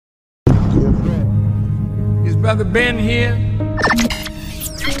Brother Ben here.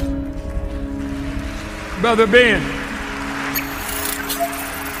 Brother Ben.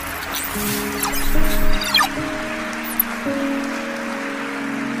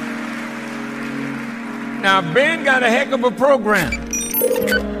 Now, Ben got a heck of a program.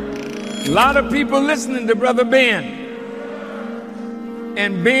 A lot of people listening to Brother Ben.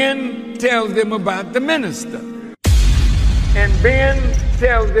 And Ben tells them about the minister. And Ben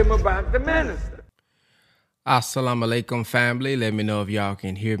tells them about the minister. Assalamu alaikum, family. Let me know if y'all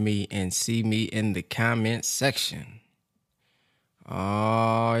can hear me and see me in the comment section.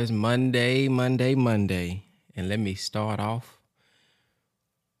 Oh, it's Monday. And let me start off.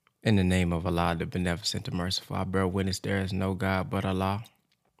 In the name of Allah, the beneficent and merciful, I bear witness there is no God but Allah,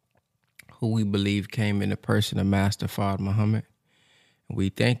 who we believe came in the person of Master Father Muhammad. And we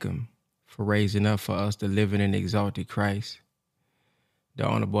thank him for raising up for us the living and exalted Christ, the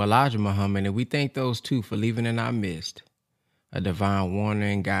Honorable Elijah Muhammad, and we thank those two for leaving in our midst a divine warner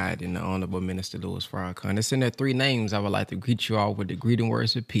and guide in the Honorable Minister Louis Farrakhan. It's in their three names. I would like to greet you all with the greeting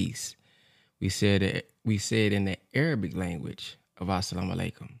words of peace. We said in the Arabic language of Assalamu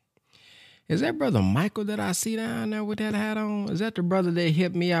alaikum. Is that Brother Michael that I see down there with that hat on? Is that the brother that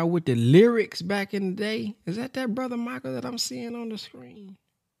hit me out with the lyrics back in the day? Is that Brother Michael that I'm seeing on the screen?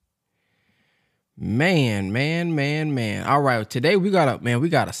 Man. All right, today we got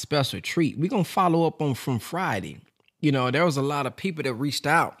a special treat. We're going to follow up on from Friday. You know, there was a lot of people that reached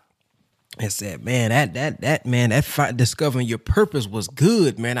out and said, man, that discovering your purpose was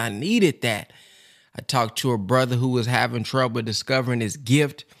good, man. I needed that. I talked to a brother who was having trouble discovering his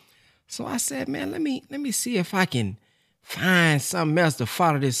gift. So I said, man, let me see if I can find something else to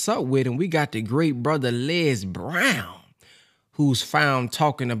follow this up with. And we got the great brother Les Brown, who's found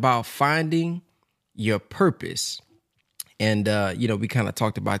talking about finding your purpose. And, we kind of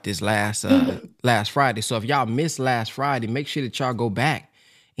talked about this last Friday. So if y'all missed last Friday, make sure that y'all go back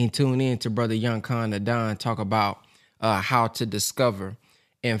and tune in to Brother Young Khan Adon talk about how to discover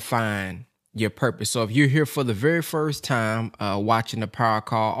and find your purpose. So if you're here for the very first time watching the Power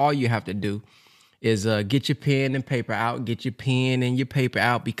Call, all you have to do is get your pen and paper out, get your pen and your paper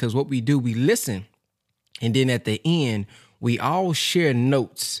out, because what we do, we listen. And then at the end, we all share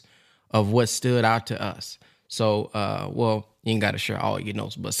notes of what stood out to us. So, you ain't got to share all your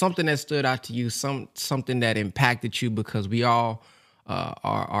notes, but something that stood out to you, something that impacted you, because we all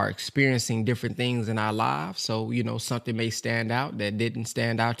are experiencing different things in our lives. So, something may stand out that didn't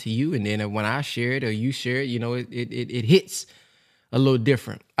stand out to you. And then when I share it or you share it, it hits a little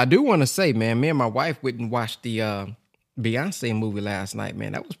different. I do want to say, man, me and my wife went and watched the Beyonce movie last night,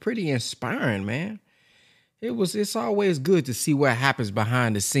 man. That was pretty inspiring, man. It's always good to see what happens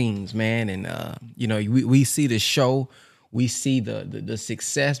behind the scenes, man. And, we see the show, we see the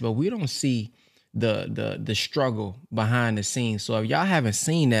success, but we don't see the struggle behind the scenes. So if y'all haven't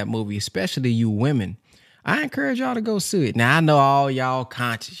seen that movie, especially you women, I encourage y'all to go see it. Now I know all y'all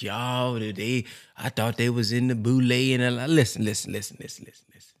conscious, y'all today. I thought they was in the boule and listen.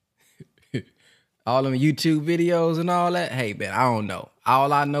 All them YouTube videos and all that. Hey man, I don't know.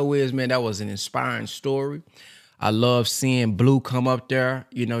 All I know is, man, that was an inspiring story. I love seeing Blue come up there.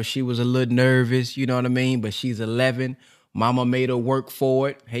 She was a little nervous, you know what I mean? But she's 11. Mama made her work for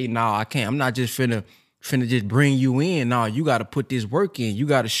it. Hey, no, I can't. I'm not just finna just bring you in. No, you got to put this work in. You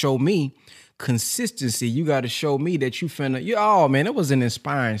got to show me consistency. You got to show me that man, it was an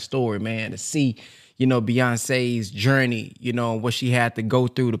inspiring story, man, to see, Beyonce's journey, what she had to go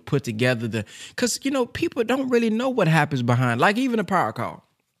through to put together because, people don't really know what happens behind, like even a Power Call.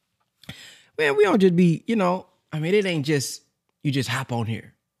 Man, we don't just be, it ain't just, you just hop on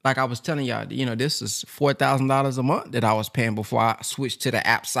here. Like I was telling y'all, this is $4,000 a month that I was paying before I switched to the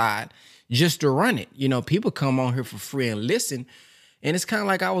app side just to run it. People come on here for free and listen. And it's kind of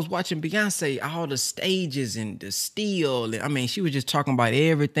like I was watching Beyonce, all the stages and the steel. She was just talking about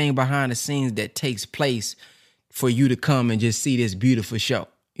everything behind the scenes that takes place for you to come and just see this beautiful show.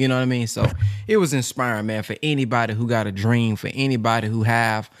 You know what I mean? So it was inspiring, man, for anybody who got a dream, for anybody who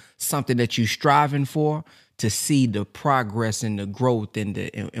have something that you striving for, to see the progress and the growth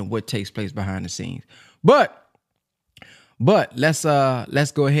and what takes place behind the scenes. But let's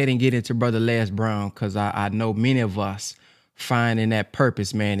go ahead and get into Brother Les Brown, because I know many of us finding that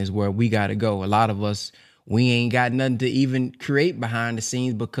purpose, man, is where we got to go. A lot of us, we ain't got nothing to even create behind the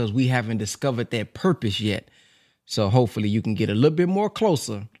scenes because we haven't discovered that purpose yet. So hopefully you can get a little bit more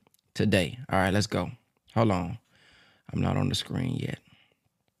closer today. All right, let's go. Hold on. I'm not on the screen yet.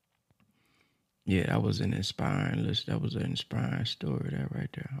 Yeah, that was an inspiring list. That was an inspiring story there, right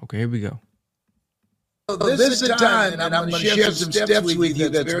there. Okay, here we go. This is a time, and I'm going to share some steps with you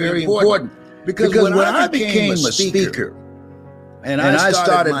that's very important. Because when I became a speaker, and I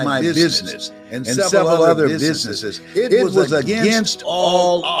started my business and several other businesses, it was against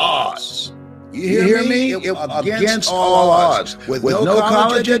all odds. You hear me? Against all odds. With no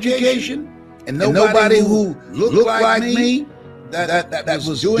college education and nobody who looked like me that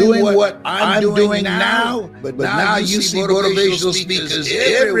was doing what I'm doing now. But now you see motivational speakers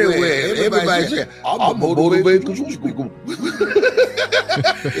everywhere. Everybody's saying, I'm a motivational speaker.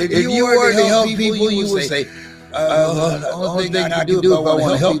 If you were to help people, you would say, the only thing I can do if I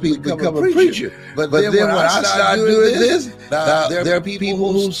want to help people become a preacher. But then when I start doing this, there are people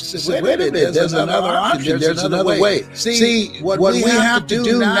who say, wait a minute, there's another option, there's another way. See, what we have to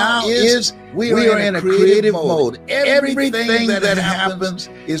do now is we are in a creative mode. Everything that happens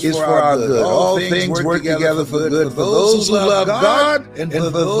is for our good. All things work together for good for those who love God and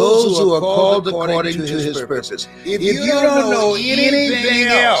for those who are called according to his purpose. If you don't know anything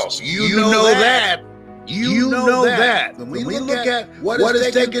else, you know that. You know that. When we look at what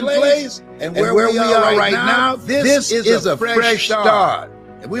is taking place and where we are right now, this is a fresh start.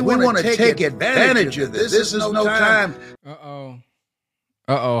 And we want to take advantage of this. This is no time.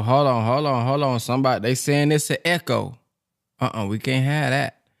 Hold on. Somebody, they saying it's an echo. We can't have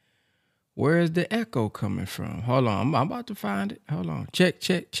that. Where is the echo coming from? Hold on, I'm about to find it. Hold on.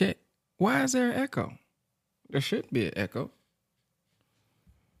 Check. Why is there an echo? There should be an echo.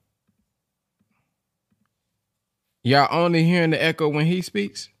 Y'all only hearing the echo when he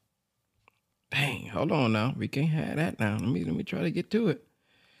speaks? Dang, hold on now. We can't have that now. Let me try to get to it.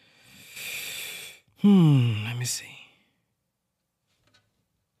 Let me see.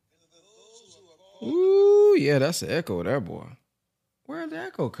 Ooh, yeah, that's the echo there, boy. Where's the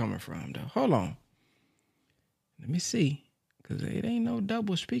echo coming from, though? Hold on. Let me see. Because it ain't no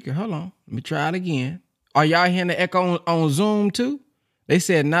double speaker. Hold on. Let me try it again. Are y'all hearing the echo on Zoom, too? They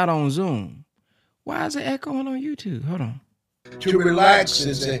said not on Zoom. Why is it echoing on YouTube? Hold on. To relax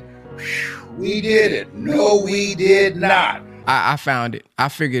and say, we did it. No, we did not. I found it. I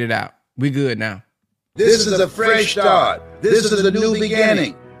figured it out. We good now. This is a fresh start. This is a new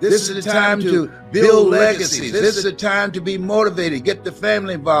beginning. This is the time to build legacies. This is the time to be motivated. Get the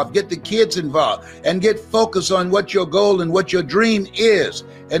family involved. Get the kids involved. And get focused on what your goal and what your dream is.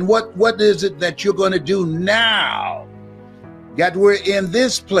 And what is it that you're going to do now? We're in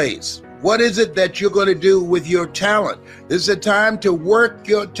this place. What is it that you're going to do with your talent? This is a time to work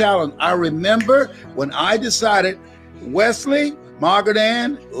your talent. I remember when I decided, Wesley, Margaret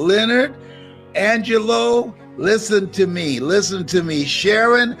Ann, Leonard, Angelo, listen to me.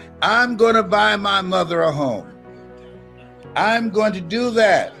 Sharon, I'm going to buy my mother a home. I'm going to do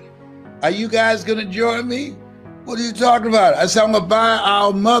that. Are you guys going to join me? What are you talking about? I said, I'm going to buy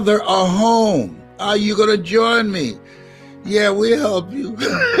our mother a home. Are you going to join me? Yeah, we'll help you.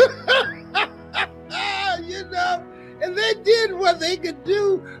 And they did what they could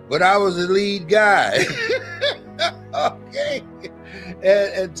do, but I was the lead guy. Okay.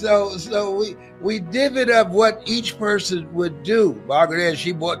 And so we divvied up what each person would do. Margaret Ann,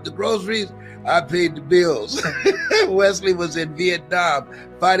 she bought the groceries. I paid the bills. Wesley was in Vietnam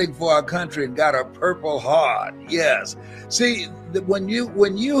fighting for our country and got a Purple Heart. Yes. See, when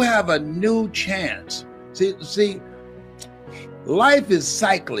you have a new chance, see, life is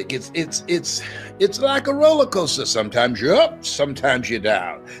cyclic. It's like a roller coaster. Sometimes you're up, sometimes you're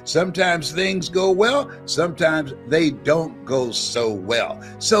down. Sometimes things go well, sometimes they don't go so well.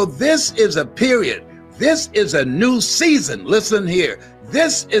 So this is a period. This is a new season. Listen here.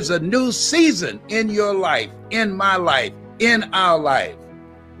 This is a new season in your life, in my life, in our life.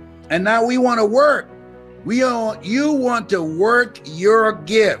 And now we want to work. You want to work your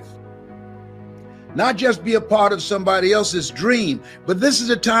gift. Not just be a part of somebody else's dream, but this is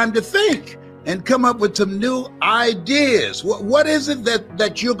a time to think and come up with some new ideas. What is it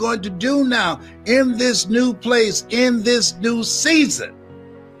that you're going to do now in this new place, in this new season?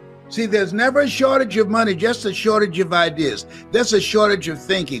 See, there's never a shortage of money, just a shortage of ideas. There's a shortage of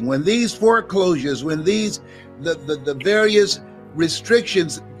thinking. When these foreclosures, when the various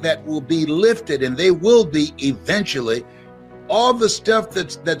restrictions that will be lifted, and they will be eventually, all the stuff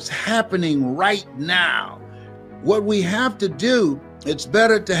that's happening right now, what we have to do, it's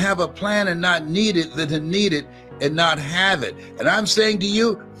better to have a plan and not need it than to need it and not have it. And I'm saying to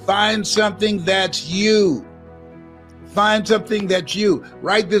you, find something that's you. Find something that's you.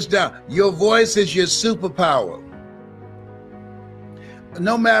 Write this down. Your voice is your superpower.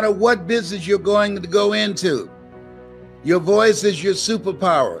 No matter what business you're going to go into, your voice is your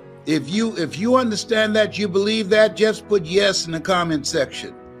superpower. If you understand that, you believe that, just put yes in the comment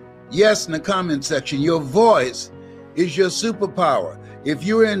section. Yes in the comment section. Your voice is your superpower. If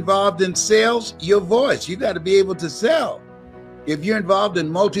you're involved in sales, your voice, you got to be able to sell. If you're involved in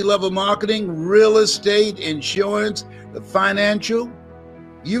multi-level marketing, real estate, insurance, the financial,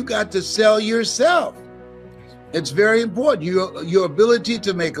 you've got to sell yourself. It's very important. Your ability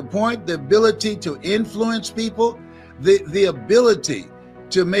to make a point, the ability to influence people, the ability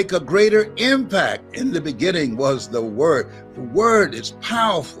to make a greater impact. In the beginning was the Word. The Word is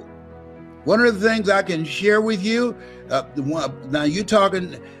powerful. One of the things I can share with you, now you're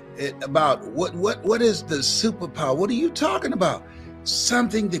talking about what is the superpower? What are you talking about?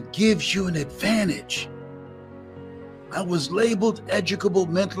 Something that gives you an advantage. I was labeled educable,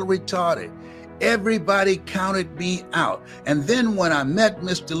 mentally retarded. Everybody counted me out. And then when I met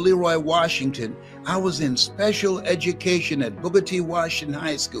Mr. Leroy Washington, I was in special education at Booker T. Washington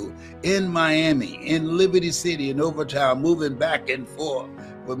High School in Miami, in Liberty City, in Overtown, moving back and forth.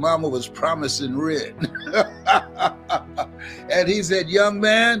 But Mama was promising rent. And he said, young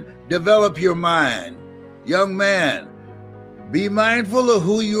man, develop your mind. Young man, be mindful of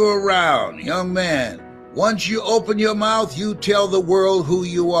who you're around. Young man, once you open your mouth, you tell the world who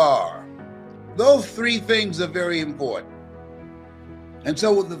you are. Those three things are very important. And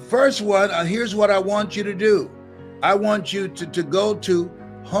so the first one, here's what I want you to do. I want you to go to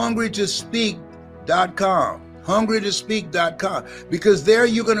hungrytospeak.com. hungrytospeak.com, because there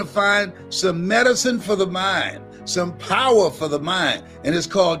you're going to find some medicine for the mind, some power for the mind, and it's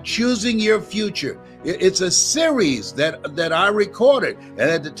called Choosing Your Future. It's a series that I recorded, and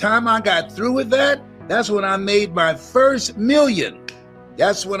at the time I got through with that, that's when I made my first million.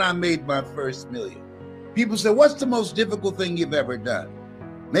 That's when I made my first million. People say, what's the most difficult thing you've ever done?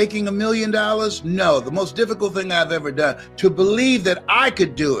 Making $1 million? No, the most difficult thing I've ever done, to believe that I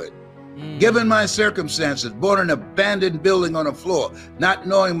could do it. Given my circumstances, born in an abandoned building on a floor, not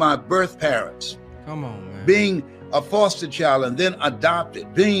knowing my birth parents. Come on, man. Being a foster child and then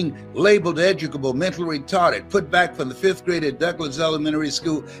adopted, being labeled educable, mentally retarded, put back from the 5th grade at Douglas Elementary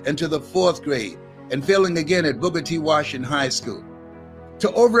School into the 4th grade, and failing again at Booker T. Washington High School.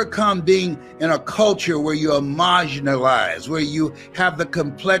 To overcome being in a culture where you are marginalized, where you have the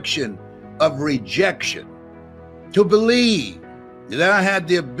complexion of rejection. To believe that I had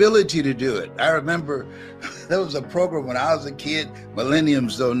the ability to do it. I remember there was a program when I was a kid.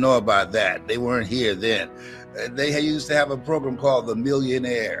 Millenniums don't know about that. They weren't here then. They used to have a program called The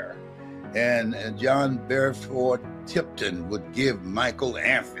Millionaire. And John Beresford Tipton would give Michael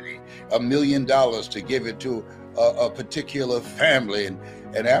Anthony $1 million to give it to a particular family. And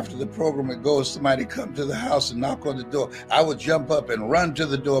after the program would go, somebody come to the house and knock on the door. I would jump up and run to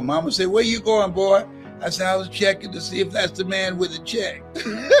the door. Mama would say, where you going, boy? I said, I was checking to see if that's the man with the check.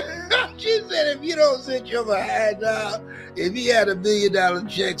 She said, if you don't sit your behind down, if he had $1 million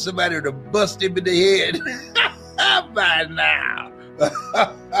check, somebody would have busted him in the head by now.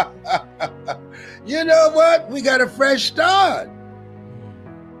 You know what? We got a fresh start.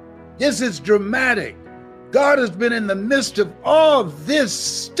 This is dramatic. God has been in the midst of all this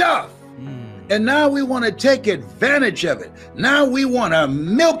stuff. And now we want to take advantage of it. Now we want to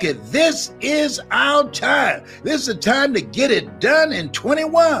milk it. This is our time. This is the time to get it done in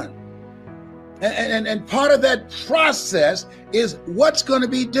 21. And part of that process is what's going to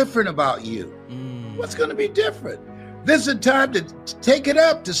be different about you. What's going to be different? This is the time to take it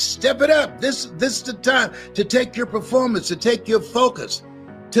up, to step it up. This is the time to take your performance, to take your focus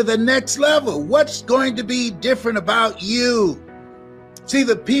to the next level. What's going to be different about you? See,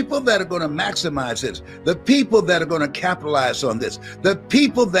 the people that are going to maximize this, the people that are going to capitalize on this, the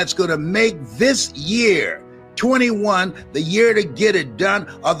people that's going to make this year, 21, the year to get it done,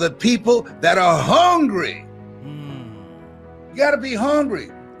 are the people that are hungry. You got to be hungry.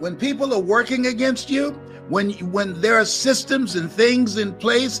 When people are working against you, when there are systems and things in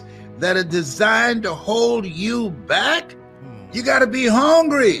place that are designed to hold you back, you got to be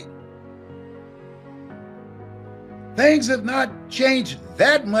hungry. Things have not changed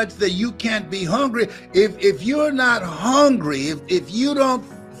that much that you can't be hungry. If you're not hungry, if you don't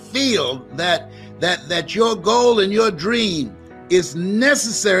feel that your goal and your dream is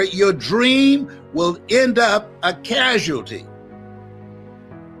necessary, your dream will end up a casualty.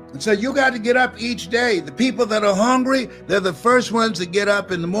 And so you got to get up each day. The people that are hungry, they're the first ones to get up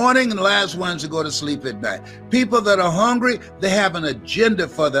in the morning and the last ones to go to sleep at night. People that are hungry, they have an agenda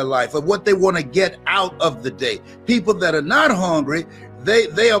for their life of what they want to get out of the day. People that are not hungry,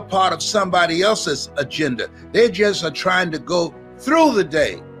 they are part of somebody else's agenda. They just are trying to go through the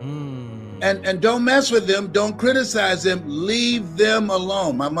day. And don't mess with them. Don't criticize them. Leave them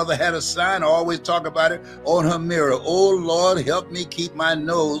alone. My mother had a sign, I always talk about it, on her mirror. Oh, Lord, help me keep my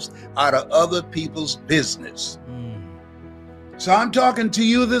nose out of other people's business. So I'm talking to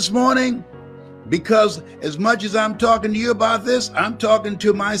you this morning because as much as I'm talking to you about this, I'm talking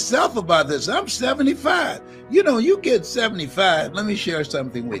to myself about this. I'm 75. You know, you get 75, let me share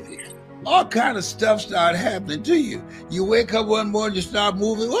something with you. All kind of stuff start happening to you. You wake up one morning, you start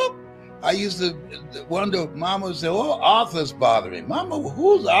moving. Oh, I used to wonder, Mama would say, oh, Arthur's bothering. Mama,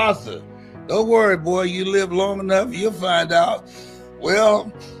 who's Arthur? Don't worry, boy, you live long enough, you'll find out.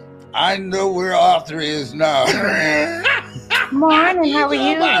 Well, I know where Arthur is now. Morning, how are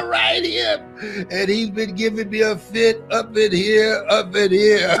you? My right hip. And he's been giving me a fit up in here, up in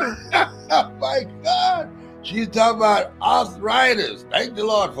here. Oh my God. She's talking about arthritis. Thank the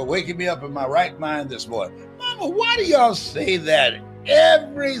Lord for waking me up in my right mind this morning. Mama, why do y'all say that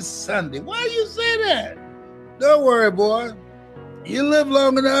every Sunday? Why do you say that? Don't worry, boy. You live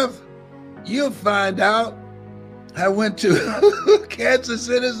long enough, you'll find out. I went to Cancer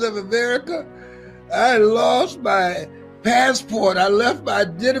Centers of America. I lost my passport. I left my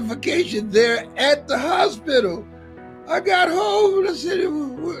identification there at the hospital. I got home and I said,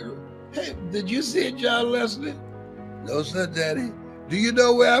 hey, did you see it, John Leslie? No, sir, Daddy. Do you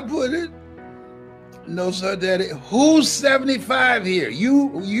know where I put it? No, sir, Daddy. Who's 75 here?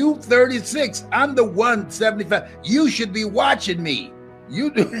 You 36. I'm the one 75. You should be watching me.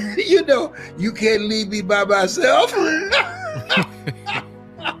 You know, you can't leave me by myself.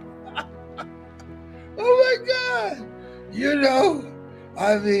 Oh my God. You know,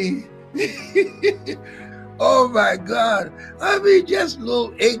 I mean, oh my God. I mean, just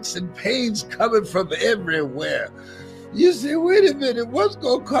little aches and pains coming from everywhere. You say, wait a minute, what's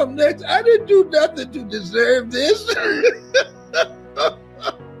going to come next? I didn't do nothing to deserve this.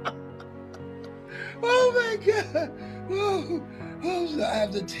 Oh my God. Oh, I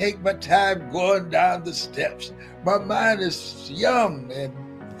have to take my time going down the steps. My mind is young and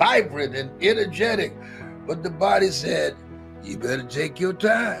vibrant and energetic, but the body said, you better take your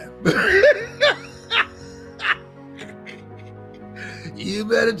time. You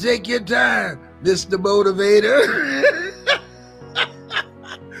better take your time, Mr. Motivator.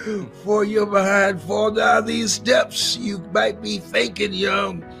 For you're behind, fall down these steps. You might be faking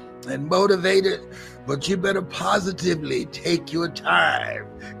young and motivated, but you better positively take your time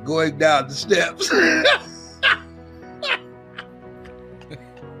going down the steps.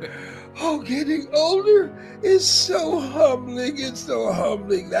 Oh, getting older is so humbling. It's so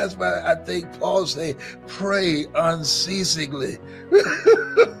humbling. That's why I think Paul say, pray unceasingly.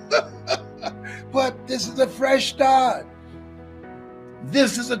 But this is a fresh start.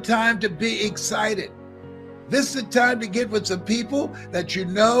 This is a time to be excited. This is a time to get with some people that you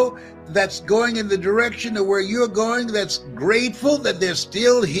know that's going in the direction of where you're going, that's grateful that they're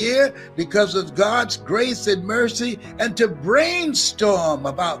still here because of God's grace and mercy, and to brainstorm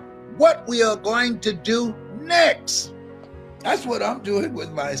about what we are going to do next. That's what I'm doing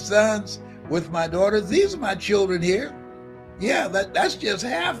with my sons, with my daughters. These are my children here. Yeah, that's just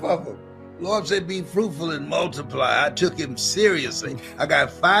half of them. Lord said, be fruitful and multiply. I took him seriously. I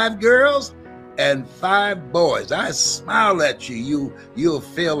got 5 girls and 5 boys. I smile at you, you'll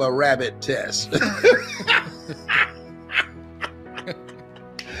fail a rabbit test.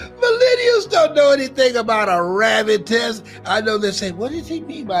 Millennials don't know anything about a rabbit test. I know they say, what does he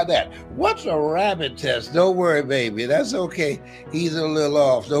mean by that? What's a rabbit test? Don't worry, baby. That's okay. He's a little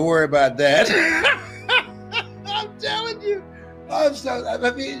off. Don't worry about that. I'm telling you. I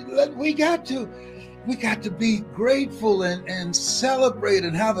mean, we got to be grateful and celebrate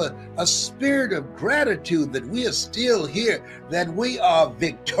and have a spirit of gratitude that we are still here, that we are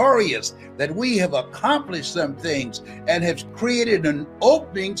victorious, that we have accomplished some things and have created an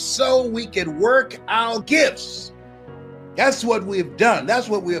opening so we can work our gifts. That's what we've done. That's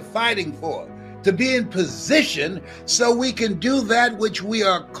what we're fighting for, to be in position so we can do that which we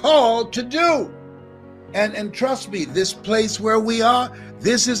are called to do. And trust me, this place where we are,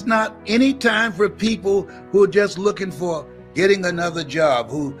 this is not any time for people who are just looking for getting another job,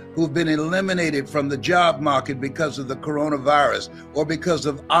 who've been eliminated from the job market because of the coronavirus or because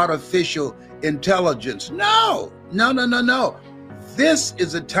of artificial intelligence. No. This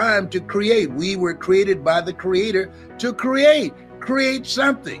is a time to create. We were created by the Creator to create. Create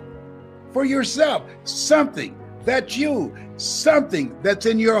something for yourself, something that's you, something that's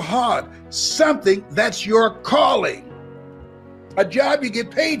in your heart, something that's your calling. A job you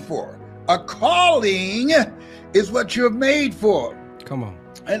get paid for. A calling is what you're made for. Come on.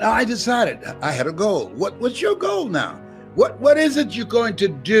 And I decided, I had a goal. What's your goal now? What is it you're going to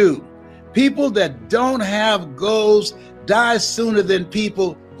do? People that don't have goals die sooner than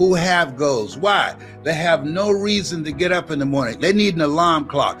people who have goals. Why? They have no reason to get up in the morning. They need an alarm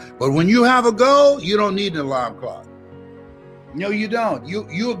clock. But when you have a goal, you don't need an alarm clock. No, you don't.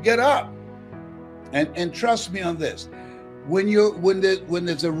 You'll get up. And trust me on this. When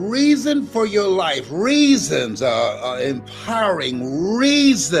there's a reason for your life, reasons are empowering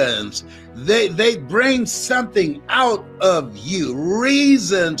reasons. They bring something out of you.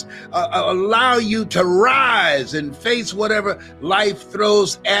 Reasons allow you to rise and face whatever life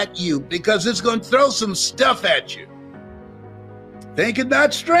throws at you, because it's going to throw some stuff at you. Think it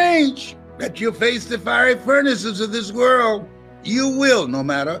not strange that you'll face the fiery furnaces of this world. You will, no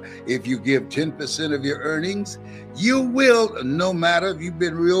matter if you give 10% of your earnings. You will, no matter if you've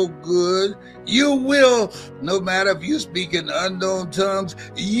been real good. You will, no matter if you speak in unknown tongues.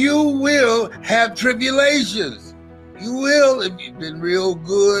 You will have tribulations. You will, if you've been real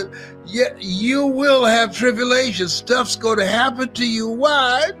good. Yet you will have tribulations. Stuff's going to happen to you.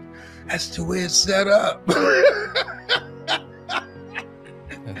 Why? That's the way it's set up. That's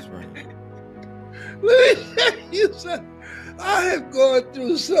right. Let me tell you something. I have gone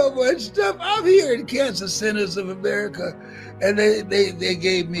through so much stuff. I'm here in Cancer Centers of America, and they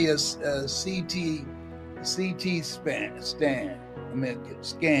gave me a CT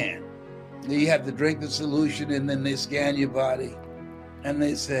scan. You have to drink the solution, and then they scan your body. And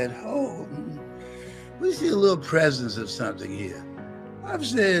they said, "Oh, we see a little presence of something here." I've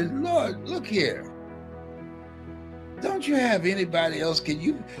said, "Lord, look here. Don't you have anybody else? Can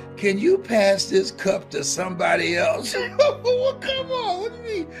you pass this cup to somebody else?" Well, come on, what do you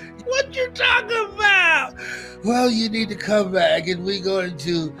mean? What you talking about? Well, you need to come back, and we're going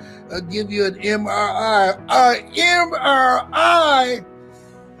to give you an MRI. MRI?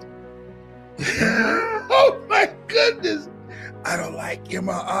 Oh my goodness! I don't like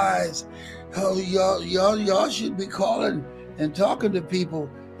MRIs. Oh, y'all should be calling and talking to people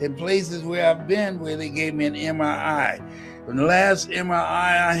in places where I've been, where they gave me an MRI. From the last MRI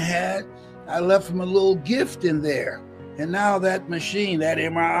I had, I left them a little gift in there. And now that machine, that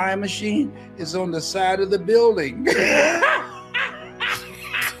MRI machine, is on the side of the building.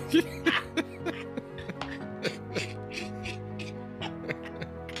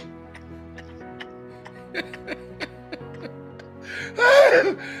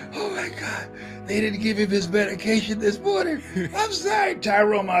 Oh my God. They didn't give him his medication this morning. I'm sorry,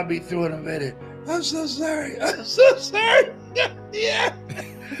 Tyrone. I'll be through in a minute. I'm so sorry. I'm so sorry. Yeah.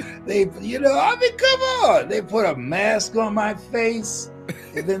 Come on. They put a mask on my face,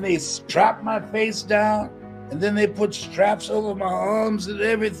 and then they strap my face down, and then they put straps over my arms and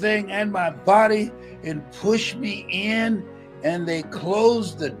everything and my body and push me in, and they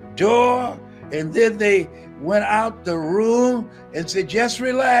closed the door, and then they went out the room and said, "Just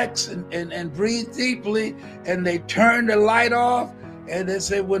relax and breathe deeply." And they turned the light off, and they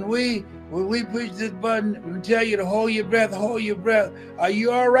said, when we push this button, we tell you to hold your breath, hold your breath. Are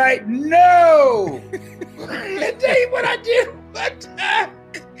you all right? No. Let me tell you what I did one time.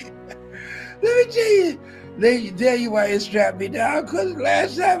 Let me tell you. They tell you why it strapped me down, because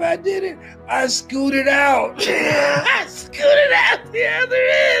last time I did it, I scooted out. I scooted out the other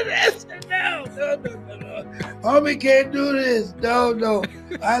end. I said, no. Homie can't do this. No.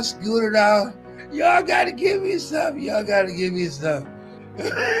 I scooted out. Y'all got to give me some.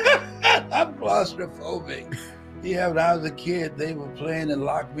 I'm claustrophobic. Yeah, when I was a kid, they were playing and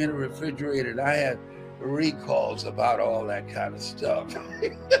locked me in a refrigerator, and I had recalls about all that kind of stuff.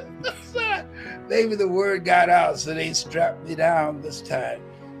 Maybe the word got out, so they strapped me down this time.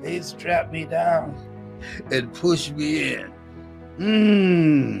 They strapped me down and pushed me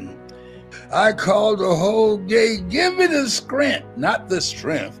in. I called the whole gang, give me the script, not the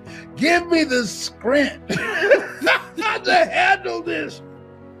strength. Give me the script to handle this.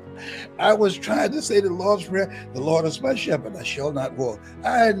 I was trying to say the Lord's Prayer, the Lord is my shepherd, I shall not want.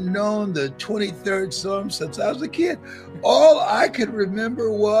 I had known the 23rd Psalm since I was a kid. All I could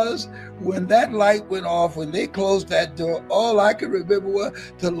remember was when that light went off, when they closed that door, all I could remember was,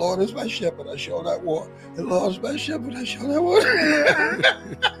 the Lord is my shepherd, I shall not want. The Lord is my shepherd, I shall not want.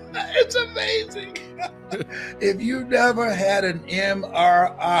 It's amazing. If you never had an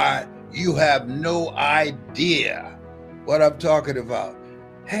MRI, you have no idea what I'm talking about.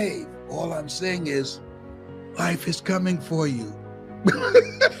 Hey, all I'm saying is, life is coming for you.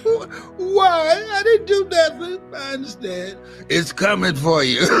 Why? I didn't do nothing. I understand. It's coming for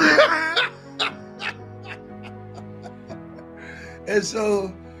you. And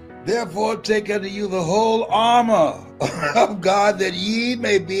so, therefore, take unto you the whole armor of God, that ye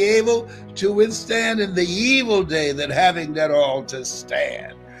may be able to withstand in the evil day, that having done all to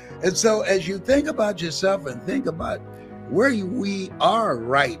stand. And so, as you think about yourself and think about where we are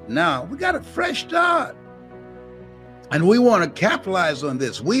right now, we got a fresh start. And we want to capitalize on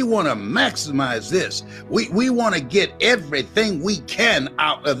this. We want to maximize this. We want to get everything we can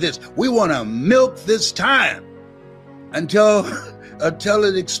out of this. We want to milk this time until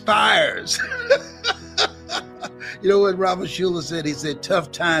it expires. You know what Robert Schuller said? He said,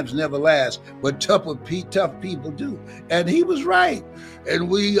 tough times never last, but tough people do. And he was right. And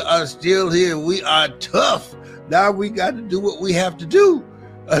we are still here. We are tough. Now we got to do what we have to do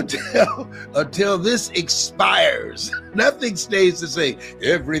until this expires. Nothing stays the same.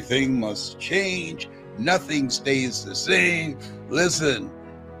 Everything must change. Nothing stays the same. Listen,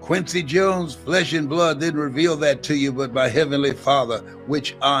 Quincy Jones, flesh and blood didn't reveal that to you, but my heavenly Father,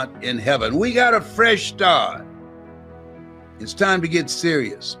 which art in heaven. We got a fresh start. It's time to get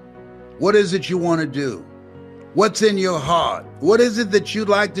serious. What is it you want to do? What's in your heart? What is it that you'd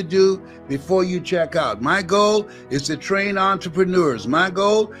like to do before you check out? My goal is to train entrepreneurs. My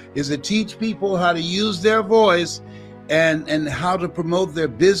goal is to teach people how to use their voice and how to promote their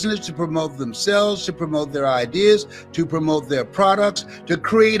business, to promote themselves, to promote their ideas, to promote their products, to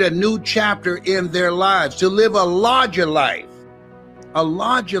create a new chapter in their lives, to live a larger life,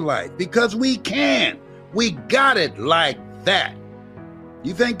 because we can. We got it like that.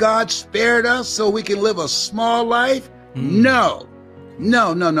 You think God spared us so we can live a small life? No.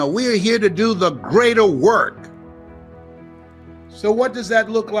 We're here to do the greater work. So what does that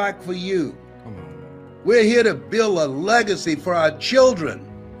look like for you? We're here to build a legacy for our children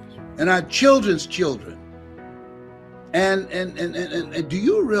and our children's children. And do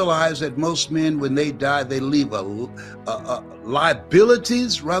you realize that most men, when they die, they leave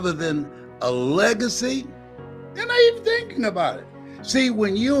liabilities rather than a legacy? They're not even thinking about it. See,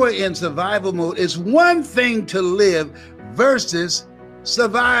 when you are in survival mode, it's one thing to live versus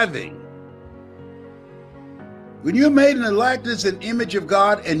surviving. When you're made in the likeness and image of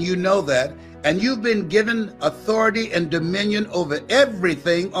God, and you know that, and you've been given authority and dominion over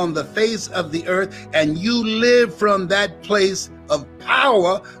everything on the face of the earth, and you live from that place of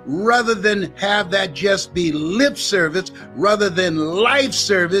power rather than have that just be lip service, rather than life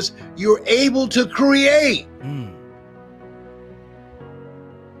service, you're able to create.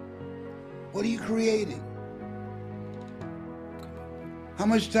 What are you creating? How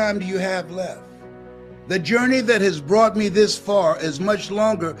much time do you have left? The journey that has brought me this far is much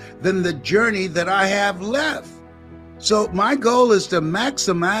longer than the journey that I have left. So my goal is to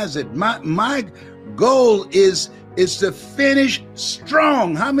maximize it. My goal is to finish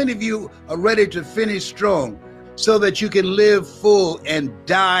strong. How many of you are ready to finish strong so that you can live full and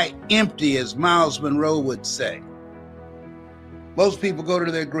die empty, as Miles Monroe would say? Most people go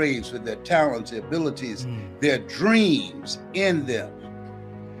to their graves with their talents, their abilities, their dreams in them.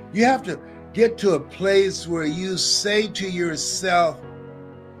 You have to get to a place where you say to yourself,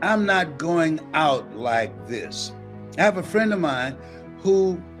 I'm not going out like this. I have a friend of mine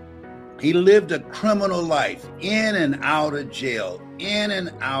who he lived a criminal life, in and out of jail, in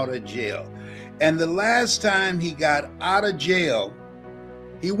and out of jail. And the last time he got out of jail,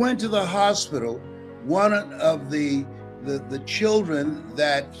 he went to the hospital. One of the children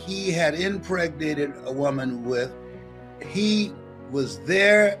that he had impregnated a woman with, he was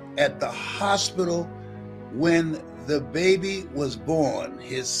there at the hospital when the baby was born,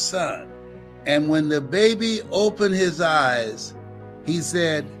 his son. And when the baby opened his eyes, he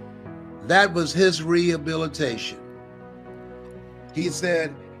said that was his rehabilitation. He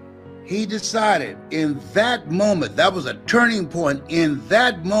said he decided in that moment, that was a turning point. In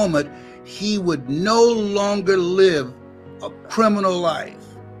that moment, he would no longer live a criminal life.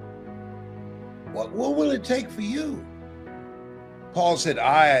 What will it take for you? Paul said,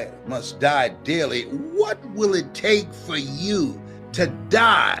 I must die daily. What will it take for you to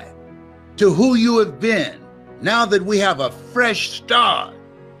die to who you have been now that we have a fresh start?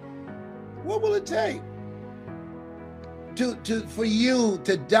 What will it take for you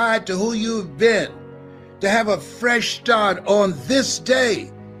to die to who you've been, to have a fresh start on this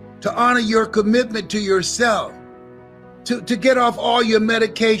day, to honor your commitment to yourself, to get off all your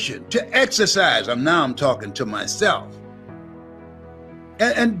medication, to exercise? I'm talking to myself.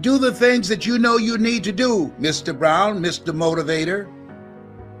 And do the things that you know you need to do, Mr. Brown, Mr. Motivator,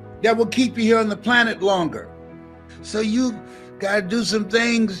 that will keep you here on the planet longer. So you got to do some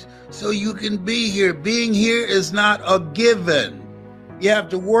things so you can be here. Being here is not a given. You have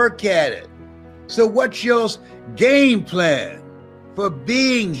to work at it. So what's your game plan for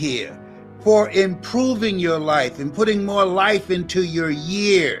being here, for improving your life and putting more life into your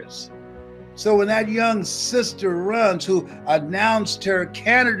years? So when that young sister runs, who announced her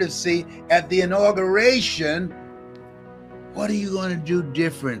candidacy at the inauguration, what are you going to do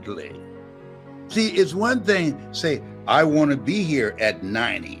differently? See, it's one thing to say, I want to be here at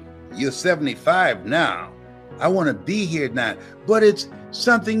 90. You're 75 now. I want to be here now. But it's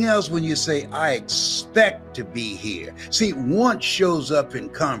something else when you say, I expect to be here. See, want shows up in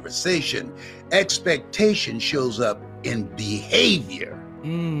conversation. Expectation shows up in behavior.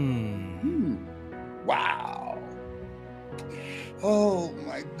 Wow. Oh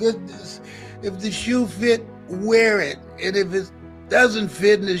my goodness. If the shoe fit, wear it. And if it doesn't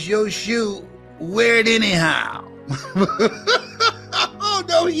fit and it's your shoe, wear it anyhow. Oh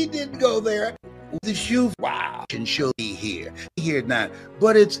no, he didn't go there. The shoe, wow, can show be here now.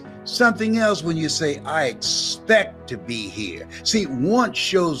 But it's something else when you say, I expect to be here. See, want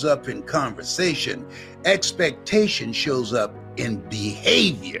shows up in conversation. Expectation shows up in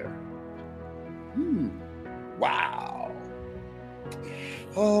behavior. Wow.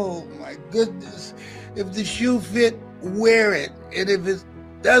 Oh my goodness. If the shoe fit, wear it. And if it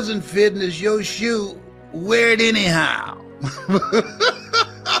doesn't fit and it's your shoe, wear it anyhow.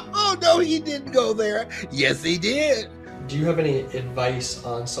 Oh no, he didn't go there. Yes, he did. Do you have any advice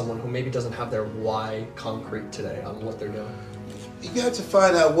on someone who maybe doesn't have their why concrete today on what they're doing? You got to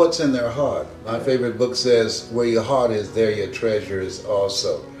find out what's in their heart. My favorite book says, where your heart is, there your treasure is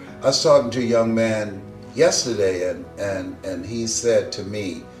also. I was talking to a young man yesterday, and he said to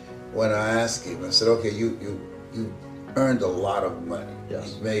me, when I asked him, I said, okay, you earned a lot of money.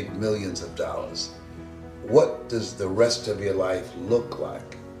 Yes. You've made millions of dollars. What does the rest of your life look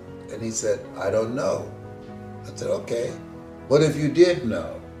like? And he said, I don't know. I said, okay. What if you did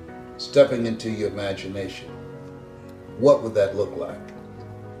know, stepping into your imagination, what would that look like?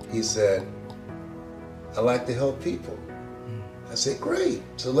 He said, I like to help people. I said, great.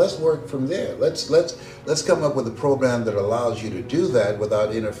 So let's work from there. Let's come up with a program that allows you to do that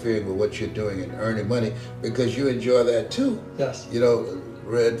without interfering with what you're doing and earning money, because you enjoy that too. Yes. You know,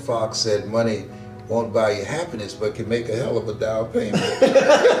 Red Fox said money won't buy you happiness, but can make a hell of a down payment.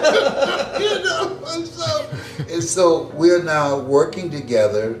 You know, and so we're now working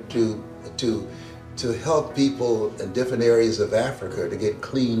together to help people in different areas of Africa to get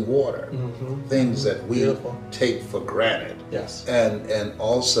clean water, things that we take for granted. Yes. And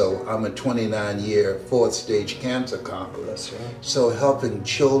also, I'm a 29-year fourth stage cancer conqueror. That's right. So helping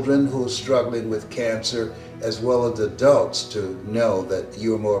children who are struggling with cancer, as well as adults, to know that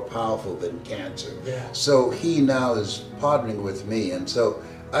you're more powerful than cancer. Yeah. So he now is partnering with me. And so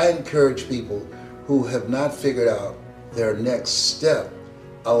I encourage people who have not figured out their next step,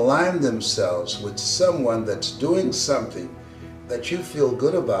 align themselves with someone that's doing something that you feel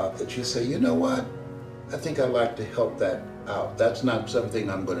good about, that you say, you know what, I think I'd like to help that out. That's not something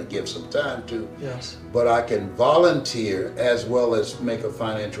I'm going to give some time to, yes, but I can volunteer as well as make a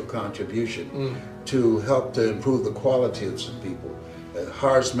financial contribution to help to improve the quality of some people.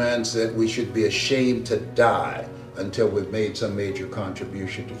 Harsman said we should be ashamed to die until we've made some major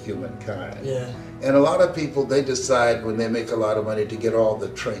contribution to humankind. Yeah. And a lot of people, they decide when they make a lot of money to get all the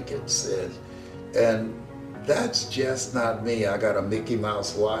trinkets, and that's just not me. I got a Mickey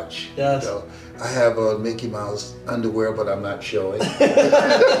Mouse watch. Yes. You know, I have a Mickey Mouse underwear, but I'm not showing. You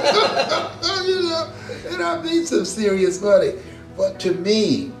know, and I made some serious money. But to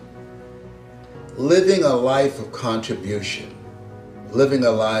me, living a life of contribution, living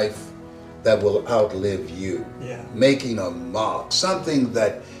a life that will outlive you, yeah, making a mark, something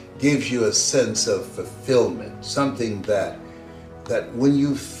that gives you a sense of fulfillment, something that when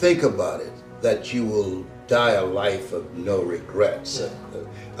you think about it, that you will die a life of no regrets. Yeah.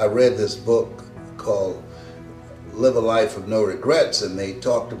 I read this book called Live a Life of No Regrets, and they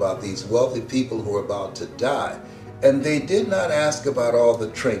talked about these wealthy people who were about to die. And they did not ask about all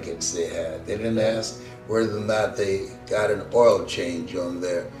the trinkets they had. They didn't ask whether or not they got an oil change on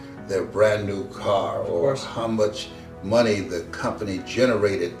their brand new car, or how much money the company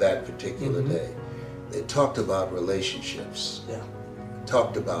generated that particular day. They talked about relationships. Yeah.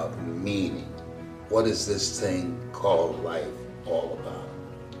 Talked about meaning. What is this thing called life all about?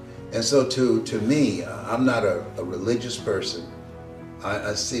 And so to me, I'm not a religious person.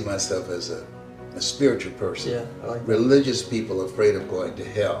 I see myself as a spiritual person. Yeah, I like that. Religious people are afraid of going to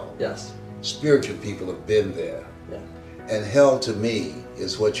hell. Yes. Spiritual people have been there. Yeah. And hell to me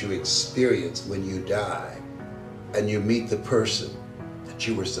is what you experience when you die and you meet the person that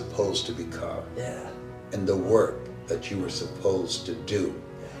you were supposed to become. Yeah. And the work that you were supposed to do.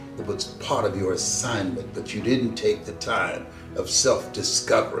 It was part of your assignment, but you didn't take the time of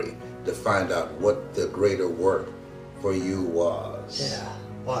self-discovery to find out what the greater work for you was. Yeah.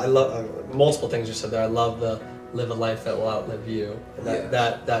 Well, I love multiple things you said there. I love the live a life that will outlive you.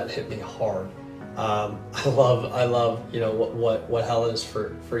 That hit me hard. I love what hell is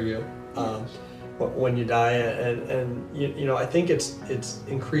for you. when you die, and you know, I think it's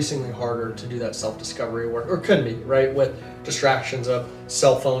increasingly harder to do that self-discovery work, or could be, right, with distractions of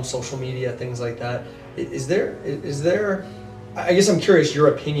cell phone, social media, things like that. Is there I guess I'm curious your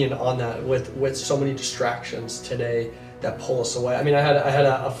opinion on that, with so many distractions today that pull us away. I mean, I had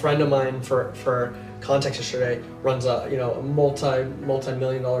a friend of mine, for context, yesterday, runs a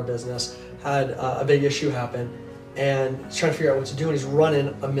multi-million dollar business, had a big issue happen, and he's trying to figure out what to do, and he's running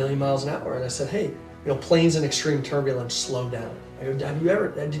 1,000,000 miles an hour. And I said, hey, planes in extreme turbulence, slow down. I go,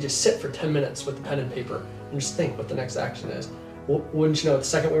 did you sit for 10 minutes with the pen and paper and just think what the next action is? Well, wouldn't you know, the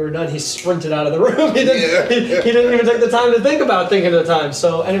second we were done, he sprinted out of the room. He didn't even take the time to think about thinking at the time.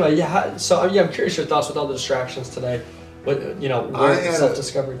 So anyway, I'm curious your thoughts with all the distractions today. What, where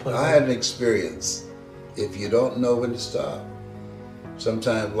self-discovery plays. I had an experience. If you don't know when to stop,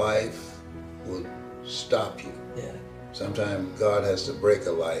 sometimes life will stop you. Yeah. Sometimes God has to break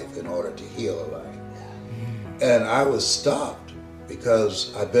a life in order to heal a life. Yeah. And I was stopped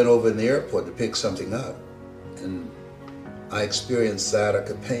because I'd been over in the airport to pick something up, and I experienced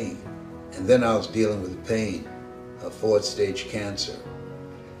sciatica pain. And then I was dealing with the pain of 4th stage cancer.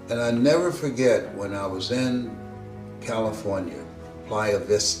 And I never forget when I was in California, Playa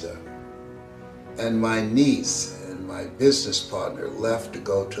Vista, and my niece and my business partner left to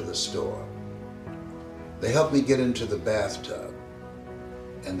go to the store. They helped me get into the bathtub,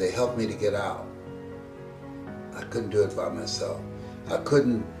 and they helped me to get out. I couldn't do it by myself. I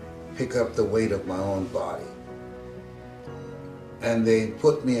couldn't pick up the weight of my own body. And they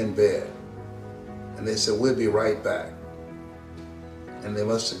put me in bed, and they said, we'll be right back. And they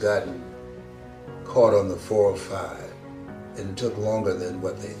must have gotten caught on the 405, and it took longer than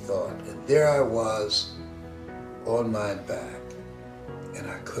what they thought. And there I was on my back, and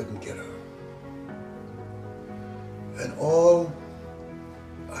I couldn't get up. And all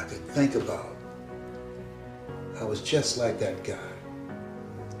I could think about, I was just like that guy.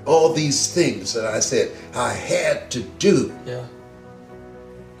 All these things that I said I had to do. Yeah.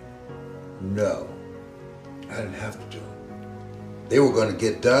 No, I didn't have to do it. They were going to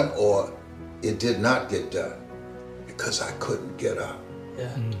get done, or it did not get done, because I couldn't get up.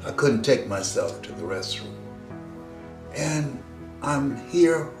 Yeah. I couldn't take myself to the restroom. And I'm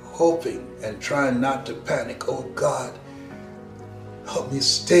here hoping and trying not to panic. Oh God, help me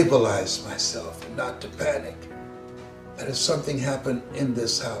stabilize myself and not to panic. That if something happened in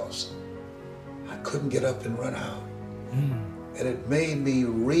this house, I couldn't get up and run out. And it made me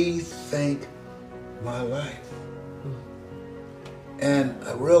rethink my life. And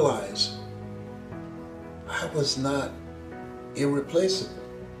I realized I was not irreplaceable.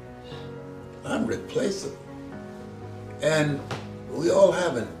 I'm replaceable. And we all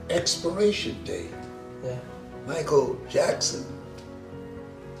have an expiration date. Yeah. Michael Jackson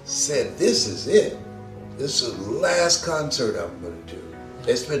said, this is it. This is the last concert I'm going to do.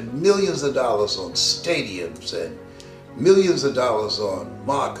 They spent millions of dollars on stadiums and millions of dollars on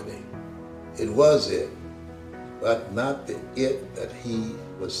marketing. It was it, but not the it that he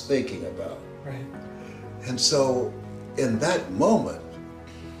was thinking about. Right. And so in that moment,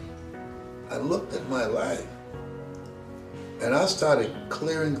 I looked at my life and I started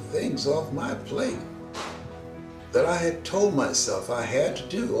clearing things off my plate that I had told myself I had to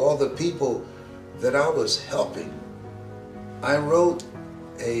do. All the people that I was helping, I wrote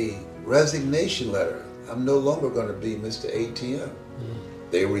a resignation letter. I'm no longer going to be Mr. ATM.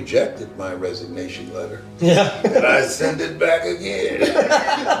 They rejected my resignation letter. Yeah. And I sent it back again.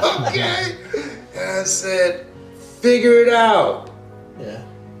 Okay. And I said, figure it out. Yeah.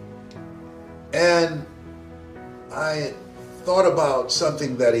 And I thought about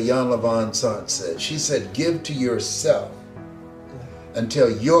something that Ian Levon said. She said, give to yourself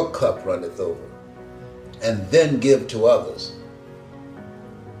until your cup runneth over, and then give to others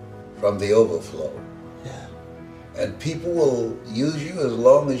from the overflow. Yeah. And people will use you as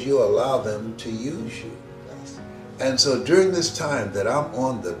long as you allow them to use you. Yes. And so during this time that I'm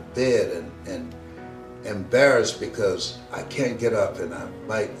on the bed and embarrassed because I can't get up and I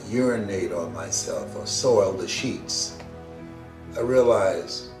might urinate on myself or soil the sheets, I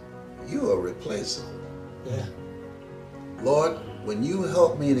realize you are replaceable. Yeah. Lord, when you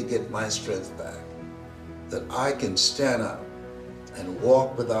help me to get my strength back, that I can stand up and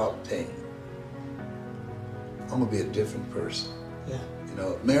walk without pain, I'm gonna be a different person. Yeah. You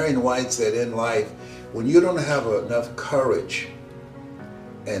know, Marion White said in life, when you don't have enough courage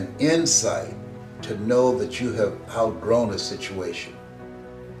and insight to know that you have outgrown a situation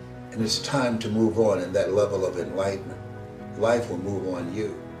and it's time to move on in that level of enlightenment, life will move on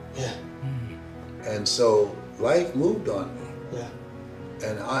you. Yeah. And so life moved on me. Yeah.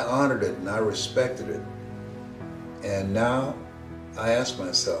 And I honored it and I respected it. And now I ask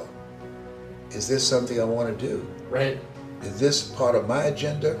myself, is this something I want to do? Right. Is this part of my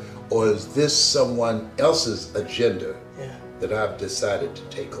agenda, or is this someone else's agenda that I've decided to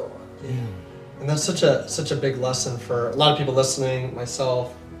take on? Yeah. And that's such a big lesson for a lot of people listening,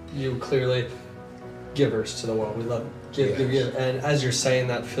 myself, you clearly, givers to the world. We love give. And as you're saying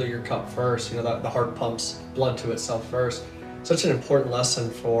that, fill your cup first, the heart pumps blood to itself first. Such an important lesson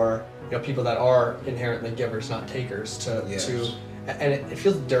for people that are inherently givers, not takers, to and it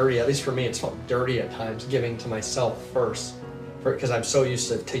feels dirty, at least for me, it's felt dirty at times, giving to myself first, because I'm so used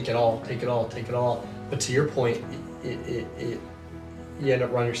to take it all. But to your point, you end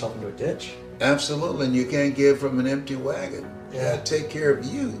up running yourself into a ditch. Absolutely, and you can't give from an empty wagon. You gotta take care of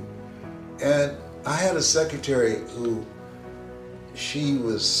you. And I had a secretary who, she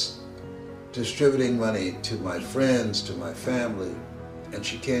was distributing money to my friends, to my family, and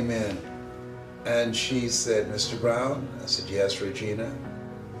she came in and she said, "Mr. Brown?" I said, "Yes, Regina."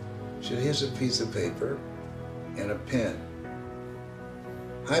 She said, "Here's a piece of paper and a pen.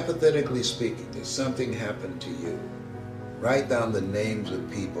 Hypothetically speaking, if something happened to you, write down the names of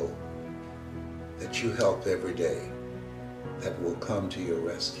people that you help every day that will come to your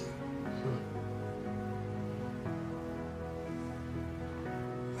rescue."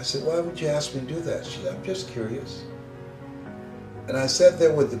 I said, "Why would you ask me to do that?" She said, "I'm just curious." And I sat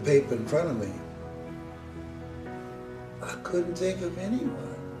there with the paper in front of me. I couldn't think of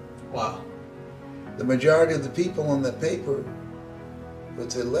anyone. Wow. The majority of the people on that paper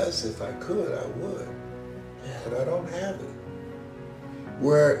would say, "Les, if I could, I would." But I don't have it.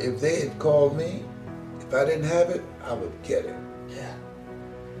 Where if they had called me, if I didn't have it, I would get it.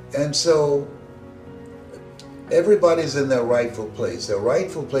 And so everybody's in their rightful place. Their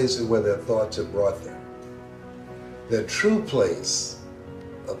rightful place is where their thoughts have brought them. Their true place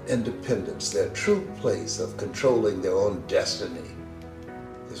of independence, their true place of controlling their own destiny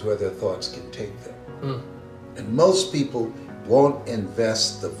is where their thoughts can take them. And most people won't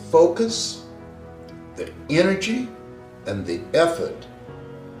invest the focus, the energy, and the effort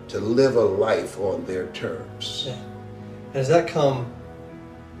to live a life on their terms. And does that come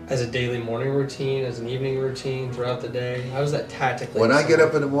as a daily morning routine, as an evening routine throughout the day? How does that tactically? When I get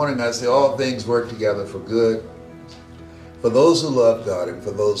up in the morning, I say all things work together for good, for those who love God and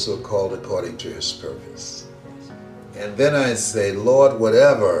for those who are called according to His purpose. And then I say, Lord,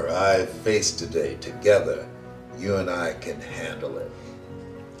 whatever I face today, together, you and I can handle it.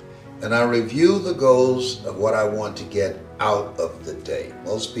 And I review the goals of what I want to get out of the day.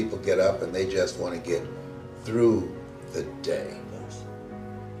 Most people get up and they just want to get through the day.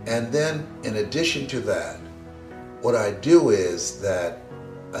 And then in addition to that, what I do is that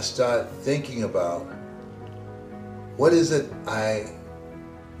I start thinking about what is it I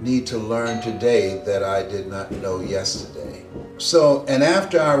need to learn today that I did not know yesterday. So, and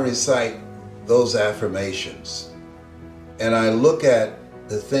after I recite those affirmations and I look at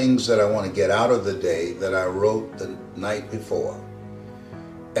the things that I want to get out of the day that I wrote the night before,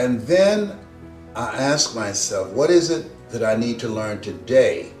 and then I ask myself, what is it that I need to learn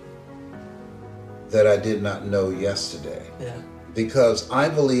today that I did not know yesterday? Because I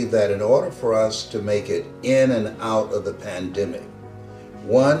believe that in order for us to make it in and out of the pandemic,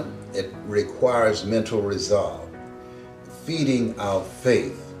 one, it requires mental resolve, feeding our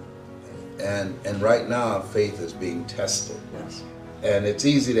faith. And right now our faith is being tested. And it's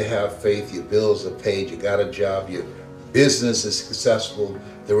easy to have faith, your bills are paid, you got a job, your business is successful,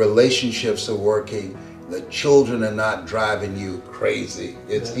 the relationships are working, the children are not driving you crazy.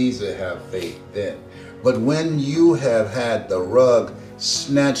 It's easy to have faith then. But when you have had the rug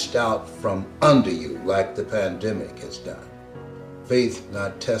snatched out from under you, like the pandemic has done, faith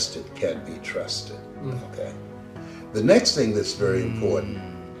not tested can't be trusted. Okay. The next thing that's very important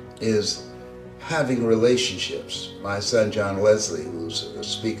is having relationships. My son John Leslie, who's a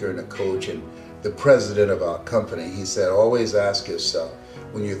speaker and a coach and the president of our company, he said, always ask yourself,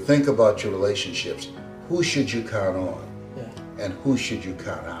 when you think about your relationships, who should you count on and who should you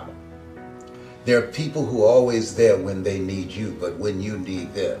count out? There are people who are always there when they need you, but when you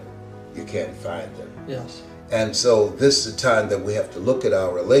need them, you can't find them. And so this is the time that we have to look at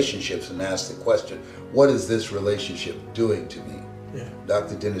our relationships and ask the question, what is this relationship doing to me?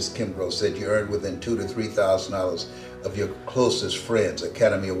 Dr. Dennis Kimbrough said you earn within $2,000 to $3,000 of your closest friends.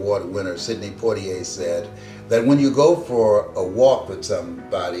 Academy Award winner Sidney Poitier said that when you go for a walk with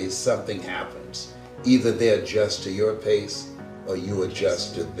somebody, something happens. Either they adjust to your pace or you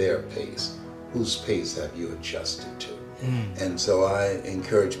adjust to their pace. Whose pace have you adjusted to? And so I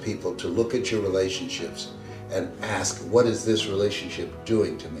encourage people to look at your relationships and ask, what is this relationship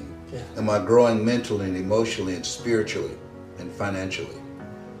doing to me? Yeah. Am I growing mentally and emotionally and spiritually and financially?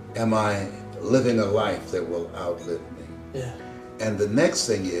 Am I living a life that will outlive me? Yeah. And the next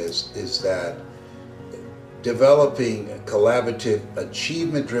thing is that developing collaborative,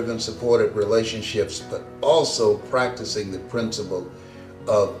 achievement-driven, supported relationships, but also practicing the principle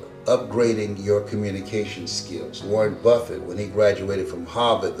of upgrading your communication skills. Warren Buffett, when he graduated from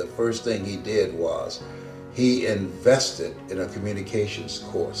Harvard, the first thing he did was he invested in a communications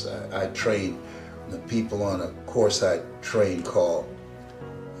course. I trained the people on a course I trained called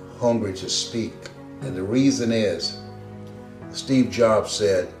Hungry to Speak. And the reason is, Steve Jobs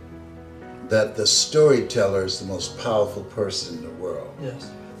said that the storyteller is the most powerful person in the world. Yes.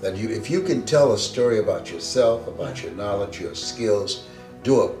 That if you can tell a story about yourself, about your knowledge, your skills,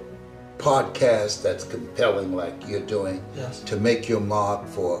 do a podcast that's compelling like you're doing, Yes. to make your mark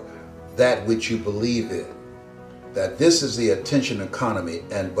for that which you believe in. That this is the attention economy,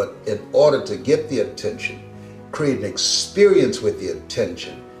 but in order to get the attention, create an experience with the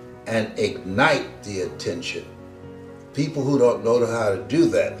attention and ignite the attention. People who don't know how to do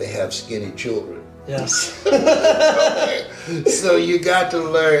that, they have skinny children. Yes. So you got to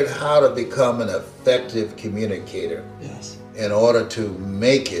learn how to become an effective communicator. Yes. In order to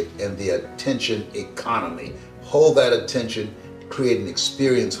make it in the attention economy. Hold that attention, create an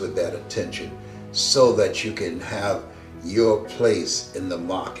experience with that attention so that you can have your place in the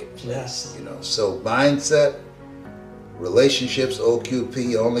market. Yes. So mindset, relationships,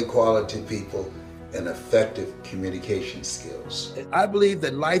 OQP, only quality people, and effective communication skills. I believe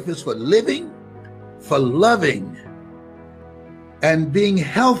that life is for living, for loving, and being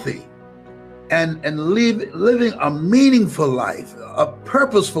healthy. And living a meaningful life, a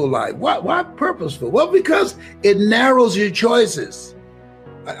purposeful life. Why purposeful? Well, because it narrows your choices.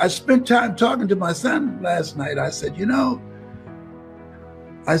 I spent time talking to my son last night. I said,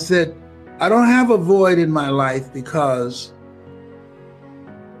 I don't have a void in my life because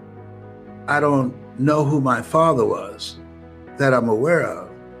I don't know who my father was that I'm aware of.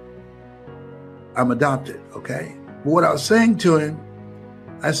 I'm adopted, okay? But what I was saying to him,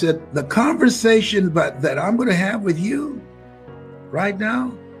 I said, the conversation that I'm going to have with you right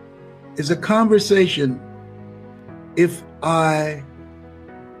now is a conversation if I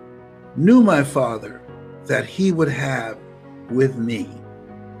knew my father that he would have with me.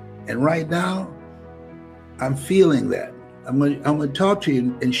 And right now, I'm feeling that. I'm going to talk to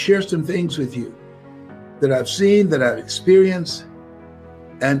you and share some things with you that I've seen, that I've experienced.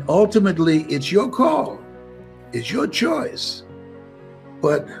 And ultimately, it's your call. It's your choice.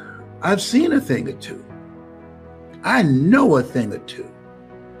 But I've seen a thing or two. I know a thing or two.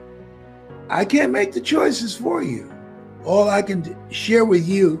 I can't make the choices for you. All I can share with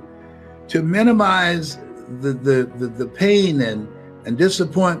you to minimize the pain and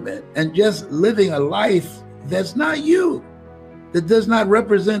disappointment and just living a life that's not you, that does not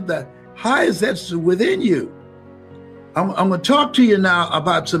represent the highest that's within you. I'm going to talk to you now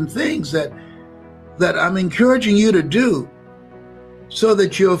about some things that I'm encouraging you to do so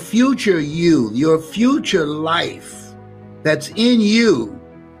that your future you, your future life that's in you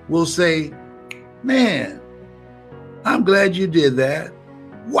will say, man, I'm glad you did that.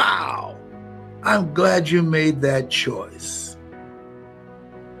 Wow, I'm glad you made that choice.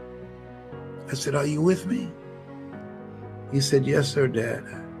 I said, are you with me? He said, yes, sir, Dad.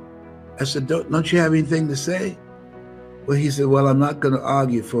 I said, don't you have anything to say? Well, he said, well, I'm not going to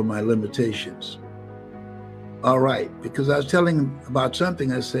argue for my limitations. All right, because I was telling him about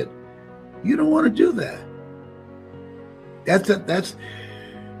something. I said, you don't want to do that. That's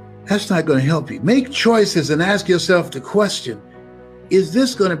not going to help you. Make choices and ask yourself the question, is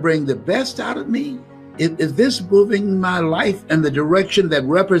this going to bring the best out of me? Is this moving my life in the direction that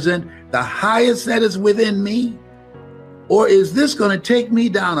represents the highest that is within me? Or is this going to take me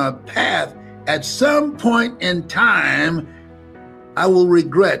down a path at some point in time I will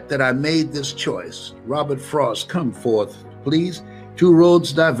regret that I made this choice? Robert Frost, come forth, please. Two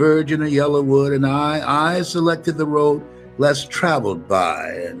roads diverge in a yellow wood, and I selected the road less traveled by,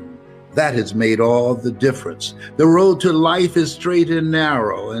 and that has made all the difference. The road to life is straight and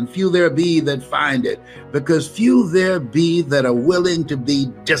narrow, and few there be that find it, because few there be that are willing to be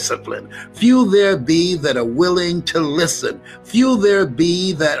disciplined. Few there be that are willing to listen. Few there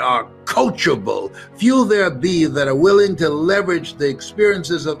be that are coachable. Few there be that are willing to leverage the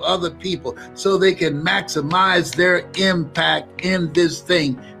experiences of other people so they can maximize their impact in this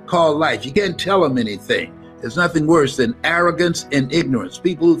thing called life. You can't tell them anything. There's nothing worse than arrogance and ignorance.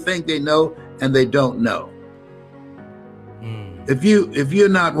 People who think they know and they don't know. If you're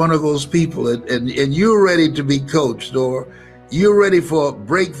not one of those people and you're ready to be coached, or you're ready for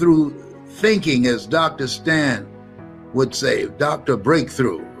breakthrough thinking, as Dr. Stan would say, Dr.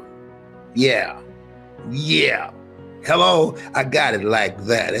 Breakthrough. Yeah. Hello, I got it like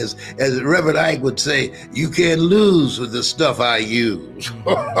that. As Reverend Ike would say, you can't lose with the stuff I use.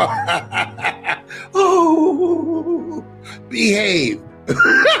 Oh, behave. Why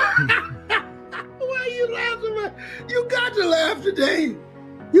are you laughing? You got to laugh today.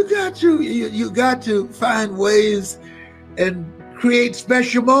 You got to. You got to find ways and create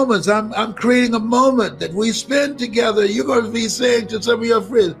special moments. I'm creating a moment that we spend together. You're going to be saying to some of your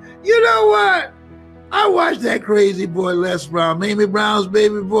friends, you know what? I watched that crazy boy Les Brown, Mamie Brown's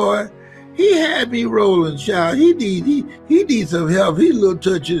baby boy. He had me rolling, child. He needs some help. He's a little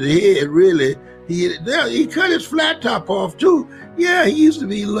touch of the head, really. He cut his flat top off too. Yeah, he used to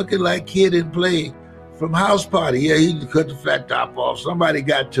be looking like Kid and Play from House Party. Yeah, he cut the flat top off. Somebody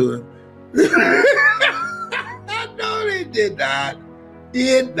got to him. No, they did not.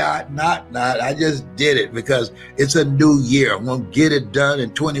 Not. I just did it because it's a new year. I'm going to get it done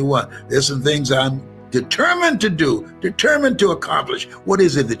in 21. There's some things I'm determined to do, determined to accomplish. What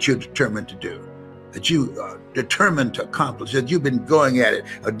is it that you're determined to do? That you are determined to accomplish, that you've been going at it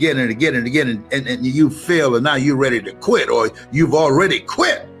again and again and again, and you fail, and now you're ready to quit, or you've already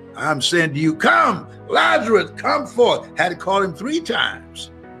quit. I'm saying to you, come, Lazarus, come forth. Had to call him 3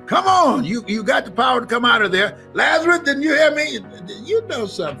 times. Come on, you got the power to come out of there. Lazarus, didn't you hear me? You know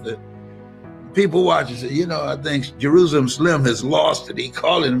something. People watch and say, you know, I think Jerusalem Slim has lost it. He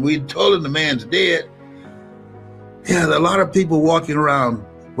called him, we told him the man's dead. Yeah, there are a lot of people walking around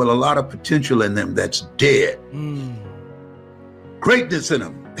with a lot of potential in them that's dead. Greatness in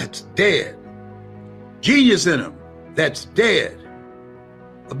them, that's dead. Genius in them, that's dead.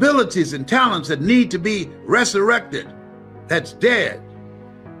 Abilities and talents that need to be resurrected, that's dead.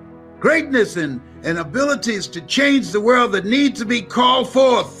 Greatness and abilities to change the world that need to be called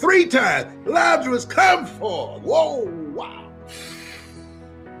forth 3 times. Lazarus, come forth. Whoa, wow.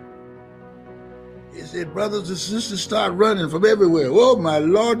 He said, brothers and sisters start running from everywhere. Oh, my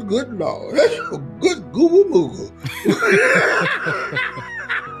Lord, good Lord. That's a good google-moogle.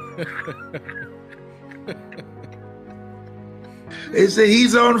 They said,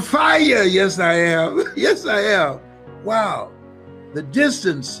 he's on fire. Yes, I am. Yes, I am. Wow. The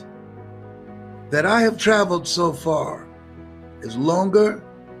distance that I have traveled so far is longer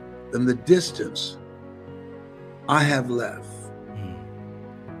than the distance I have left.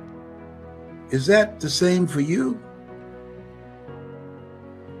 Is that the same for you?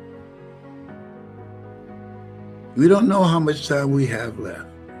 We don't know how much time we have left.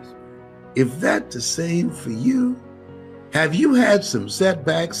 If that's the same for you, have you had some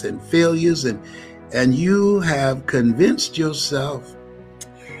setbacks and failures and you have convinced yourself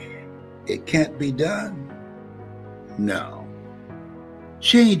it can't be done? No.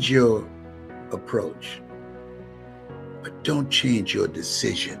 Change your approach, but don't change your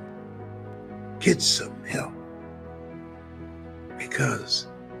decision. Get some help. Because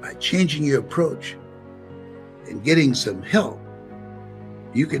by changing your approach and getting some help,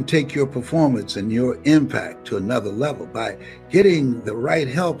 you can take your performance and your impact to another level. By getting the right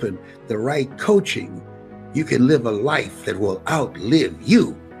help and the right coaching, you can live a life that will outlive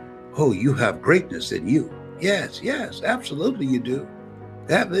you. Oh, you have greatness in you. Yes, absolutely you do.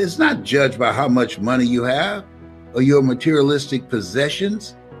 It's not judged by how much money you have or your materialistic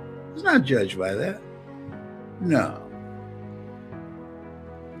possessions. It's not judged by that. No.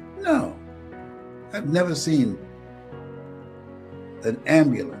 I've never seen an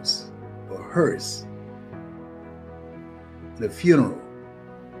ambulance or hearse at a funeral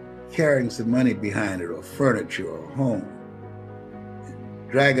carrying some money behind it, or furniture, or a home, and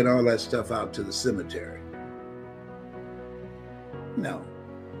dragging all that stuff out to the cemetery. No.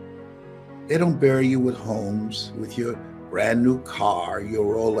 They don't bury you with homes, with your brand new car,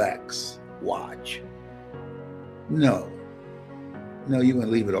 your Rolex watch. No, you're going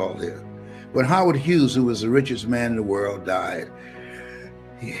to leave it all there. When Howard Hughes, who was the richest man in the world, died,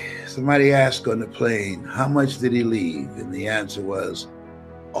 somebody asked on the plane, how much did he leave? And the answer was,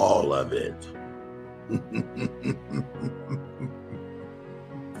 all of it.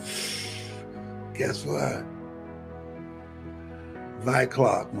 Guess what? Vi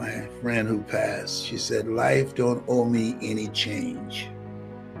Clark, my friend who passed, she said, life don't owe me any change.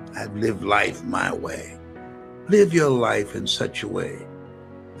 I've lived life my way. Live your life in such a way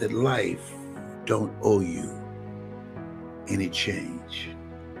that life don't owe you any change.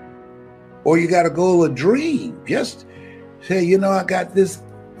 Or you got a goal, a dream. Just say, I got this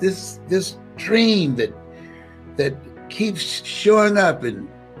dream that keeps showing up and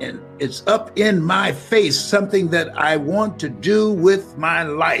it's up in my face, something that I want to do with my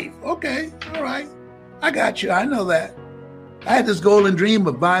life. Okay, all right. I got you. I know that. I had this golden dream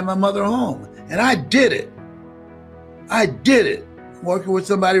of buying my mother a home, and I did it. I'm working with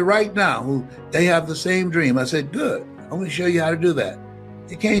somebody right now who they have the same dream. I said, good. I'm going to show you how to do that.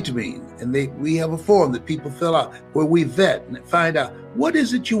 It came to me, and we have a form that people fill out where we vet and find out, what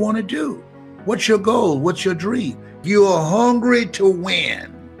is it you want to do? What's your goal? What's your dream? You are hungry to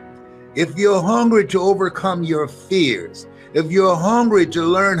win. If you're hungry to overcome your fears, if you're hungry to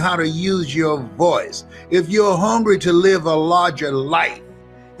learn how to use your voice, if you're hungry to live a larger life,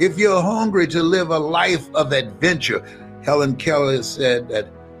 if you're hungry to live a life of adventure, Helen Keller said that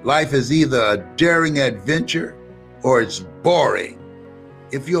life is either a daring adventure or it's boring.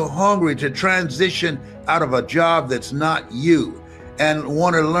 If you're hungry to transition out of a job that's not you and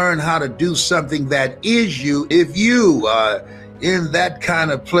want to learn how to do something that is you, if you are in that kind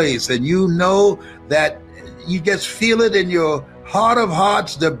of place and you know that you just feel it in your heart of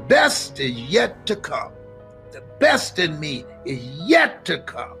hearts, the best is yet to come. The best in me is yet to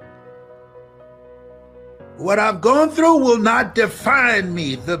come. What I've gone through will not define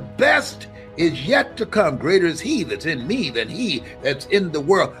me. The best is yet to come. Greater is he that's in me than he that's in the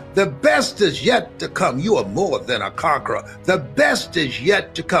world. The best is yet to come. You are more than a conqueror. The best is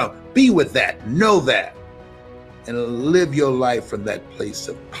yet to come. Be with that. Know that. And live your life from that place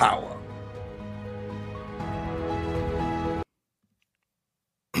of power.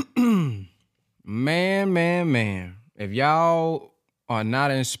 Man. If y'all are not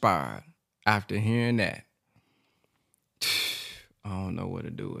inspired after hearing that, I don't know what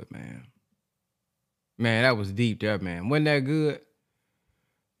to do with, man. Man, that was deep there, man. Wasn't that good?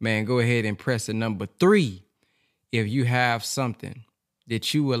 Man, go ahead and press the number 3 if you have something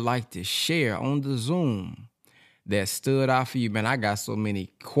that you would like to share on the Zoom that stood out for you. Man, I got so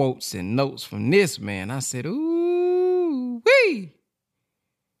many quotes and notes from this, man. I said, ooh, wee.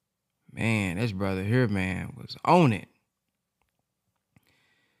 Man, this brother here, man, was on it.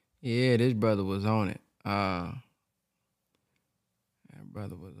 Yeah, this brother was on it. That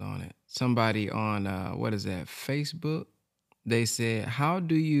brother was on it. Somebody on, what is that, Facebook? They said, how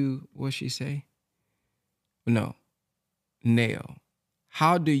do you, what'd she say? No, Nell.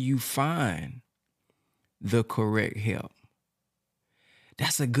 How do you find the correct help?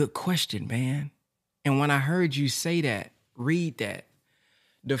 That's a good question, man. And when I heard you say that, read that,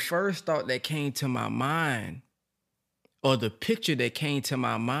 the first thought that came to my mind, or the picture that came to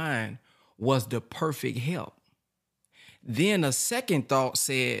my mind, was the perfect help. Then a second thought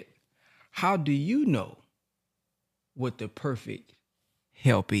said, how do you know what the perfect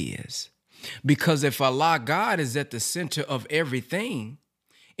help is? Because if Allah, God, is at the center of everything,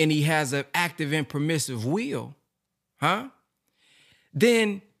 and he has an active and permissive will,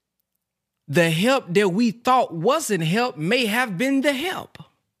 then the help that we thought wasn't help may have been the help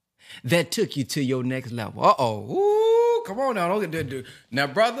that took you to your next level. Ooh, come on now. Don't get now,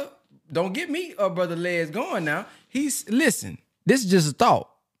 brother, don't get me or Brother Les going now. Listen, this is just a thought.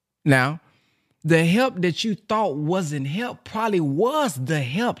 Now, the help that you thought wasn't help probably was the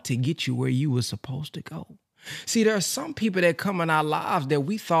help to get you where you were supposed to go. See, there are some people that come in our lives that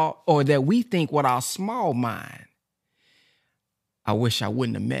we thought, or that we think with our small mind, I wish I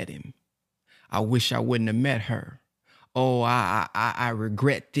wouldn't have met him. I wish I wouldn't have met her. Oh, I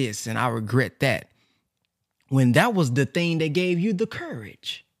regret this and I regret that. When that was the thing that gave you the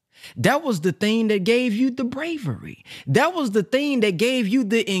courage. That was the thing that gave you the bravery. That was the thing that gave you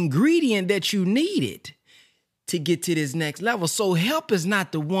the ingredient that you needed to get to this next level. So help is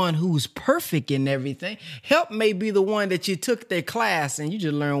not the one who's perfect in everything. Help may be the one that you took their class and you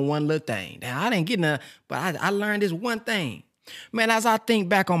just learned one little thing. Now, I didn't get enough, but I learned this one thing. Man, as I think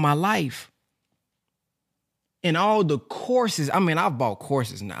back on my life, and all the courses, I mean, I've bought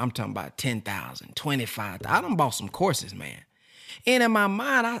courses now. I'm talking about 10,000, 25,000. I done bought some courses, man. And in my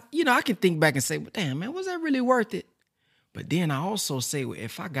mind, I can think back and say, well, damn, man, was that really worth it? But then I also say, well,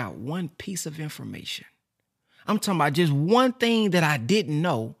 if I got one piece of information, I'm talking about just one thing that I didn't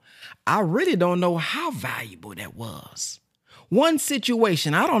know, I really don't know how valuable that was. One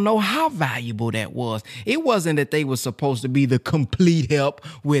situation, I don't know how valuable that was. It wasn't that they were supposed to be the complete help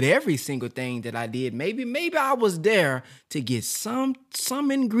with every single thing that I did. Maybe I was there to get some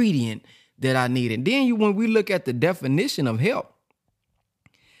ingredient that I needed. Then when we look at the definition of help,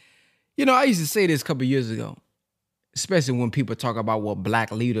 I used to say this a couple of years ago, especially when people talk about what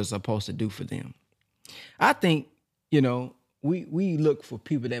black leaders are supposed to do for them. I think, we look for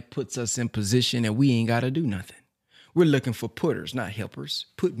people that puts us in position and we ain't got to do nothing. We're looking for putters, not helpers.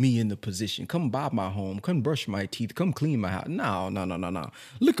 Put me in the position. Come buy my home. Come brush my teeth. Come clean my house. No.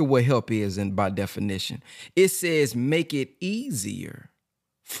 Look at what help is by definition. It says make it easier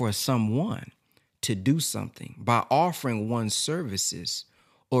for someone to do something by offering one's services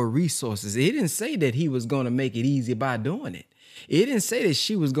or resources. It didn't say that he was going to make it easy by doing it. It didn't say that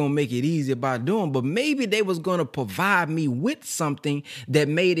she was going to make it easier by doing, but maybe they was going to provide me with something that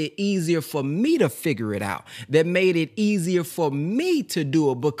made it easier for me to figure it out, that made it easier for me to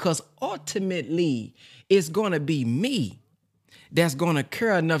do it, because ultimately it's going to be me that's going to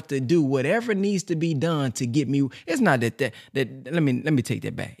care enough to do whatever needs to be done to get me. It's not that let me take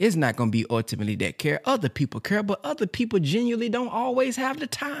that back. It's not going to be ultimately that care. Other people care, but other people genuinely don't always have the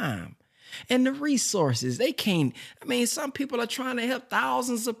time and the resources. They can't. I mean, some people are trying to help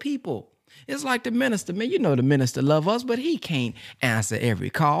thousands of people. It's like the minister, man. You know the minister love us, but he can't answer every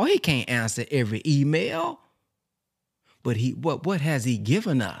call. He can't answer every email. But what has he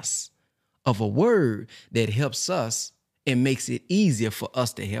given us of a word that helps us and makes it easier for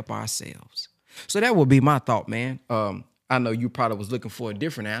us to help ourselves? So that would be my thought, man. I know you probably was looking for a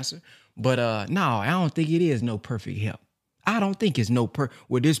different answer, but no, I don't think it is no perfect help. I don't think it's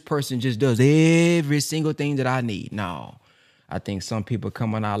where this person just does every single thing that I need. No, I think some people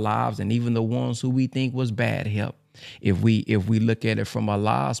come in our lives, and even the ones who we think was bad help, if we look at it from a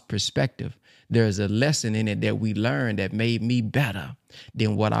Allah's perspective, there's a lesson in it that we learned that made me better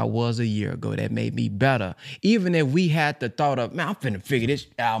than what I was a year ago, that made me better. Even if we had the thought of, man, I'm finna figure this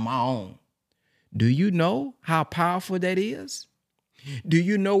out on my own. Do you know how powerful that is? Do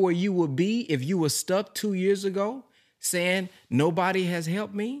you know where you would be if you were stuck 2 years ago saying nobody has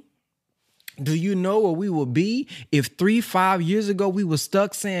helped me? Do you know where we would be if 3-5 years ago we were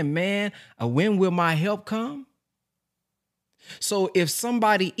stuck saying, man, when will my help come? So if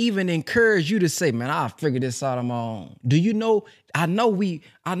somebody even encouraged you to say, man, I'll figure this out on my own. Do you know, I know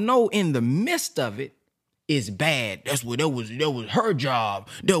in the midst of it, it's bad. That was her job.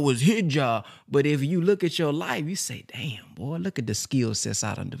 That was his job. But if you look at your life, you say, damn, boy, look at the skill sets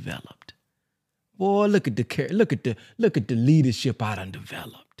I done developed. Boy, look at the leadership I done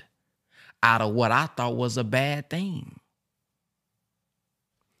developed out of what I thought was a bad thing.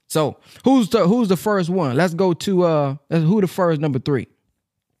 So who's the first one? Let's go to who the first number 3.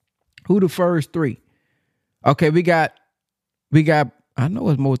 Who the first 3? Okay, we got. I know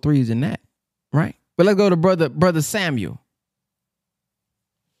it's more 3s than that, right? But let's go to brother Samuel.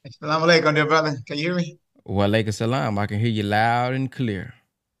 Assalamu alaikum, dear brother. Can you hear me? Wa alaikum salam. I can hear you loud and clear.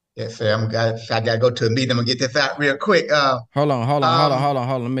 Yes, sir. I gotta go to a meeting. I'm gonna get this out real quick. Hold on.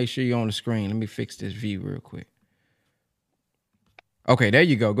 Let me make sure you're on the screen. Let me fix this view real quick. Okay, there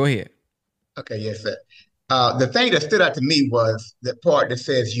you go. Go ahead. Okay, yes, sir. The thing that stood out to me was the part that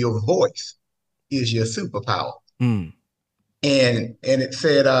says your voice is your superpower. Mm. And it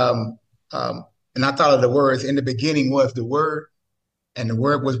said, and I thought of the words, in the beginning was the Word, and the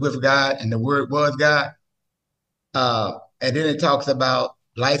Word was with God, and the Word was God. And then it talks about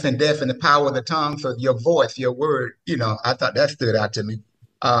life and death and the power of the tongue. So your voice, your word, I thought that stood out to me.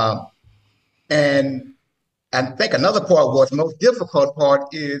 And I think another part was the most difficult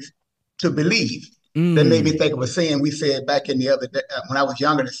part is to believe. That made me think of a saying we said back in the other day when I was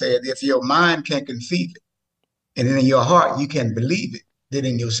younger. That said, if your mind can conceive it, and then in your heart you can believe it, then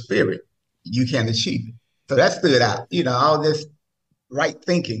in your spirit you can achieve it. So that stood out. All this right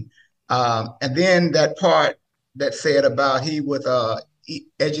thinking, and then that part that said about he was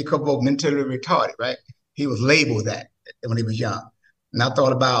educable, mentally retarded. Right? He was labeled that when he was young. And I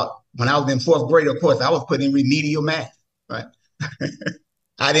thought about when I was in 4th grade, of course, I was put in remedial math, right?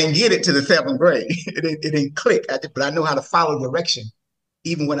 I didn't get it to the 7th grade. It didn't click, but I know how to follow direction,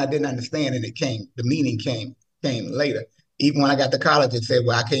 even when I didn't understand, and the meaning came later. Even when I got to college, it said,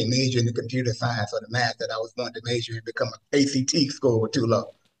 well, I can't major in the computer science or the math that I was wanting to major in, become an ACT score was too low.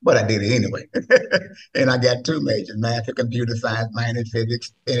 But I did it anyway. And I got 2 majors, math and computer science, minor in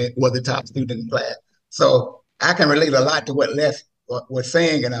physics, and it was the top student in class. So I can relate a lot to what Les was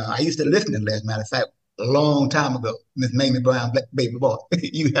saying, and I used to listen to Les, matter of fact, a long time ago. Miss Mamie Brown, Black Baby Boy,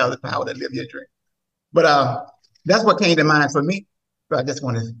 you have the power to live your dream. But that's what came to mind for me. So I just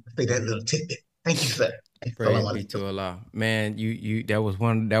wanted to say that little tidbit. Thank you, sir. Praise be to Allah, man. You that was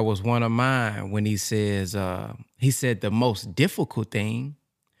one of mine when he says he said the most difficult thing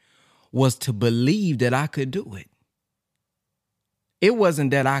was to believe that I could do it. It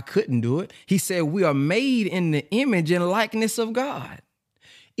wasn't that I couldn't do it. He said we are made in the image and likeness of God.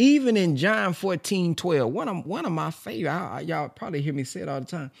 Even in John 14:12, one of my favorite, y'all probably hear me say it all the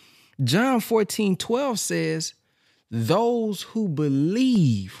time. John 14:12 says, those who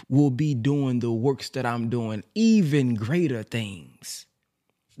believe will be doing the works that I'm doing, even greater things.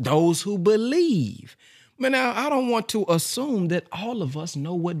 Those who believe. But now, I don't want to assume that all of us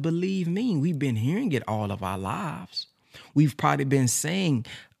know what believe mean. We've been hearing it all of our lives. We've probably been saying,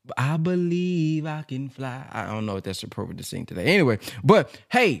 I believe I can fly. I don't know if that's appropriate to sing today. Anyway, but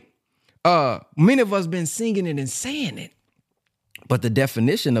hey, many of us been singing it and saying it. But the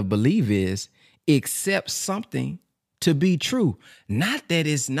definition of believe is accept something to be true. Not that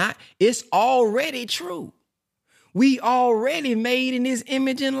it's not, it's already true. We already made in his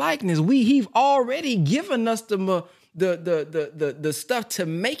image and likeness. He've already given us the stuff to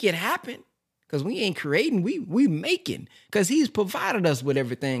make it happen. Because we ain't creating, we making. Because he's provided us with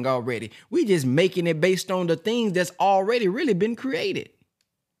everything already. We just making it based on the things that's already really been created.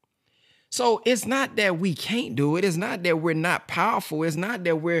 So it's not that we can't do it. It's not that we're not powerful. It's not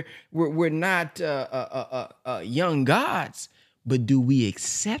that we're not young gods. But do we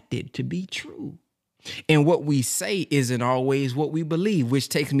accept it to be true? And what we say isn't always what we believe, which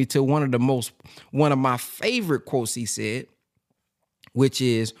takes me to one of my favorite quotes he said, which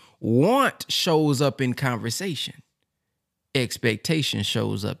is, want shows up in conversation. Expectation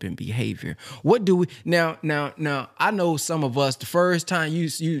shows up in behavior. What do we now? I know some of us, the first time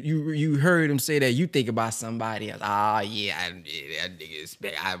you heard him say that, you think about somebody else.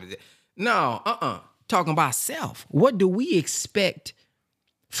 Talking about self. What do we expect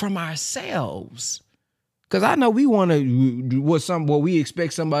from ourselves? Because I know we want to do what we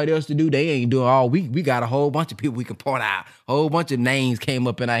expect somebody else to do. They ain't doing all. We got a whole bunch of people we can point out. A whole bunch of names came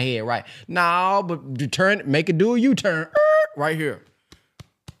up in our head, right? No, but make it do a U-turn right here.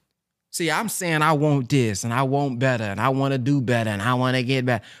 See, I'm saying I want this and I want better and I want to do better and I want to get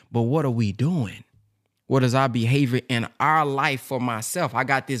better. But what are we doing? What is our behavior in our life for myself? I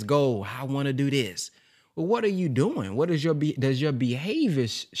got this goal. I want to do this. Well, what are you doing? What is does your behavior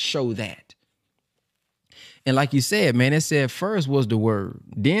show that? And like you said, man, it said first was the word.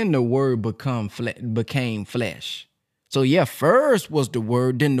 Then the word became flesh. So yeah, first was the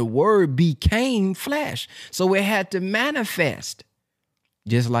word, then the word became flesh. So it had to manifest.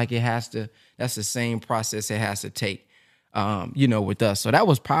 Just like it has to, that's the same process it has to take, with us. So that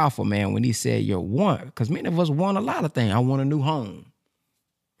was powerful, man, when he said your want, because many of us want a lot of things. I want a new home,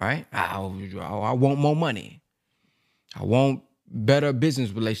 right? I want more money. I want better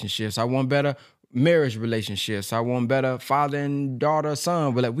business relationships. I want better marriage relationships. I want better father and daughter,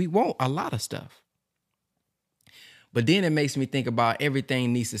 son. But we want a lot of stuff. But then it makes me think about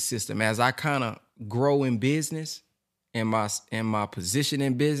everything needs a system. As I kind of grow in business and my position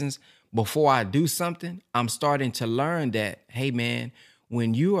in business, before I do something, I'm starting to learn that, hey, man,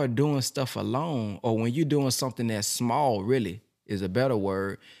 when you are doing stuff alone, or when you're doing something that's small, really is a better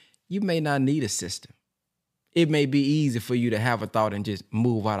word, you may not need a system. It may be easy for you to have a thought and just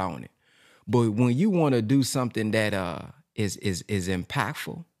move out on it. But when you want to do something that is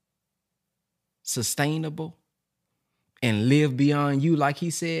impactful, sustainable, and live beyond you, like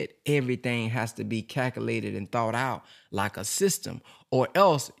he said, everything has to be calculated and thought out like a system. Or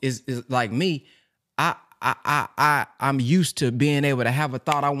else is like me, I'm used to being able to have a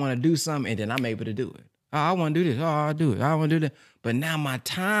thought, I want to do something, and then I'm able to do it. Oh, I want to do this. Oh, I'll do it. I want to do that. But now my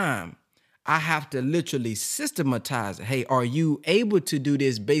time, I have to literally systematize it. Hey, are you able to do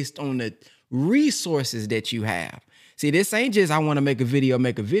this based on the resources that you have? See, this ain't just I want to make a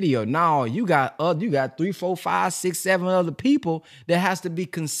video. No, you got 3, 4, 5, 6, 7 other people that has to be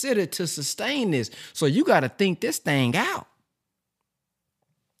considered to sustain this. So you got to think this thing out.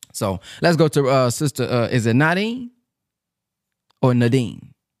 So let's go to sister. Is it Nadine or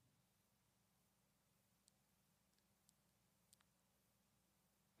Nadine?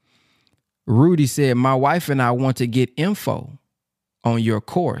 Rudy said, my wife and I want to get info on your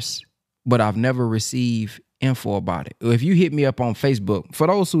course, but I've never received info about it. If you hit me up on Facebook, for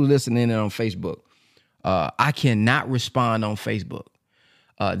those who listening in on Facebook, I cannot respond on Facebook.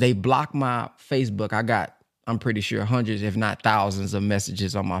 They blocked my Facebook. I'm pretty sure hundreds, if not thousands of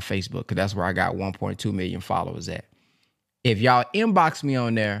messages on my Facebook, because that's where I got 1.2 million followers at. If y'all inbox me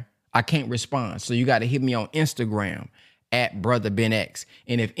on there, I can't respond. So you got to hit me on Instagram at Brother Ben X.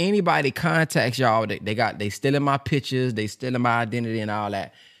 And if anybody contacts y'all, they stealing my pictures, they stealing my identity and all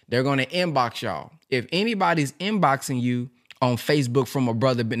that, they're going to inbox y'all. If anybody's inboxing you on Facebook from a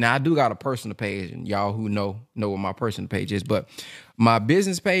Brother Ben, now I do got a personal page, and y'all who know what my personal page is, but my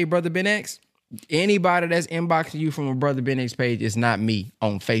business page, Brother Ben X, anybody that's inboxing you from a Brother Ben X page is not me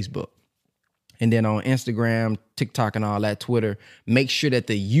on Facebook. And then on Instagram, TikTok, and all that, Twitter, make sure that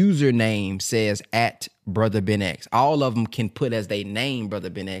the username says at Brother Ben X. All of them can put as they name Brother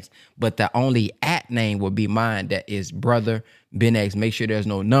Ben X, but the only at name will be mine. That is Brother Ben X. Make sure there's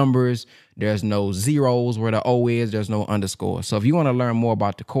no numbers, there's no zeros where the O is, there's no underscore. So if you want to learn more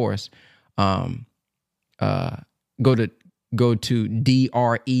about the course, go to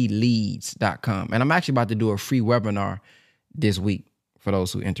dreleads.com. And I'm actually about to do a free webinar this week for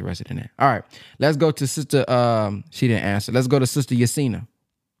those who are interested in that. All right, let's go to Sister, she didn't answer. Let's go to Sister Yasina.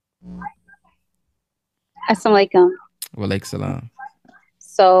 Assalamu alaikum. Wa alaikum salam.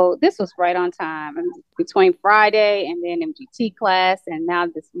 So this was right on time. Between Friday and then MGT class and now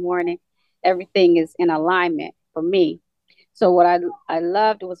this morning, everything is in alignment for me. So what I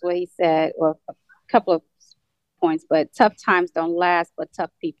loved was what he said, or a couple of points, but tough times don't last, but tough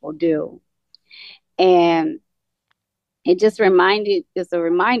people do. And it just is a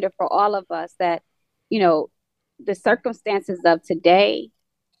reminder for all of us that, you know, the circumstances of today,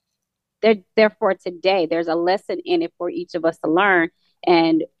 they're for today. There's a lesson in it for each of us to learn.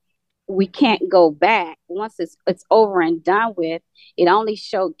 And we can't go back. Once it's over and done with, it only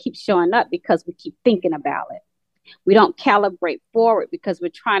keeps showing up because we keep thinking about it. We don't calibrate forward because we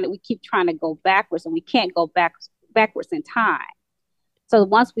keep trying to go backwards, and we can't go backwards in time. So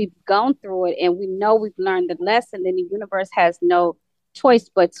once we've gone through it and we know we've learned the lesson, then the universe has no choice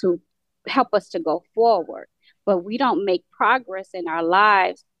but to help us to go forward. But we don't make progress in our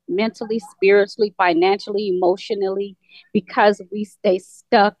lives mentally, spiritually, financially, emotionally, because we stay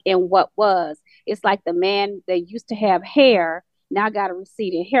stuck in what was. It's like the man that used to have hair now got a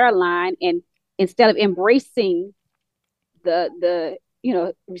receding hairline, and instead of embracing the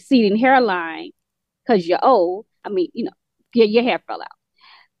receding hairline because you're old, your hair fell out.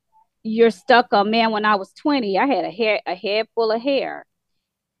 You're stuck on, man, when I was 20, I had a head full of hair,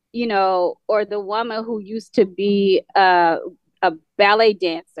 or the woman who used to be a ballet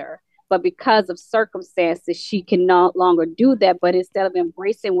dancer, but because of circumstances, she can no longer do that. But instead of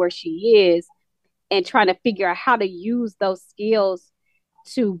embracing where she is and trying to figure out how to use those skills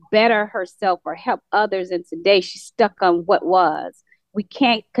to better herself or help others, and today she's stuck on what was. We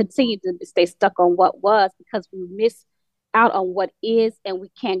can't continue to stay stuck on what was, because we miss out on what is, and we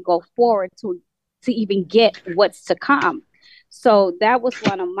can't go forward to even get what's to come. So that was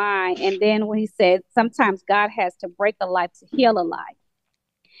one of mine. And then when he said, sometimes God has to break a life to heal a life,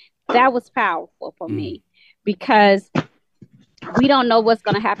 that was powerful for me, because we don't know what's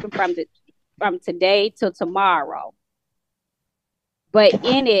going to happen from today till tomorrow. But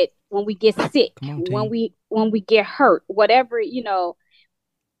in it, when we get sick, when we get hurt, whatever,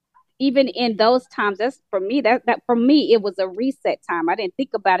 even in those times, that's for me, that for me, it was a reset time. I didn't think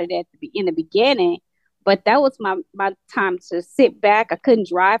about it in the beginning, but that was my time to sit back. I couldn't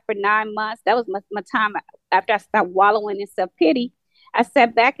drive for 9 months. That was my time after I stopped wallowing in self-pity. I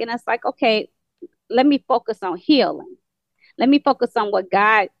sat back and I was like, okay, let me focus on healing. Let me focus on what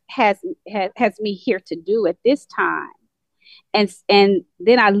God has me here to do at this time. And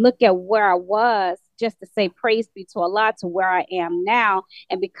then I look at where I was, just to say praise be to Allah, to where I am now.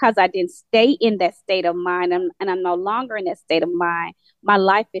 And because I didn't stay in that state of mind, and I'm no longer in that state of mind, my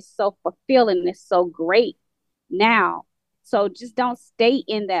life is so fulfilling. It's so great now. So just don't stay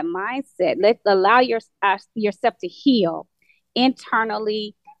in that mindset. Allow yourself to heal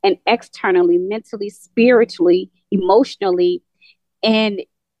internally and externally, mentally, spiritually, emotionally. And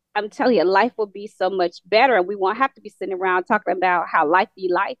I'm telling you, life will be so much better. And we won't have to be sitting around talking about how life be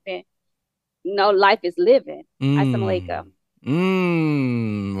life, and life is living. Assalamu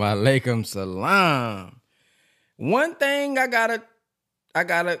alaikum. Wa alaikum salam. One thing I gotta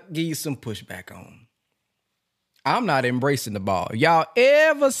give you some pushback on. I'm not embracing the ball. Y'all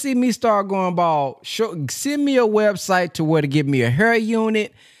ever see me start going bald? Send me a website to where to give me a hair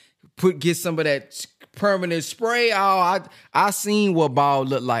unit, get some of that permanent spray. Oh, I seen what ball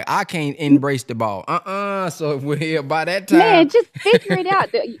look like. I can't embrace the ball. So we're here by that time. Man, just figure it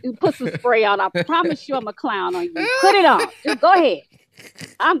out. You put some spray on. I promise you I'm a clown on you. Put it on. Just go ahead.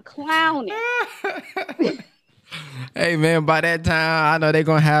 I'm clowning. Hey man, by that time, I know they're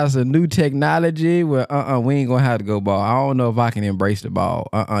gonna have some new technology where we ain't gonna have to go ball. I don't know if I can embrace the ball.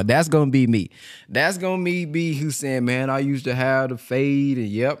 That's gonna be me. That's gonna be who's saying, man, I used to have the fade, and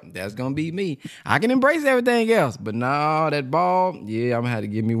yep, that's gonna be me. I can embrace everything else, but no, that ball, yeah, I'm gonna have to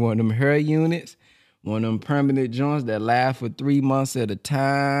give me one of them hair units, one of them permanent joints that last for 3 months at a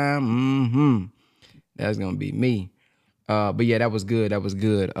time. That's gonna be me. But yeah, that was good. That was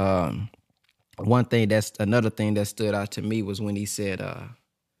good. Another thing that stood out to me was when he said,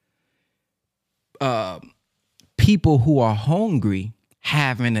 people who are hungry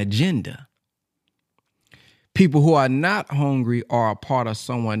have an agenda. People who are not hungry are a part of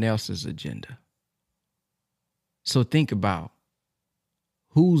someone else's agenda. So think about,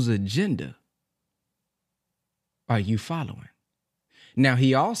 whose agenda are you following? Now,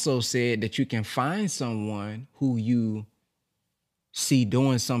 he also said that you can find someone who you see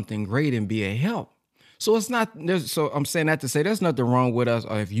doing something great and be a help. So it's not, so I'm saying that to say there's nothing wrong with us.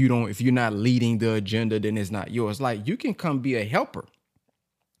 Or if you're not leading the agenda, then it's not yours. Like, you can come be a helper.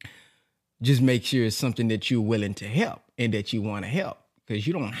 Just make sure it's something that you're willing to help and that you want to help, because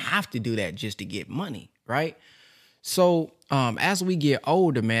you don't have to do that just to get money, right? So as we get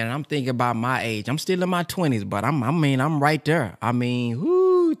older, man, I'm thinking about my age. I'm still in my 20s, but I'm right there.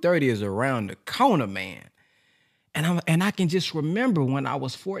 30 is around the corner, man. And I can just remember when I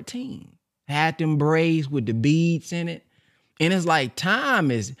was 14, had them braids with the beads in it. And it's like,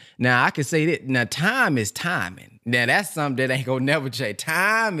 now I can say that, now time is timing. Now that's something that ain't gonna never change.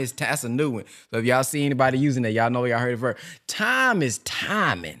 That's a new one. So if y'all see anybody using that, y'all know y'all heard it first. Time is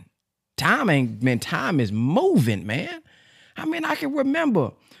timing. Time is moving, man. I mean, I can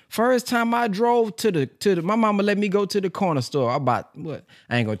remember first time I drove to the my mama let me go to the corner store. I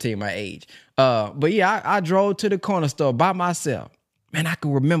ain't gonna tell you my age. But yeah, I drove to the corner store by myself. Man, I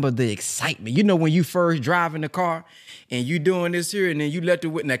can remember the excitement. You know, when you first drive in the car and you doing this here, and then you let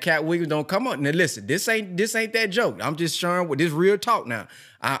the cat wheels don't come on. Now listen, this ain't that joke. I'm just sharing with this real talk now.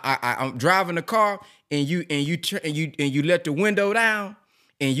 I'm driving the car and you let the window down.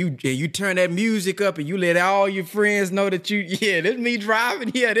 And you turn that music up and you let all your friends know that this me driving.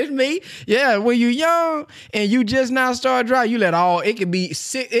 Yeah, this me. Yeah, when you young and you just now start driving, you let it could be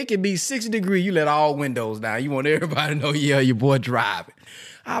 60 degrees. You let all windows down. You want everybody to know, yeah, your boy driving.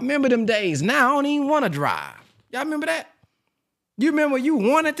 I remember them days. Now I don't even want to drive. Y'all remember that? You remember you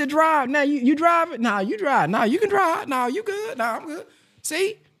wanted to drive? Now you drive it? Nah, you drive. Nah, you can drive. Nah, you good. Nah, I'm good.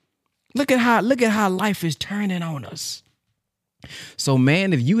 See? Look at how life is turning on us. So,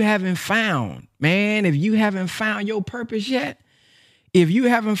 man, if you haven't found your purpose yet, if you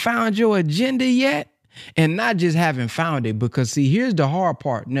haven't found your agenda yet, and not just haven't found it, because see, here's the hard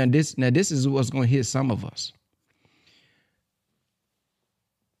part. Now this is what's going to hit some of us.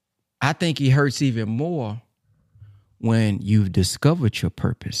 I think it hurts even more when you've discovered your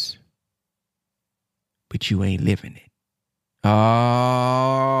purpose, but you ain't living it.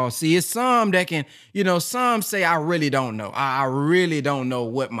 Oh, see, it's some that can, some say, I really don't know. I really don't know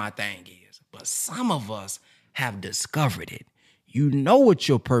what my thing is. But some of us have discovered it. You know what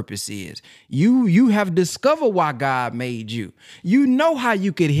your purpose is. You have discovered why God made you. You know how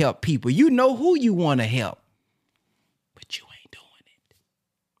you could help people. You know who you want to help. But you ain't doing it.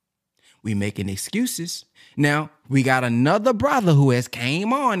 We making excuses. Now, we got another brother who has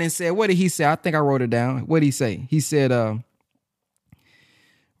came on and said, what did he say? I think I wrote it down. What did he say? He said,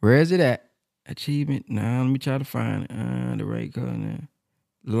 where is it at? Achievement. Now, let me try to find the right color.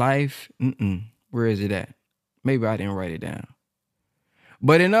 Life. Where is it at? Maybe I didn't write it down.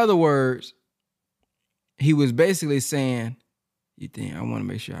 But in other words, he was basically saying, you think I want to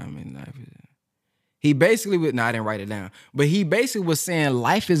make sure I'm in life. He basically I didn't write it down. But he basically was saying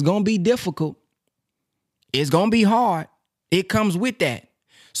life is going to be difficult. It's going to be hard. It comes with that.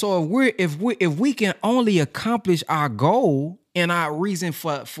 So if we can only accomplish our goal and our reason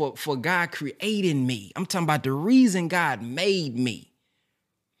for God creating me, I'm talking about the reason God made me.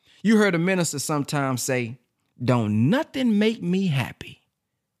 You heard a minister sometimes say, don't nothing make me happy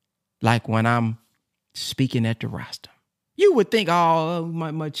like when I'm speaking at the rostrum. You would think, oh,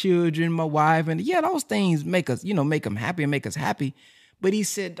 my children, my wife, and yeah, those things make us, make them happy and make us happy. But he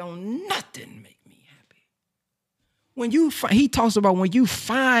said, don't nothing make me happy. He talks about when you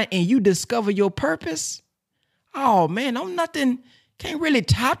find and you discover your purpose. Oh man, nothing can't really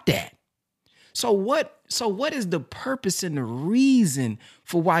top that. So what is the purpose and the reason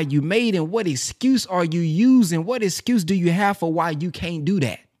for why you made, and what excuse are you using? What excuse do you have for why you can't do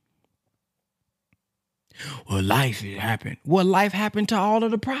that? Well, life happened. Well, life happened to all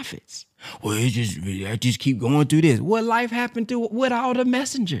of the prophets. Well, I just keep going through this. What life happened to with all the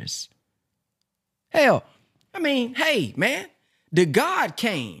messengers? Hell, hey, man, the God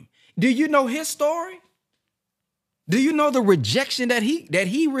came. Do you know his story? Do you know the rejection that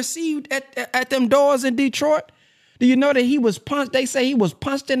he received at them doors in Detroit? Do you know that he was punched? They say he was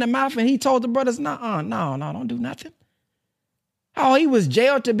punched in the mouth and he told the brothers, no, don't do nothing. Oh, he was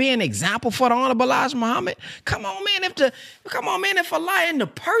jailed to be an example for the Honorable Elijah Muhammad. Come on, man, if a lying the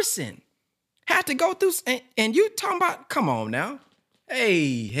person had to go through, and you talking about, come on now.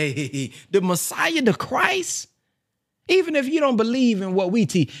 Hey, the Messiah, the Christ. Even if you don't believe in what we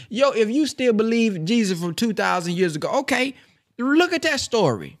teach, if you still believe Jesus from 2,000 years ago, okay, look at that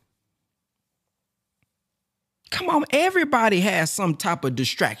story. Come on, everybody has some type of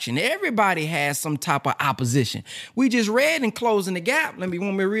distraction. Everybody has some type of opposition. We just read in Closing the Gap. Want me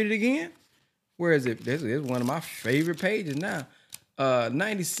to read it again? Where is it? This is one of my favorite pages now.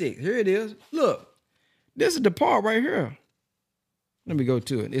 96. Here it is. Look, this is the part right here. Let me go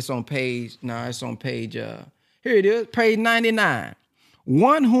to it. It's on page, here it is, page 99.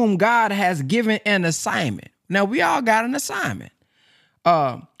 One whom God has given an assignment. Now, we all got an assignment.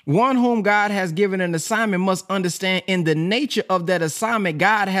 One whom God has given an assignment must understand in the nature of that assignment,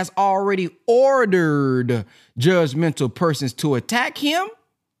 God has already ordered judgmental persons to attack him,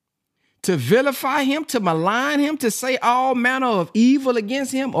 to vilify him, to malign him, to say all manner of evil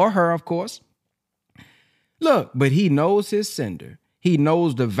against him or her, of course. Look, but he knows his sender. He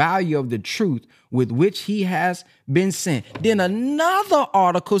knows the value of the truth with which he has been sent. Then another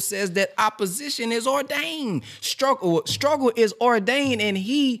article says that opposition is ordained. Struggle is ordained, and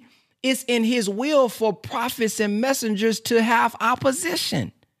it's in his will for prophets and messengers to have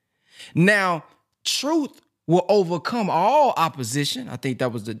opposition. Now, truth will overcome all opposition. I think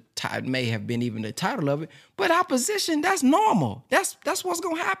that was may have been even the title of it. But opposition, that's normal. That's what's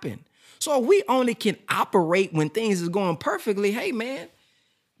going to happen. So we only can operate when things is going perfectly. Hey, man,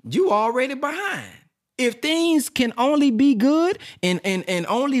 you already behind. If things can only be good and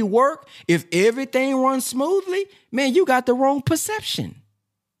only work, if everything runs smoothly, man, you got the wrong perception.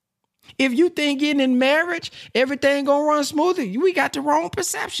 If you think getting in marriage, everything gonna run smoothly, we got the wrong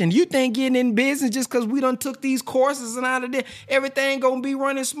perception. You think getting in business just because we done took these courses and out of there, everything gonna be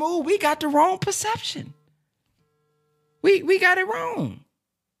running smooth, we got the wrong perception. We got it wrong.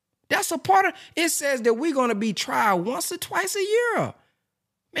 That's a part of it. Says that we're gonna be tried once or twice a year.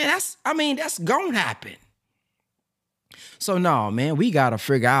 Man, that's gonna happen. So no, man, we gotta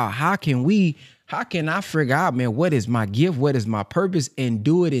figure out how can I figure out, man, what is my gift, what is my purpose, and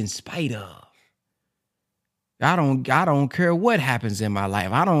do it in spite of. I don't care what happens in my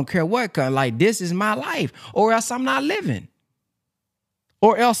life. I don't care what like this is my life, or else I'm not living.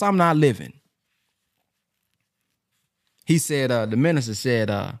 He said, the minister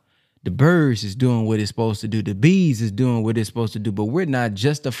said, the birds is doing what it's supposed to do. The bees is doing what it's supposed to do, but we're not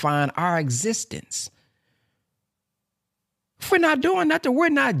justifying our existence. If we're not doing nothing, we're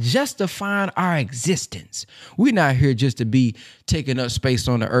not justifying our existence. We're not here just to be taking up space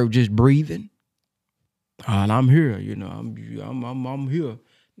on the earth, just breathing. And I'm here, I'm here.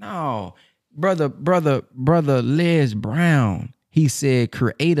 No, brother Les Brown, he said,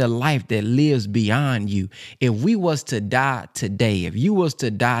 create a life that lives beyond you. If we was to die today,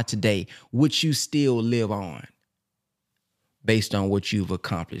 would you still live on based on what you've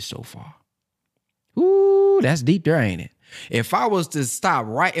accomplished so far? Ooh, that's deep there, ain't it? If I was to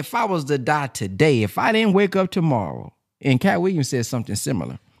if I was to die today, if I didn't wake up tomorrow, and Cat Williams said something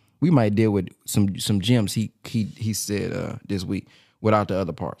similar, we might deal with some gems he said this week without the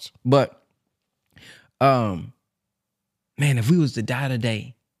other parts. But man, if we was to die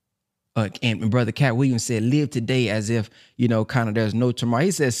today, and Brother Cat Williams said, live today as if, kind of there's no tomorrow.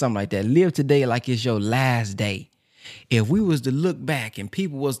 He said something like that. Live today like it's your last day. If we was to look back and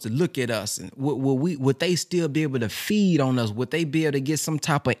people was to look at us, and would they still be able to feed on us? Would they be able to get some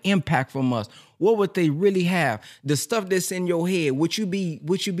type of impact from us? What would they really have? The stuff that's in your head, would you be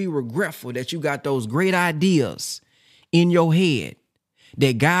regretful that you got those great ideas in your head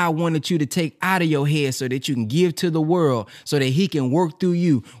that God wanted you to take out of your head so that you can give to the world, so that he can work through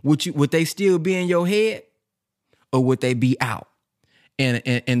you? Would they still be in your head, or would they be out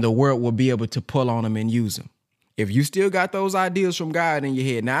and the world will be able to pull on them and use them? If you still got those ideas from God in your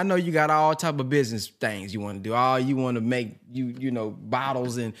head, now I know you got all type of business things you want to do. You want to make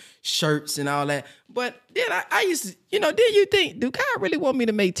bottles and shirts and all that. But then I used to, then you think, do God really want me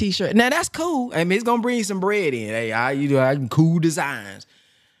to make t-shirts? Now that's cool. I mean, it's gonna bring you some bread in. Hey, I can cool designs.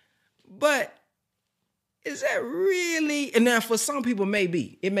 But is that really? And now for some people, it may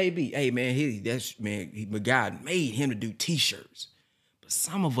be. Hey man, God made him to do t-shirts. But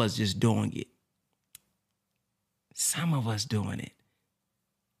some of us just doing it. Some of us doing it.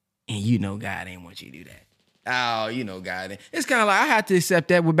 And God ain't want you to do that. Oh, God. It's kind of like I had to accept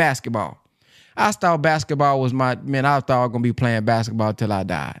that with basketball. I thought basketball was I thought I was going to be playing basketball till I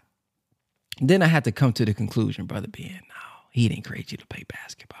died. Then I had to come to the conclusion, Brother Ben, no, he didn't create you to play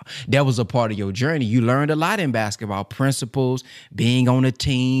basketball. That was a part of your journey. You learned a lot in basketball, principles, being on a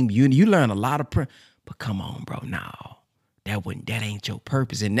team. You learned a lot of, but come on, bro, no, that ain't your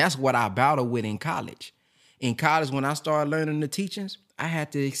purpose. And that's what I battled with in college. In college, when I started learning the teachings, I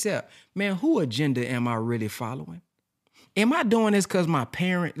had to accept, man, who agenda am I really following? Am I doing this because my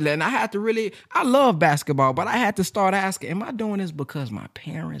parents, and I love basketball, but I had to start asking, am I doing this because my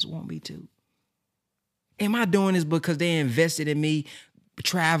parents want me to? Am I doing this because they invested in me?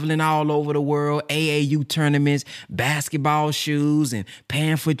 Traveling all over the world, AAU tournaments, basketball shoes, and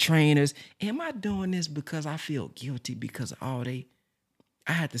paying for trainers. Am I doing this because I feel guilty because of all they?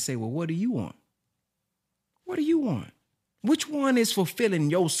 I had to say, well, what do you want? What do you want? Which one is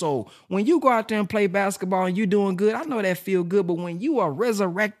fulfilling your soul? When you go out there and play basketball and you doing good, I know that feel good, but when you are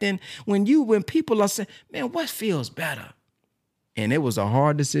resurrecting, when people are saying, man, what feels better? And it was a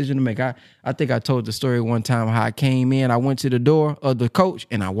hard decision to make. I think I told the story one time how I came in. I went to the door of the coach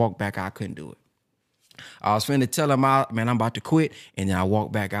and I walked back out. I couldn't do it. I was finna tell him, man, I'm about to quit. And then I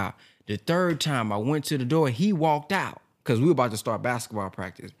walked back out. The third time I went to the door, he walked out because we were about to start basketball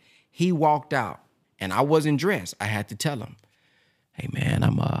practice. He walked out and I wasn't dressed. I had to tell him, hey, man,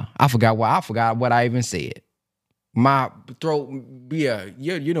 I forgot what I even said. My throat, yeah,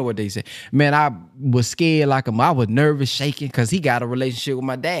 you know what they say. Man, I was scared like him. I was nervous, shaking, because he got a relationship with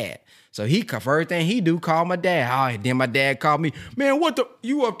my dad. So he, for everything he do, call my dad. Oh, then my dad called me, man, what the,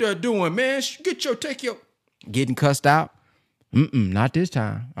 you up there doing, man? Take your, getting cussed out. Not this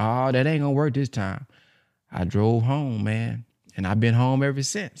time. Oh, that ain't gonna work this time. I drove home, man, and I've been home ever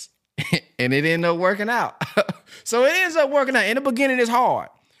since. And it ended up working out. So it ends up working out. In the beginning, it's hard.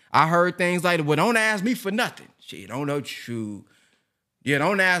 I heard things like, well, don't ask me for nothing. Shit, don't know you. Yeah,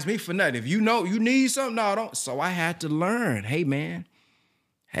 don't ask me for nothing. If you know you need something, no, don't. So I had to learn, hey, man,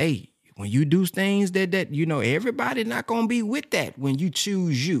 hey, when you do things that you know, everybody not going to be with that when you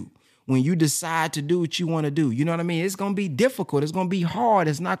choose you. When you decide to do what you want to do, you know what I mean? It's going to be difficult. It's going to be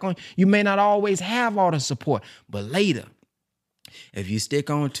hard. You may not always have all the support, but later, if you stick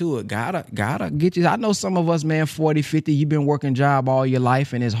on to it, gotta get you. I know some of us, man, 40, 50, you've been working job all your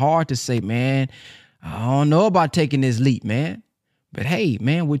life, and it's hard to say, man, I don't know about taking this leap, man. But hey,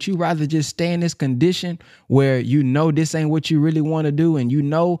 man, would you rather just stay in this condition where you know this ain't what you really want to do and you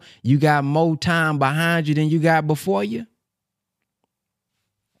know you got more time behind you than you got before you?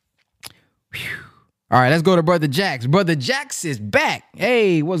 Whew. All right, let's go to Brother Jax. Brother Jax is back.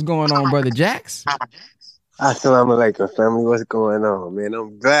 Hey, what's going on, Brother Jax? Assalamu alaikum, family. What's going on, man?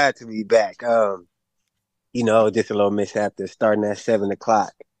 I'm glad to be back. Just a little mishap to starting at 7:00.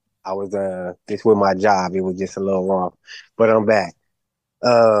 I was just with my job. It was just a little wrong, but I'm back.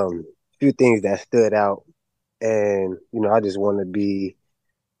 Few things that stood out, and I just want to be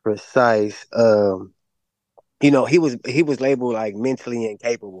precise. He was labeled like mentally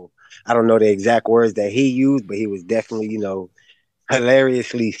incapable. I don't know the exact words that he used, but he was definitely,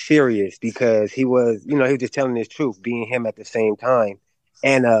 hilariously serious because he was just telling his truth, being him at the same time,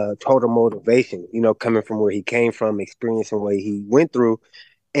 and total motivation, coming from where he came from, experiencing what he went through,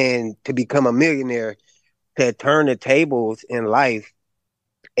 and to become a millionaire, to turn the tables in life.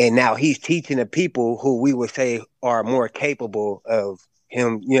 And now he's teaching the people who we would say are more capable of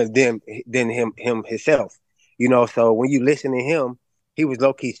him, than him himself. So when you listen to him, he was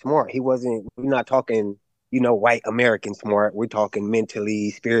low-key smart. We're not talking, white American smart. We're talking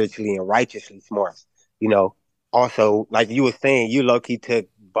mentally, spiritually, and righteously smart. Also, like you were saying, you low-key took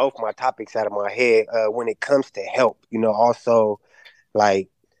both my topics out of my head when it comes to help. Also, like,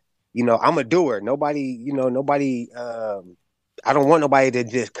 I'm a doer. Nobody, I don't want nobody to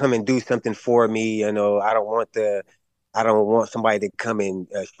just come and do something for me. I don't want somebody to come and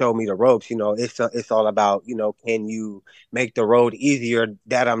show me the ropes. It's all about, can you make the road easier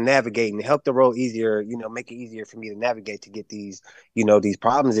that I'm navigating, help the road easier, make it easier for me to navigate to get these, these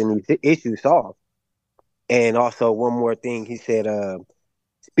problems and these issues solved. And also one more thing, he said,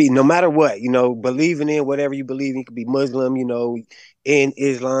 no matter what, believing in whatever you believe in, you could be Muslim, in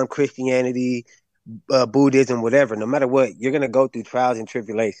Islam, Christianity, Buddhism, whatever, no matter what, you're going to go through trials and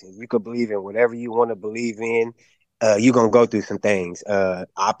tribulations. You could believe in whatever you want to believe in. You're going to go through some things.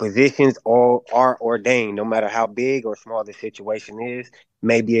 Oppositions all are ordained, no matter how big or small the situation is.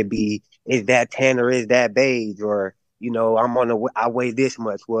 Maybe is that tan or is that beige? Or, I weigh this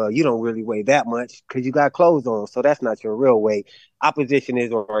much. Well, you don't really weigh that much because you got clothes on. So that's not your real weight. Opposition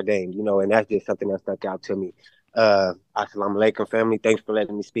is ordained, and that's just something that stuck out to me. Assalamu alaikum, family. Thanks for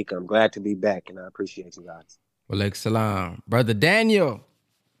letting me speak. I'm glad to be back, and I appreciate you guys. Wa alaikum salam. Brother Daniel.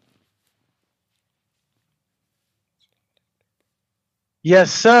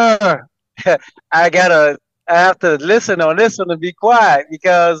 Yes, sir. I have to listen on this one and be quiet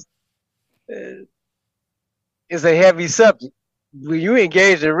because it's a heavy subject. When you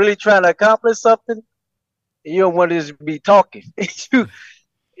engage in really trying to accomplish something, you don't want to just be talking.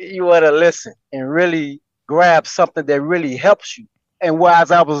 you want to listen and really grab something that really helps you. And while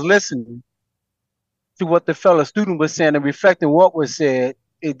I was listening to what the fellow student was saying and reflecting what was said,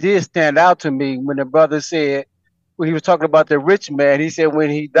 it did stand out to me when the brother said, when he was talking about the rich man, he said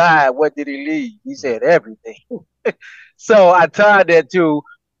when he died, what did he leave? He said everything. So I tied that to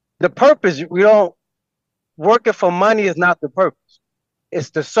the purpose. We don't working for money is not the purpose.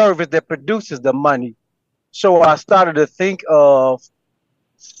 It's the service that produces the money. So I started to think of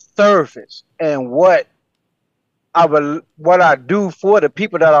service and what I do for the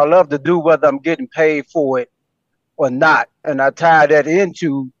people that I love to do, whether I'm getting paid for it or not. And I tied that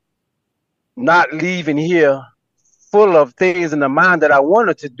into not leaving here full of things in the mind that I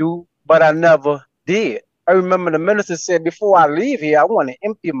wanted to do, but I never did. I remember the minister said, before I leave here, I want to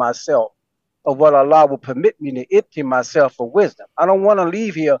empty myself of what Allah will permit me to empty myself of wisdom. I don't want to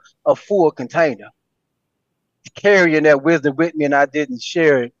leave here a full container, carrying that wisdom with me, and I didn't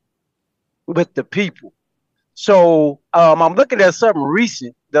share it with the people. So I'm looking at something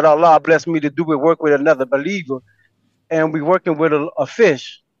recent that Allah blessed me to do with work with another believer, and we working with a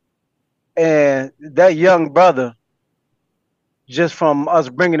fish. And that young brother, just from us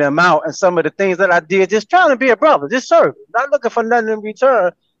bringing him out and some of the things that I did, just trying to be a brother, just serve, not looking for nothing in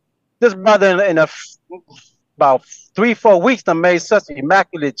return. This brother in about 3-4 weeks done made such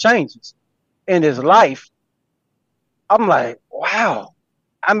immaculate changes in his life. I'm like, wow.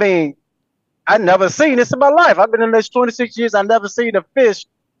 I mean, I never seen this in my life. I've been in this 26 years. I never seen a fish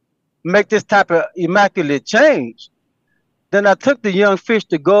make this type of immaculate change. Then I took the young fish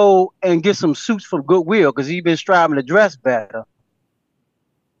to go and get some suits from Goodwill because he'd been striving to dress better.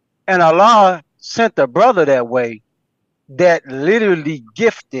 And Allah sent a brother that way that literally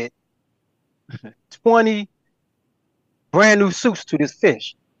gifted 20 brand new suits to this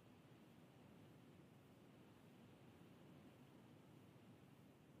fish.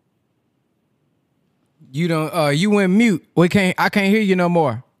 You don't you went mute. I can't hear you no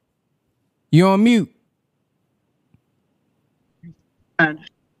more. You on mute. And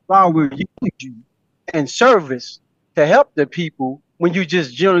while we're using you in service to help the people, when you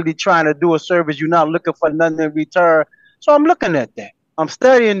just generally trying to do a service, you're not looking for nothing in return. So I'm looking at that. I'm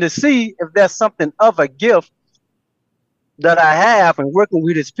studying to see if there's something of a gift that I have and working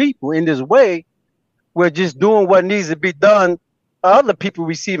with his people in this way. We're just doing what needs to be done. Other people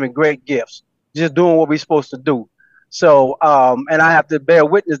receiving great gifts, just doing what we're supposed to do. So, and I have to bear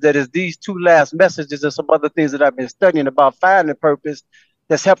witness that it's these two last messages and some other things that I've been studying about finding purpose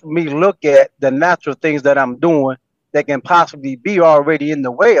that's helping me look at the natural things that I'm doing that can possibly be already in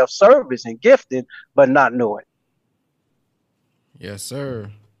the way of service and gifting, but not know it. Yes,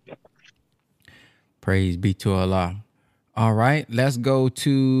 sir. Praise be to Allah. All right, let's go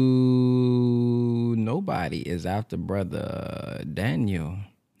to nobody is after Brother Daniel.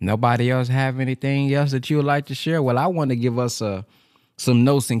 Nobody else have anything else that you would like to share? Well, I want to give us some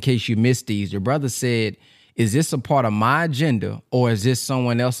notes in case you missed these. Your brother said, is this a part of my agenda or is this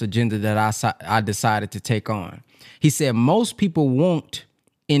someone else's agenda that I decided to take on? He said, most people won't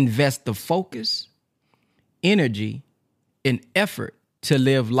invest the focus, energy, and effort to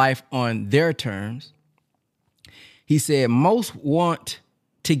live life on their terms. He said, most want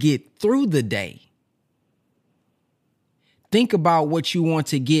to get through the day. Think about what you want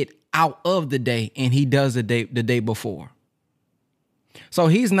to get out of the day, and he does the day before. So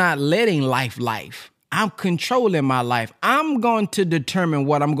he's not letting life. I'm controlling my life. I'm going to determine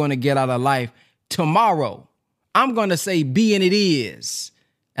what I'm going to get out of life tomorrow. I'm going to say be and it is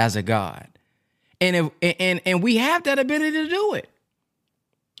as a God. And we have that ability to do it.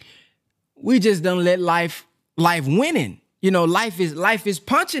 We just don't let life winning. You know, life is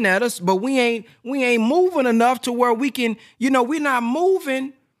punching at us, but we ain't moving enough to where we can, we're not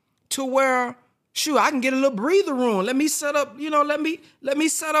moving to where, shoot, I can get a little breather room. Let me set up, let me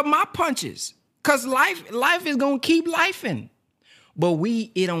set up my punches. Cause life is gonna keep lifing. But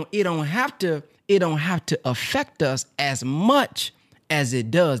it don't have to affect us as much as it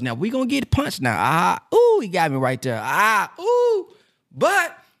does. Now we're gonna get punched now. He got me right there.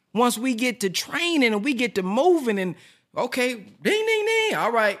 But once we get to training and we get to moving and okay, ding, ding, ding.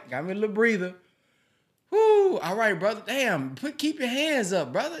 All right, got me a little breather. Woo, all right, brother. Damn, keep your hands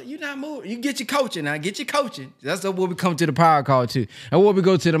up, brother. You're not moving. You get your coaching now. Get your coaching. That's what we come to the power call to. And when we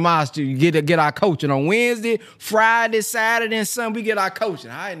go to the mosque to get our coaching on Wednesday, Friday, Saturday, and Sunday, we get our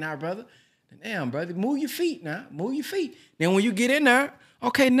coaching. All right, now, brother. Damn, brother, move your feet now. Move your feet. Then when you get in there,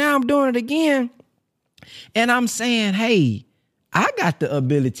 okay, now I'm doing it again. And I'm saying, hey, I got the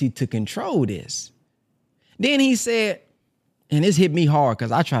ability to control this. Then he said, and this hit me hard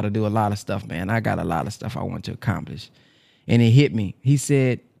because I try to do a lot of stuff, man. I got a lot of stuff I want to accomplish. And it hit me. He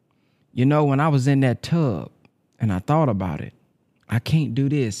said, when I was in that tub and I thought about it, I can't do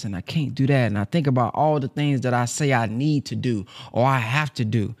this and I can't do that. And I think about all the things that I say I need to do or I have to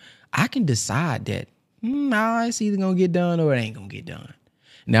do. I can decide that Nah, it's either gonna get done or it ain't gonna get done.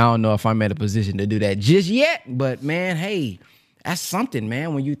 Now I don't know if I'm in a position to do that just yet, but man, hey, that's something,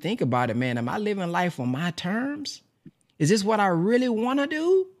 man. When you think about it, man, am I living life on my terms? Is this what I really want to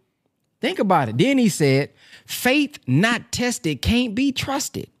do? Think about it. Then he said, faith not tested can't be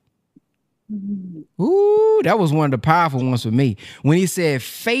trusted. Ooh, that was one of the powerful ones for me. When he said,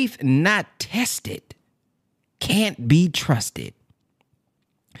 faith not tested can't be trusted.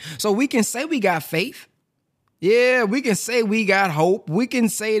 So we can say we got faith. Yeah, we can say we got hope. We can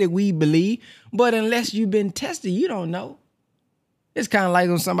say that we believe. But unless you've been tested, you don't know. It's kind of like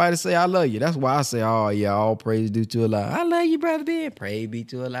when somebody say, I love you. That's why I say, oh, yeah, all praise due to Allah. I love you, Brother Ben. Praise be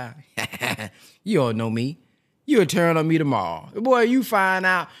to Allah. You don't know me. You'll turn on me tomorrow. Boy, you find,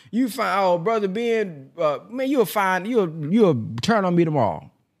 oh, Brother Ben, man, you'll turn on me tomorrow.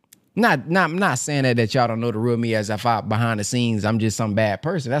 Not saying that y'all don't know the real me as if I behind the scenes I'm just some bad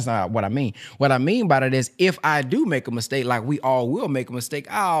person. That's not what I mean. What I mean by that is if I do make a mistake, like we all will make a mistake,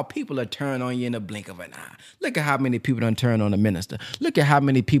 people will turn on you in the blink of an eye. Look at how many people done turn on the minister. Look at how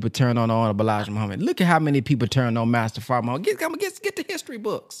many people turn on Elijah Muhammad. Look at how many people turn on Master Farmer. Get the history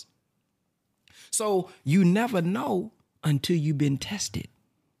books. So you never know until you've been tested.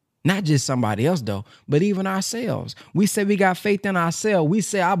 Not just somebody else, though, but even ourselves. We say we got faith in ourselves. We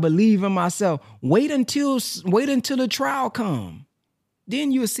say, I believe in myself. Wait until the trial come.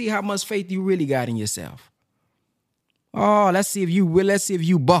 Then you'll see how much faith you really got in yourself. Oh, let's see if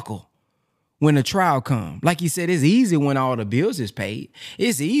you buckle when the trial come. Like you said, it's easy when all the bills is paid.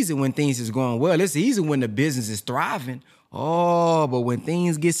 It's easy when things is going well. It's easy when the business is thriving. Oh, but when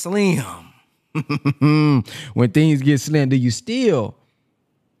things get slim, do you still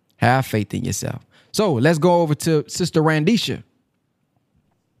have faith in yourself? So let's go over to Sister Randisha.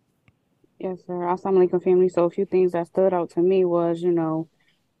 Yes, sir. Assalamu alaikum, family. So a few things that stood out to me was,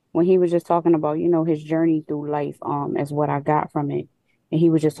 when he was just talking about, his journey through life, as what I got from it. And he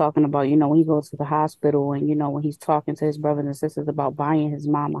was just talking about, when he goes to the hospital and, when he's talking to his brothers and sisters about buying his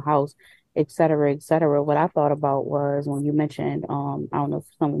mom a house, et cetera, et cetera. What I thought about was when you mentioned, I don't know if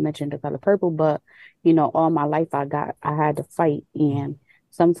someone mentioned The Color Purple, but, all my life I had to fight. And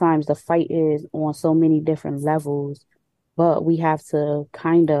sometimes the fight is on so many different levels, but we have to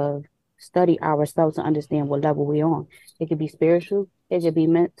kind of study ourselves to understand what level we're on. It could be spiritual, it could be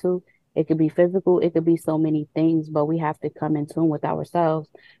mental, it could be physical, it could be so many things, but we have to come in tune with ourselves.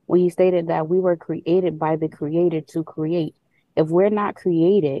 When he stated that we were created by the Creator to create. If we're not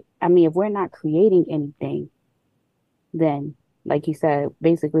creating anything, then, like he said,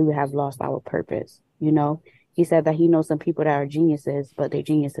 basically we have lost our purpose, He said that he knows some people that are geniuses, but their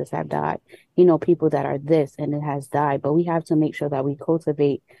geniuses have died. He knows people that are this and it has died, but we have to make sure that we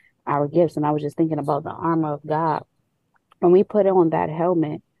cultivate our gifts. And I was just thinking about the armor of God. When we put on that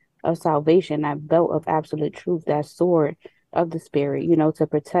helmet of salvation, that belt of absolute truth, that sword of the spirit, to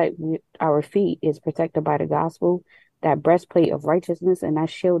protect our feet is protected by the gospel, that breastplate of righteousness and that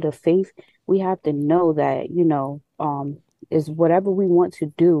shield of faith. We have to know that, is whatever we want to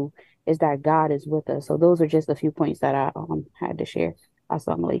do is that God is with us. So those are just a few points that I had to share.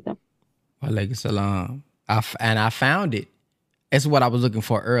 Assalamu alaikum. Walaikum salam. I found it. It's what I was looking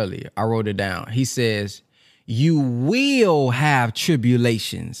for earlier. I wrote it down. He says, you will have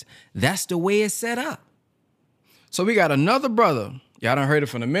tribulations. That's the way it's set up. So we got another brother. Y'all done heard it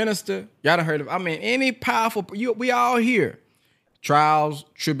from the minister. Y'all done heard of, any powerful, we all here. Trials,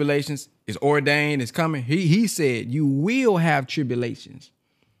 tribulations, is ordained, is coming. He said, you will have tribulations.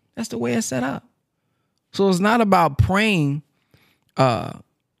 That's the way it's set up. So it's not about praying.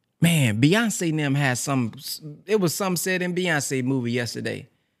 Beyonce and them had some said in Beyonce movie yesterday.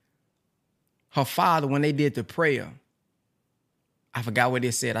 Her father, when they did the prayer, I forgot what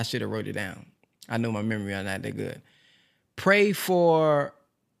they said. I should have wrote it down. I know my memory on that good. Pray for,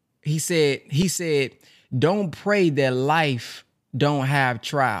 he said, don't pray that life don't have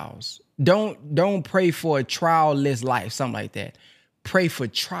trials. Don't pray for a trial-less life, something like that. Pray for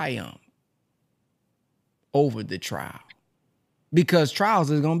triumph over the trial. Because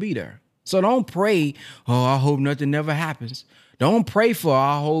trials is going to be there. So don't pray, I hope nothing never happens. Don't pray for,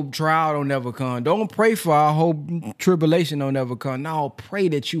 I hope trial don't never come. Don't pray for, I hope tribulation don't never come. No, pray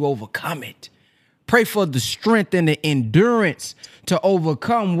that you overcome it. Pray for the strength and the endurance to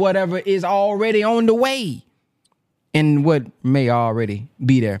overcome whatever is already on the way and what may already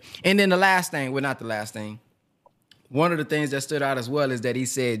be there. And then the last thing, well, not the last thing. One of the things that stood out as well is that he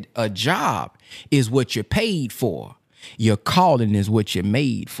said a job is what you're paid for. Your calling is what you're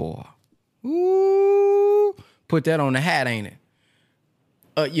made for. Ooh, put that on the hat, ain't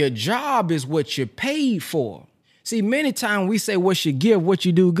it? Your job is what you're paid for. See, many times we say what's your gift, what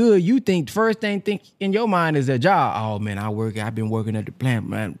you do good, you think first thing think in your mind is a job. Oh man, I've been working at the plant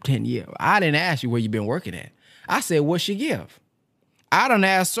man 10 years. I didn't ask you where you've been working at. I said, what's your gift? I done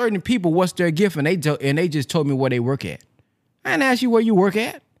asked certain people what's their gift, and they just told me where they work at. I didn't ask you where you work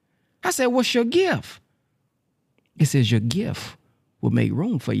at. I said, what's your gift? It says your gift will make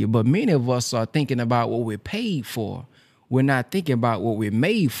room for you. But many of us are thinking about what we're paid for. We're not thinking about what we're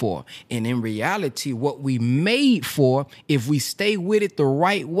made for. And in reality, what we made for, if we stay with it the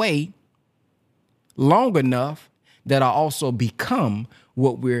right way long enough, that'll also become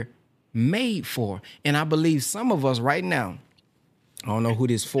what we're made for. And I believe some of us right now, I don't know who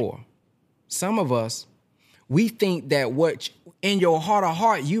this for. Some of us, we think that what in your heart of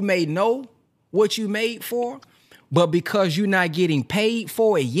heart, you may know what you made for, but because you're not getting paid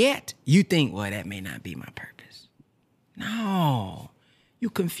for it yet, you think, well, that may not be my purpose. No,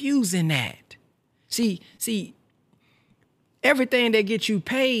 you're confusing that. See, everything that gets you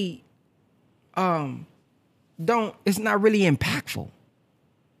paid, it's not really impactful.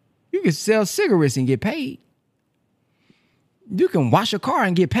 You can sell cigarettes and get paid. You can wash a car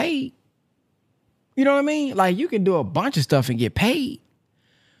and get paid. You know what I mean? Like you can do a bunch of stuff and get paid.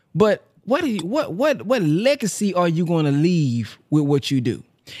 But what legacy are you going to leave with what you do?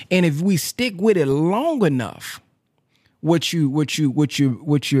 And if we stick with it long enough, what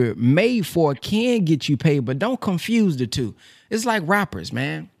you're made for can get you paid, but don't confuse the two. It's like rappers,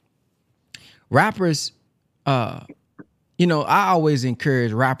 man. Rappers, I always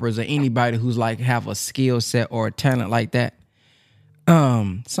encourage rappers or anybody who's like have a skill set or a talent like that.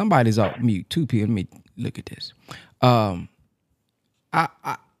 Somebody's off mute. Two people. Let me look at this. I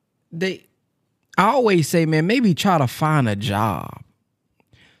always say, man, maybe try to find a job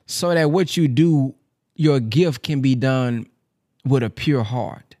so that what you do, your gift can be done with a pure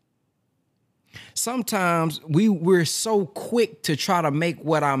heart. Sometimes we're so quick to try to make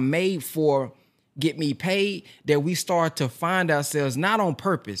what I'm made for get me paid that we start to find ourselves not on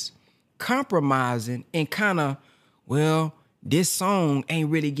purpose, compromising and kind of, well, this song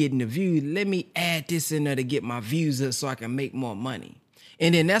ain't really getting the views. Let me add this in there to get my views up so I can make more money.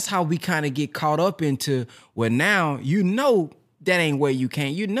 And then that's how we kind of get caught up into, well, now you know that ain't where you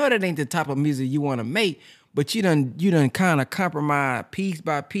can. You know that ain't the type of music you want to make, but you done kind of compromise piece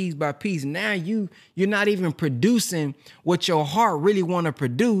by piece by piece. Now you're not even producing what your heart really want to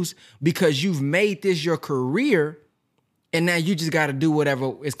produce because you've made this your career, and now you just got to do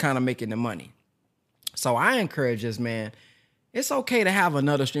whatever is kind of making the money. So I encourage us, man. It's okay to have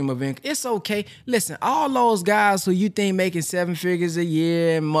another stream of income. It's okay. Listen, all those guys who you think making 7 figures a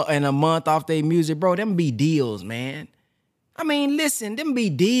year and a month off their music, bro, them be deals, man. I mean, listen, them be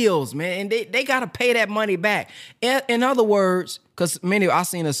deals, man. And they got to pay that money back. In other words, because I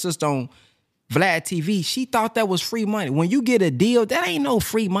seen a sister on Vlad TV, she thought that was free money. When you get a deal, that ain't no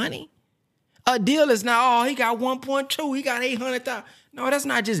free money. A deal is not, he got 1.2, he got 800,000. No, that's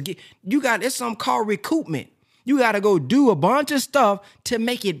not just it's something called recoupment. You got to go do a bunch of stuff to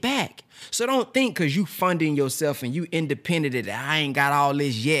make it back. So don't think because you funding yourself and you independent that I ain't got all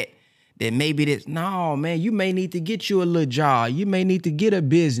this yet, that maybe this. No, man, you may need to get you a little job. You may need to get a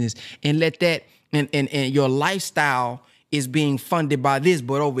business and let that, and your lifestyle is being funded by this.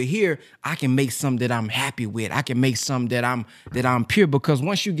 But over here, I can make something that I'm happy with. I can make something that I'm pure, because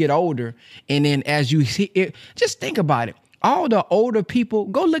once you get older and then as you see it, just think about it. All the older people,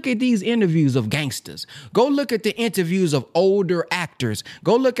 go look at these interviews of gangsters. Go look at the interviews of older actors.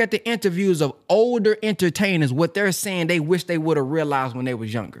 Go look at the interviews of older entertainers, what they're saying they wish they would have realized when they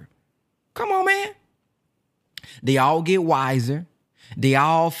was younger. Come on, man. They all get wiser. They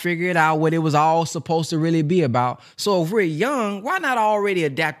all figured out what it was all supposed to really be about. So if we're young, why not already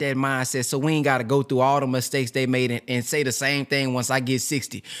adapt that mindset so we ain't got to go through all the mistakes they made and say the same thing once I get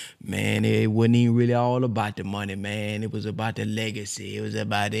 60. Man, it wasn't even really all about the money, man. It was about the legacy. It was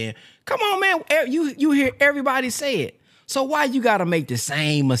about them. Come on, man. You hear everybody say it. So why you got to make the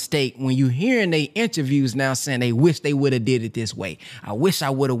same mistake when you hearing they interviews now saying they wish they would have did it this way? I wish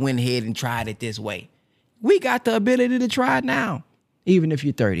I would have went ahead and tried it this way. We got the ability to try it now. Even if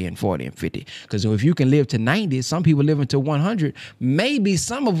you're 30 and 40 and 50. Because if you can live to 90, some people living to 100. Maybe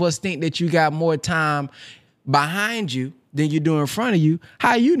some of us think that you got more time behind you than you do in front of you.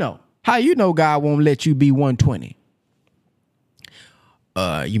 How you know? How you know God won't let you be 120?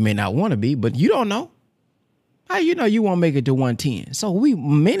 You may not want to be, but you don't know. How you know you won't make it to 110? So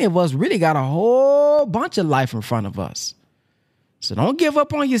many of us really got a whole bunch of life in front of us. So don't give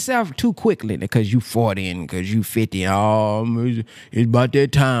up on yourself too quickly because you 40 and because you 50. Oh, it's about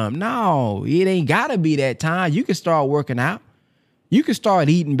that time. No, it ain't got to be that time. You can start working out. You can start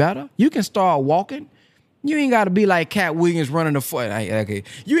eating better. You can start walking. You ain't got to be like Cat Williams running the 40. Okay,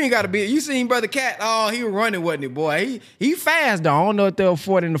 you ain't got to be. You seen Brother Cat? Oh, he was running, wasn't it, boy? He fast though. I don't know if they were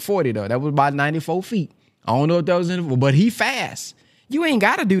 40 in the 40 though. That was about 94 feet. I don't know if that was in the, but he fast. You ain't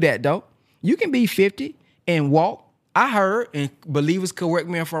got to do that though. You can be 50 and walk. I heard, and believers correct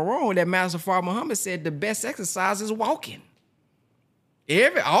me if I'm wrong, that Master Fard Muhammad said the best exercise is walking.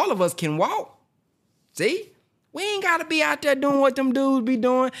 All of us can walk. See? We ain't got to be out there doing what them dudes be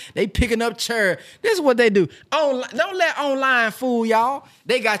doing. They picking up chairs. This is what they do. Don't let online fool y'all.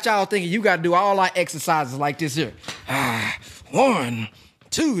 They got y'all thinking you got to do all our exercises like this here. 1,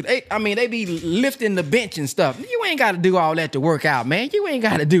 2. They be lifting the bench and stuff. You ain't got to do all that to work out, man. You ain't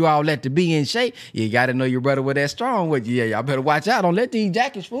got to do all that to be in shape. You got to know your brother was that strong with you. Yeah, y'all better watch out. Don't let these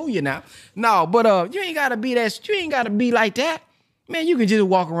jackets fool you now. No, but you ain't got to be that. You ain't got to be like that. Man, you can just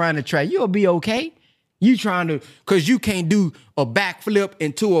walk around the track. You'll be okay. You trying to, cause you can't do a backflip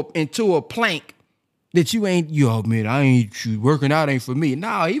into a plank that you ain't, man, I ain't working out ain't for me.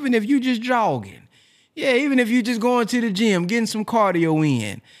 No, even if you just jogging. Yeah, even if you just going to the gym, getting some cardio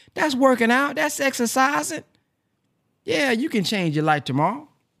in. That's working out. That's exercising. Yeah, you can change your life tomorrow.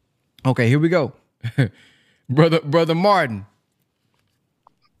 Okay, here we go. Brother Martin.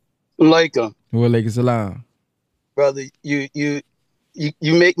 Alaikum. Wa alaikum salam. Brother, you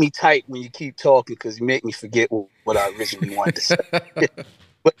make me tight when you keep talking because you make me forget what I originally wanted to say.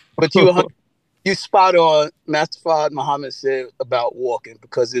 but you spot on. Master Fard Muhammad said about walking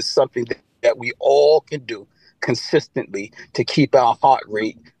because it's something that we all can do consistently to keep our heart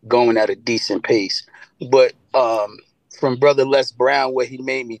rate going at a decent pace. But from Brother Les Brown, what he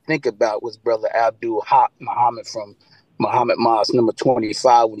made me think about was Brother Abdul Haq Muhammad from Muhammad Mosque number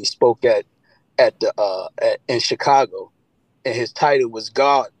 25 when he spoke in Chicago. And his title was,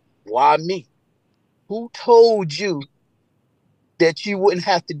 God, why me? Who told you that you wouldn't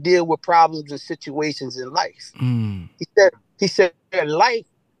have to deal with problems and situations in life? He said life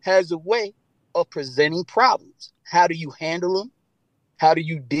has a way of presenting problems. How do you handle them? How do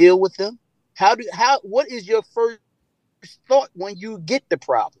you deal with them? What is your first thought when you get the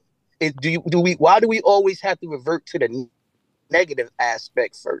problem? Why do we always have to revert to the negative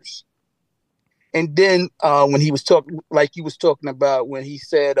aspect first? And then when he was talking, like you was talking about when he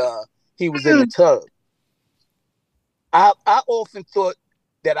said he was in the tub, I often thought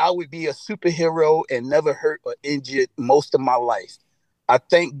that I would be a superhero and never hurt or injured most of my life. I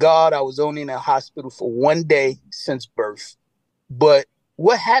thank God I was only in a hospital for 1 day since birth. But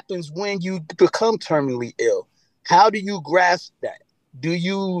what happens when you become terminally ill? How do you grasp that? Do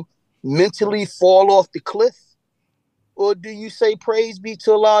you mentally fall off the cliff? Or do you say, praise be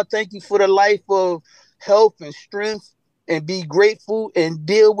to Allah, thank you for the life of health and strength, and be grateful and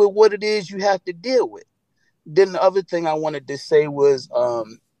deal with what it is you have to deal with? Then the other thing I wanted to say was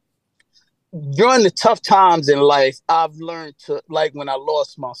during the tough times in life, I've learned to, like when I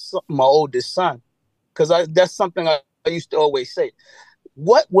lost my oldest son, because that's something I used to always say.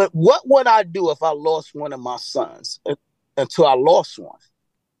 What would I do if I lost one of my sons until I lost one?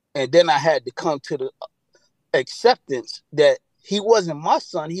 And then I had to come to the acceptance that he wasn't my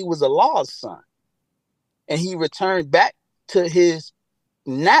son, he was Allah's son. And he returned back to his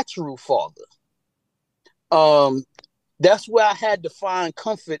natural father. That's where I had to find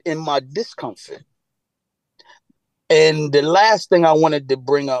comfort in my discomfort. And the last thing I wanted to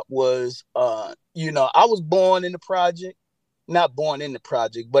bring up was, I was born in the project, not born in the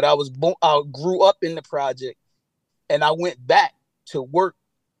project, but I grew up in the project, and I went back to work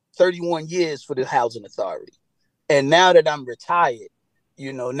 31 years for the Housing Authority. And now that I'm retired,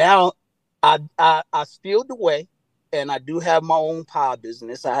 now I stealed away, and I do have my own pie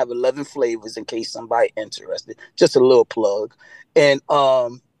business. I have 11 flavors in case somebody interested. Just a little plug. And,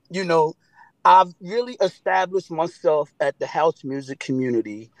 I've really established myself at the house music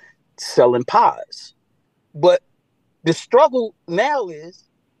community selling pies. But the struggle now is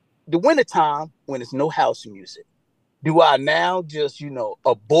the wintertime when it's no house music. Do I now just,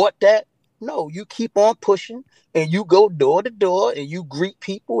 abort that? No, you keep on pushing and you go door to door and you greet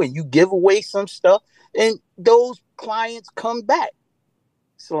people and you give away some stuff and those clients come back.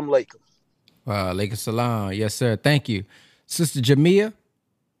 Assalamu alaikum. Wow, alaikum salam. Yes, sir. Thank you. Sister Jamia.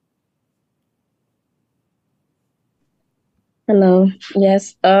 Hello.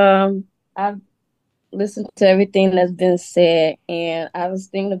 Yes. I've listened to everything that's been said, and I was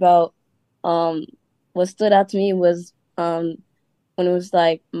thinking about what stood out to me was when it was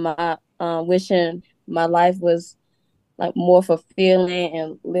like my wishing my life was like more fulfilling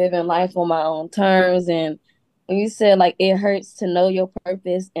and living life on my own terms. And when you said like it hurts to know your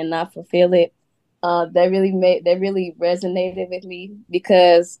purpose and not fulfill it, that really resonated with me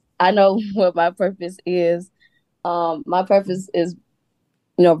because I know what my purpose is. My purpose is,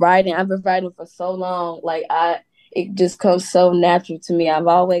 writing. I've been writing for so long. It just comes so natural to me. I've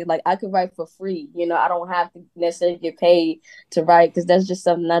always I could write for free. I don't have to necessarily get paid to write because that's just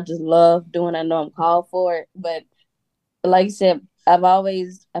something I just love doing. I know I'm called for it, but like you said, I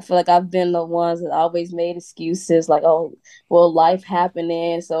feel like I've been the ones that always made excuses like, oh, well, life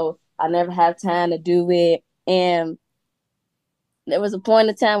happening, so I never have time to do it. And there was a point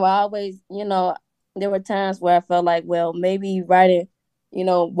in time where I always, there were times where I felt like, well, maybe writing,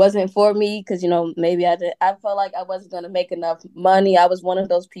 wasn't for me because, maybe I felt like I wasn't going to make enough money. I was one of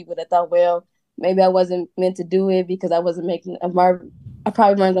those people that thought, well, maybe I wasn't meant to do it because I wasn't making, I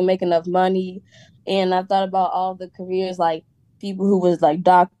probably wasn't going to make enough money. And I thought about all the careers, like people who was like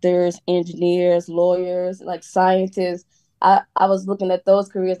doctors, engineers, lawyers, like scientists. I was looking at those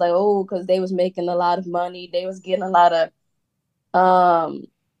careers like, oh, because they was making a lot of money. They was getting a lot of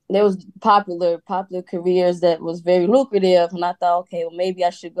there was popular careers that was very lucrative, and I thought, okay, well, maybe I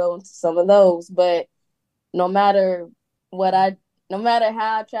should go into some of those. But no matter no matter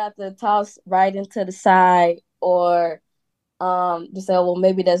how I tried to toss writing to the side or just say, well,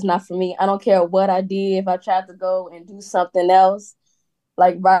 maybe that's not for me. I don't care what I did. If I tried to go and do something else,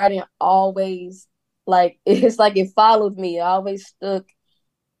 like writing always, it's like it followed me. It always stuck.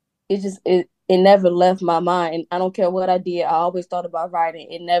 It never left my mind. I don't care what I did. I always thought about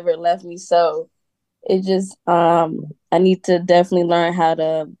writing. It never left me. So it just, I need to definitely learn how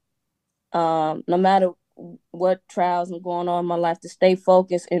to, no matter what trials are going on in my life, to stay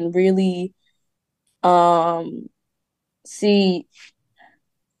focused and really see.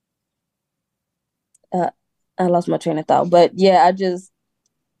 I lost my train of thought, but yeah, I just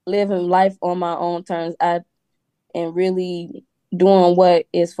living life on my own terms. And really doing what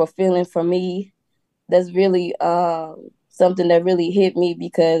is fulfilling for me. That's really something that really hit me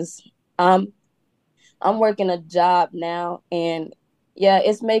because I'm working a job now, and yeah,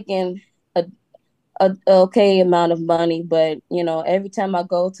 it's making a okay amount of money, but every time I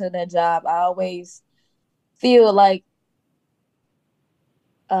go to that job, I always feel like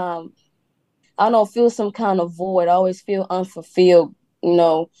I don't know, feel some kind of void. I always feel unfulfilled,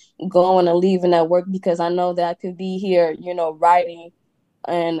 going and leaving at work because I know that I could be here, writing,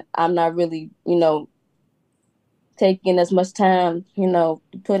 and I'm not really, taking as much time, to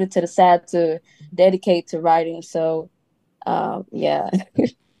put it to the side to dedicate to writing. So, yeah.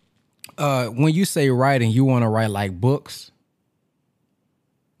 When you say writing, you want to write like books?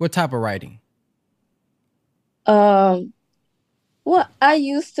 What type of writing? Well, I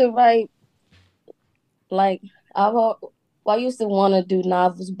used to write like I used to want to do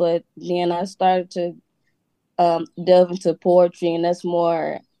novels, but then I started to delve into poetry, and that's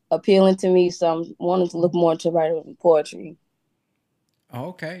more appealing to me. So I'm wanting to look more into writing poetry.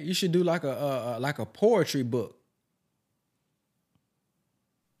 Okay, you should do like a poetry book.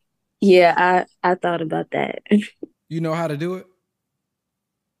 Yeah, I thought about that. You know how to do it?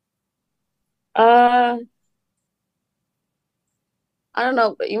 I don't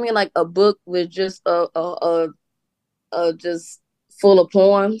know. You mean like a book with just just full of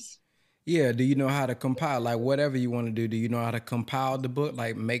poems? Yeah. Do you know how to compile, like whatever you want to do? Do you know how to compile the book,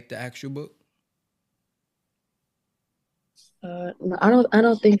 like make the actual book? No, I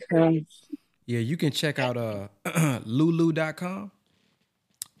don't think so. Yeah, you can check out lulu.com.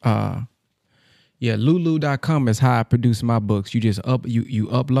 Yeah, lulu.com is how I produce my books. You just you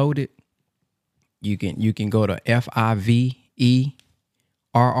upload it. You can go to fiverr.com,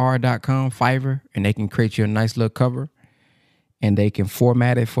 Fiverr, and they can create you a nice little cover, and they can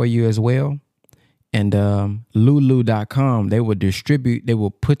format it for you as well. And lulu.com, they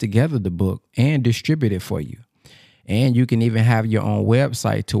will put together the book and distribute it for you. And you can even have your own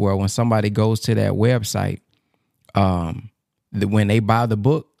website to where when somebody goes to that website, when they buy the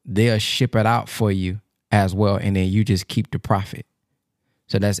book, they'll ship it out for you as well. And then you just keep the profit.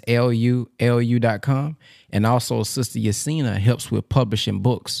 So that's lulu.com. And also Sister Yasina helps with publishing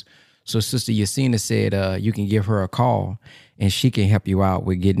books. So Sister Yasina said you can give her a call and she can help you out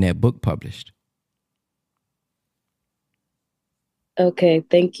with getting that book published. Okay,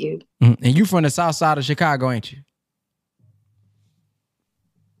 thank you. Mm-hmm. And you from the south side of Chicago, ain't you?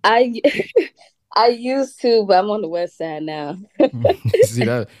 I used to, but I'm on the west side now.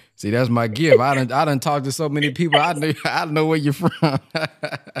 See, that's my gift. I done talked to so many people. I know where you're from.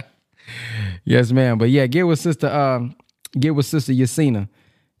 Yes, ma'am. But yeah, get with Sister Yasina.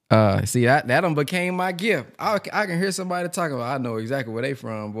 See that done became my gift. I can hear somebody talking about. I know exactly where they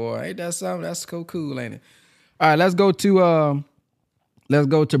from, boy. Ain't that something? That's cool, ain't it? All right, let's go to Let's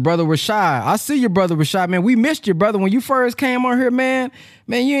go to Brother Rashad. I see you, Brother Rashad, man. We missed you, brother. When you first came on here, man,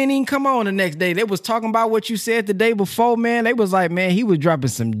 you ain't even come on the next day. They was talking about what you said the day before, man. They was like, man, he was dropping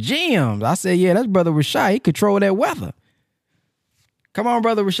some gems. I said, yeah, that's Brother Rashad. He control that weather. Come on,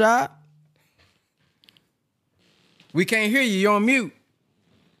 Brother Rashad. We can't hear you. You're on mute.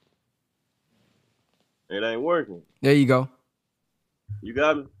 It ain't working. There you go. You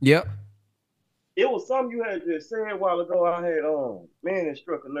got me? Yep. It was something you had just said a while ago. I had man, it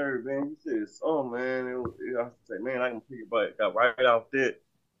struck a nerve, man. You said, oh man, I said, man, I can pick it back. Got right off that.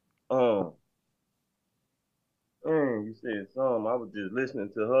 Man, you said something. I was just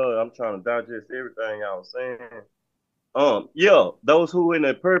listening to her. I'm trying to digest everything I was saying. Yeah, those who in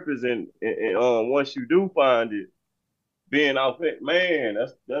their purpose and once you do find it, being off it, man,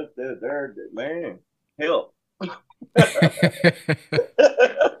 that's man, help.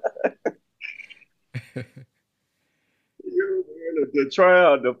 The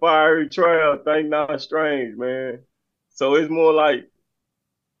trial, the fiery trial, think not strange, man. So it's more like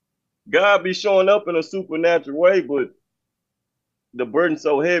God be showing up in a supernatural way, but the burden's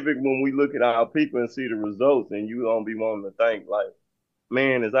so heavy when we look at our people and see the results, and you don't be wanting to think like,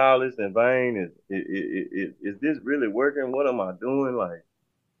 man, is all this in vain? Is this really working? What am I doing? Like,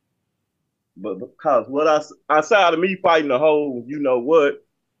 but because outside of me fighting the whole, you know what,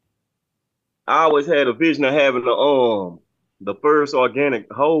 I always had a vision of having the first organic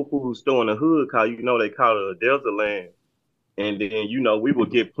whole food store in the hood, cause you know they call it a desert land. And then, you know, we would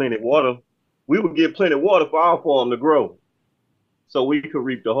get plenty of water. We would get plenty of water for our farm to grow, so we could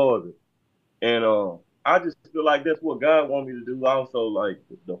reap the harvest. And I just feel like that's what God wants me to do also, like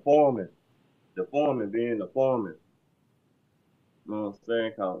the farming being the farming. You know what I'm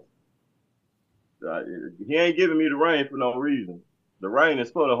saying? Cause he ain't giving me the rain for no reason. The rain is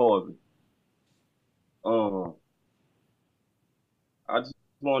for the harvest. I just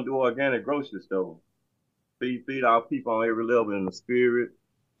want to do organic grocery store. Feed our people on every level in the spirit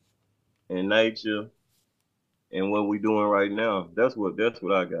and nature and what we doing right now. That's what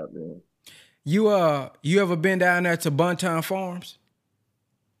I got, man. You ever been down there to Buntown Farms?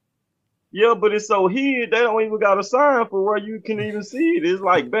 Yeah, but it's so hid, they don't even got a sign for where you can even see it. It's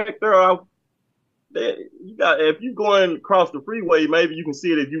like back there, if you going across the freeway, maybe you can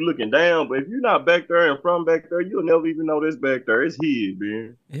see it if you're looking down. But if you're not back there and from back there, you'll never even know this back there. It's hid,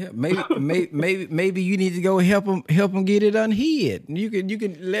 man. Yeah, maybe you need to go help them get it unhid. You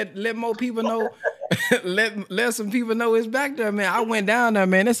can let more people know. let some people know it's back there, man. I went down there,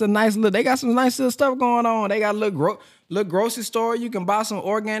 man. It's a nice little. They got some nice little stuff going on. They got a little grocery store. You can buy some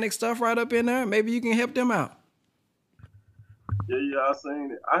organic stuff right up in there. Maybe you can help them out. Yeah, I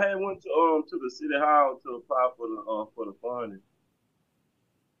seen it. I had went to the city hall to apply for the funding.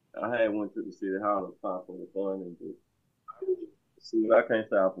 I had went to the city hall to apply for the funding, but see, I can't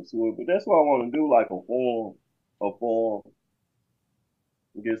say I pursue it. But that's what I want to do, like a farm,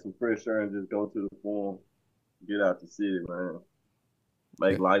 get some fresh air and just go to the farm, get out the city, man.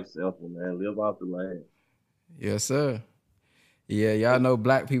 Make life simple, man. Live off the land. Yes, sir. Yeah, y'all know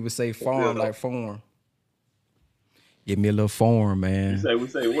black people say farm like farm. Give me a little form, man. We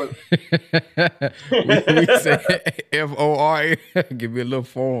say what? we say FOR. Give me a little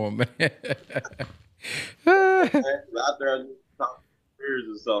form, man. Out there, years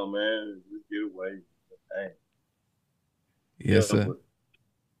or so, man. Just get away. Dang. Yes, sir.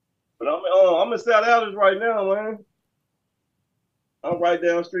 But I'm in South Dallas right now, man. I'm right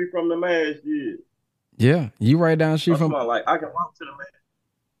down the street from the masjid. Yeah, you right down the street from. Like I can walk to the masjid.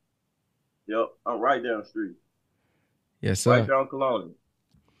 Yep, I'm right down the street. Yes, sir. Right down Colonial.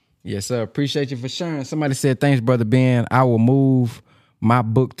 Yes, sir. Appreciate you for sharing. Somebody said, thanks, Brother Ben. I will move my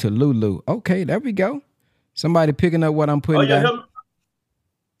book to Lulu. Okay, there we go. Somebody picking up what I'm putting down.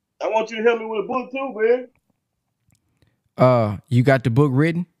 I want you to help me with a book too, man. You got the book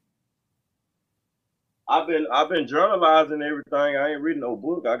written? I've been journalizing everything. I ain't reading no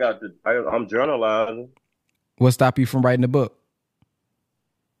book. I'm journalizing. What stopped you from writing the book?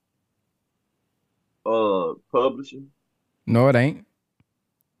 Publishing. No, it ain't.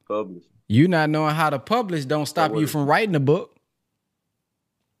 Publishing. You not knowing how to publish don't stop you from writing the book.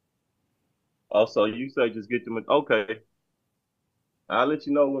 Oh, so you say just get them. Okay. I'll let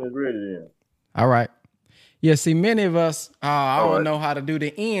you know when it's ready then. All right. Yeah, see, many of us, I don't know how to do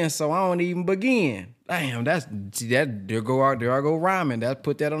the end, so I don't even begin. Damn, there I go rhyming.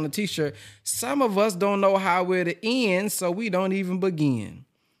 Put that on a t-shirt. Some of us don't know how we're to end, so we don't even begin.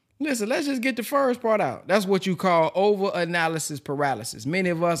 Listen, let's just get the first part out. That's what you call over-analysis paralysis. Many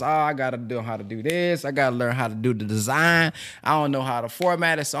of us, I got to know how to do this. I got to learn how to do the design. I don't know how to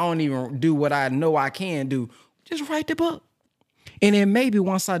format it, so I don't even do what I know I can do. Just write the book. And then maybe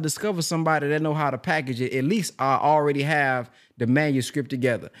once I discover somebody that know how to package it, at least I already have the manuscript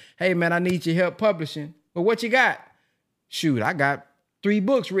together. Hey man, I need your help publishing. But what you got? Shoot, I got 3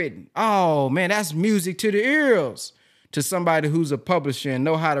 books written. Oh man, that's music to the ears to somebody who's a publisher and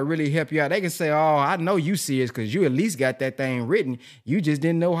know how to really help you out. They can say, oh, I know you serious because you at least got that thing written. You just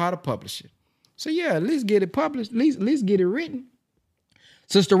didn't know how to publish it. So yeah, at least get it published, at least get it written.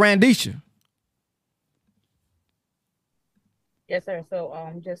 Sister Randisha. Yes, sir. So,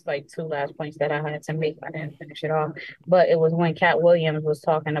 just like 2 last points that I had to make. I didn't finish it off, but it was when Cat Williams was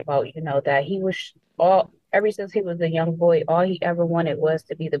talking about, that he was ever since he was a young boy, all he ever wanted was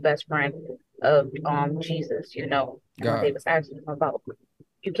to be the best friend of Jesus. And when they was asking him about,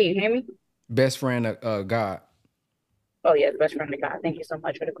 can you hear me? Best friend of God. Oh yeah, the best friend of God. Thank you so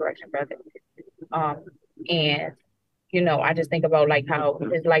much for the correction, brother. And I just think about like how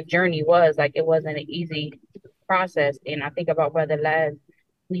his life journey was. Like it wasn't an easy process. And I think about Brother Laz.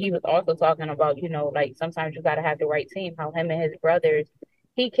 He was also talking about, like sometimes you got to have the right team. How him and his brothers,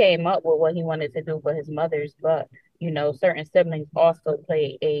 he came up with what he wanted to do for his mothers, but certain siblings also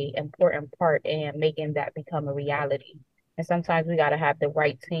play a important part in making that become a reality. And sometimes we got to have the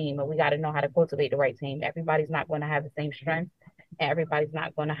right team, and we got to know how to cultivate the right team. Everybody's not going to have the same strength, and everybody's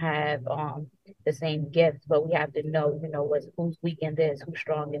not going to have the same gifts, but we have to know, who's weak in this, who's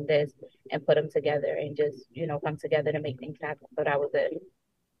strong in this, and put them together and just, come together to make things happen. So that was it.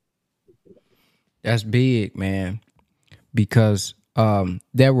 That's big, man, because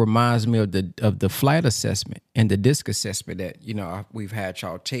that reminds me of the flight assessment and the DISC assessment that we've had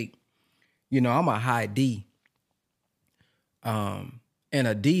y'all take. I'm a high D, and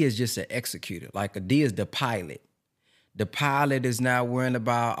a D is just an executor. Like a D is the pilot. The pilot is not worrying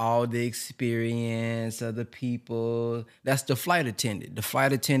about all the experience of the people. That's the flight attendant. The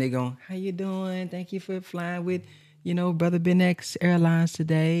flight attendant going, how you doing? Thank you for flying with, Brother Ben X Airlines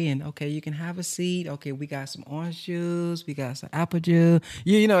today. And okay, you can have a seat. Okay, we got some orange juice. We got some apple juice.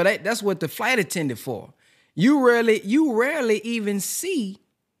 That's what the flight attendant for. You rarely even see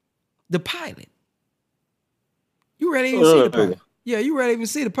the pilot. You rarely even see the pilot. Yeah, you rarely even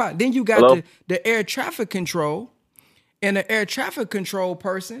see the pilot. Then you got the air traffic control. And the air traffic control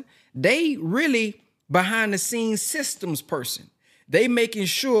person, they really behind the scenes systems person. They making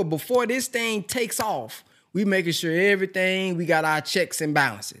sure before this thing takes off, we making sure we got our checks and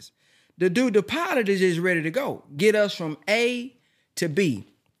balances. The pilot is just ready to go. Get us from A to B.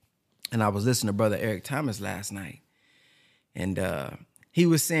 And I was listening to Brother Eric Thomas last night. And he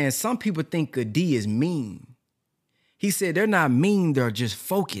was saying some people think a D is mean. He said they're not mean, they're just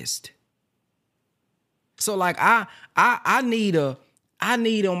focused. So like I need on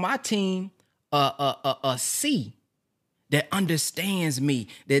my team a C that understands me,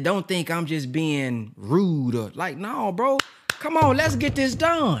 that don't think I'm just being rude or like, no, bro, come on, let's get this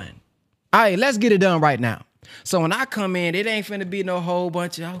done. All right, let's get it done right now. So when I come in, it ain't finna be no whole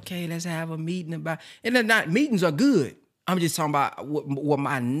bunch of, okay, let's have a meeting about, and then not meetings are good. I'm just talking about what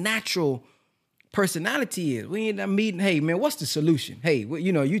my natural personality is. We ain't a meeting. Hey man, what's the solution? Hey,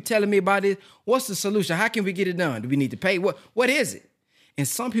 you telling me about this? What's the solution? How can we get it done? Do we need to pay? What is it? And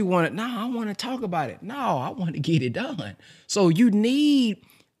some people want to, I want to talk about it. No, I want to get it done. So you need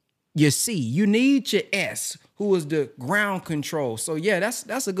your C. You need your S, who is the ground control. So yeah,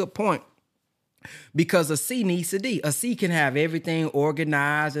 that's a good point. Because a C needs a D. A C can have everything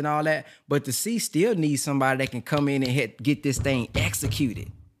organized and all that, but the C still needs somebody that can come in and get this thing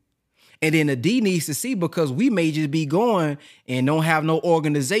executed. And then the D needs to see, because we may just be going and don't have no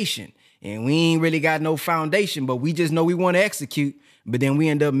organization. And we ain't really got no foundation, but we just know we want to execute. But then we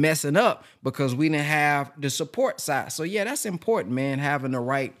end up messing up because we didn't have the support side. So yeah, that's important, man, having the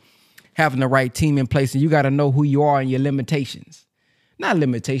right team in place. And you got to know who you are and your limitations. Not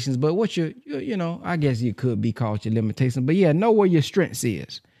limitations, but what I guess you could be called your limitations. But yeah, know where your strengths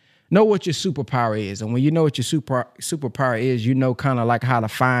is. Know what your superpower is. And when you know what your superpower is, you know kind of like how to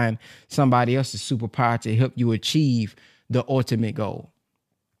find somebody else's superpower to help you achieve the ultimate goal.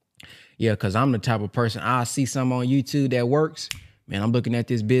 Yeah, because I'm the type of person, I see something on YouTube that works. Man, I'm looking at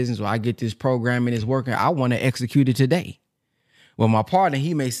this business, or I get this program and it's working. I want to execute it today. Well, my partner,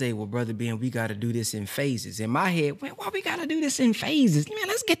 he may say, well, Brother Ben, we got to do this in phases. In my head, why we got to do this in phases? Man,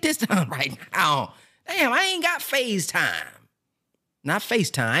 let's get this done right now. Damn, I ain't got phase time. Not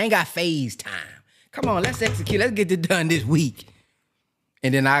FaceTime. I ain't got phase time. Come on, let's execute. Let's get it done this week.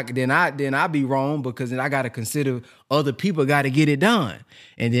 And then I be wrong, because then I got to consider other people got to get it done.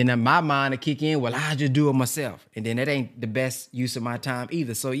 And then in my mind to kick in, well, I just do it myself. And then that ain't the best use of my time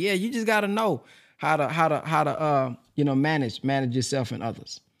either. So yeah, you just got to know how to manage yourself and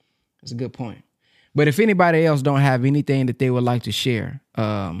others. That's a good point. But if anybody else don't have anything that they would like to share,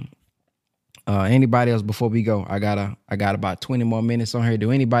 anybody else before we go, I got about 20 more minutes on here.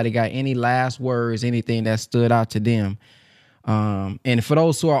 Do anybody got any last words, anything that stood out to them? And for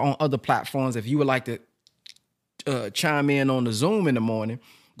those who are on other platforms, if you would like to chime in on the Zoom in the morning,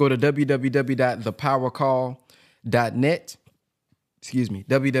 go to www.thepowercall.net. Excuse me,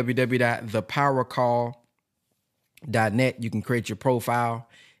 www.thepowercall.net. You can create your profile.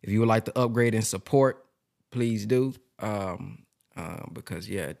 If you would like to upgrade and support, please do. Because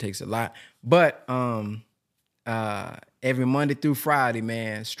it takes a lot. But every Monday through Friday,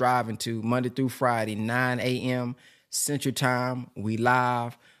 man, striving to Monday through Friday, 9 a.m. Central Time, we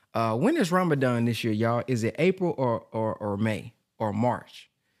live. When is Ramadan this year, y'all? Is it April or May or March?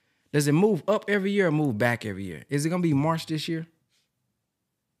 Does it move up every year or move back every year? Is it gonna be March this year?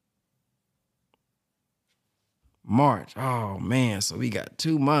 March. Oh man, so we got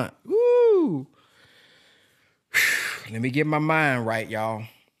 2 months. Woo! Let me get my mind right, y'all.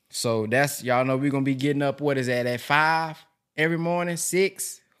 So that's, y'all know we're gonna be getting up. What is that, at 5 every morning,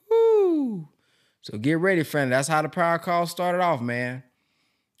 6? Woo! So get ready, friend. That's how the power call started off, man.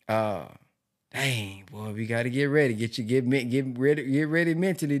 Dang, boy, we gotta get ready. Get ready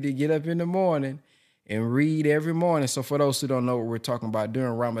mentally to get up in the morning and read every morning. So for those who don't know what we're talking about,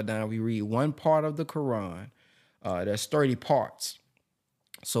 during Ramadan, we read one part of the Quran. There's 30 parts.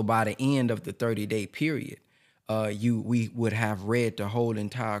 So by the end of the 30-day period, we would have read the whole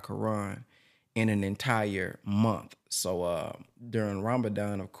entire Quran in an entire month. So during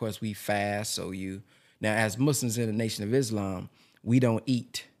Ramadan, of course, we fast. So now as Muslims in the Nation of Islam, we don't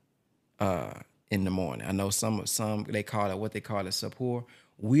eat in the morning. I know some they call it suhoor.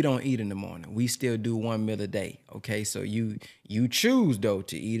 We don't eat in the morning. We still do one meal a day. Okay, so you choose though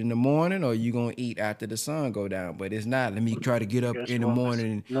to eat in the morning, or you gonna eat after the sun go down. But it's not, let me try to get up in the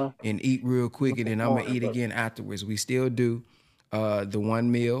morning and eat real quick, and then I'm gonna eat again afterwards. We still do the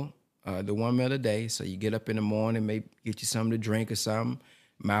one meal a day. So you get up in the morning, maybe get you something to drink or something.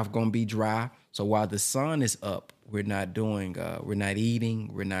 Mouth gonna be dry. So while the sun is up, we're not eating,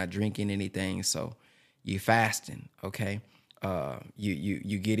 we're not drinking anything. So you're fasting, okay?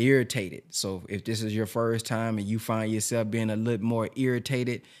 You get irritated. So if this is your first time and you find yourself being a little more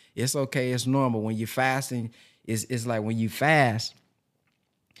irritated, it's okay. It's normal. When you're fasting, it's like when you fast,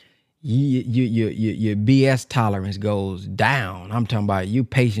 your BS tolerance goes down. I'm talking about you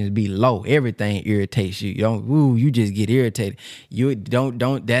patience be low. Everything irritates you. You just get irritated. You don't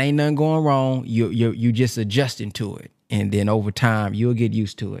that ain't nothing going wrong. You just adjusting to it. And then over time you'll get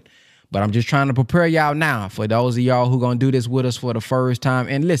used to it. But I'm just trying to prepare y'all now for those of y'all who gonna do this with us for the first time.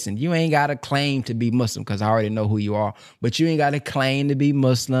 And listen, you ain't got to claim to be Muslim, because I already know who you are. But you ain't got to claim to be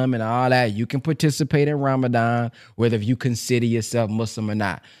Muslim and all that. You can participate in Ramadan, whether if you consider yourself Muslim or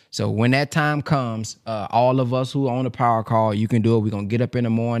not. So when that time comes, all of us who are on the power call, you can do it. We're gonna get up in the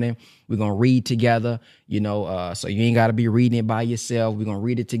morning. We're gonna read together, so you ain't gotta be reading it by yourself. We're gonna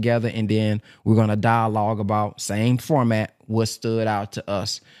read it together, and then we're gonna dialogue about, same format, what stood out to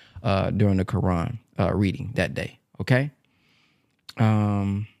us during the Quran reading that day. Okay.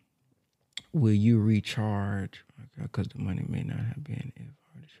 Will you recharge? Because the money may not have been.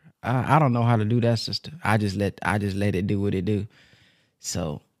 I don't know how to do that, sister. I just let it do what it do.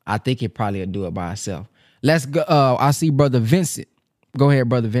 So I think it probably will do it by itself. Let's go. I see Brother Vincent. Go ahead,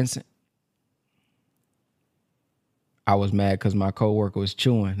 Brother Vincent. I was mad because my coworker was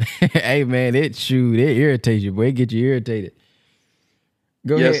chewing. Hey man, it irritates you, boy. It gets you irritated.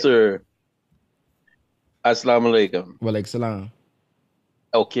 Go ahead. Yes, sir. Assalamu alaikum. Wa alaikum salam.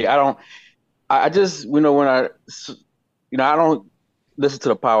 Okay, I just, when I don't listen to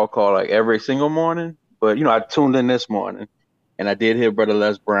the power call like every single morning, but, I tuned in this morning and I did hear Brother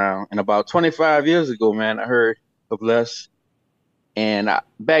Les Brown. And about 25 years ago, man, I heard of Les. And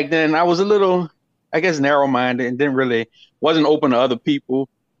back then I was a little, I guess, narrow-minded and wasn't open to other people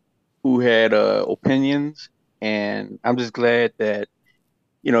who had opinions. And I'm just glad that,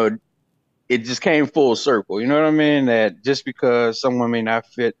 it just came full circle. You know what I mean? That just because someone may not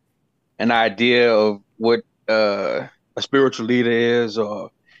fit an idea of what a spiritual leader is,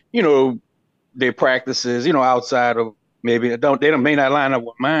 or, their practices, outside of maybe they may not line up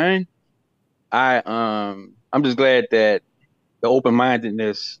with mine. I'm just glad that the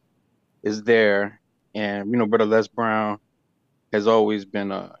open-mindedness is there. And, Brother Les Brown has always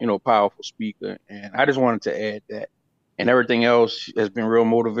been a, powerful speaker. And I just wanted to add that. And everything else has been real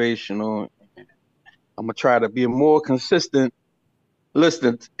motivational. I'm going to try to be a more consistent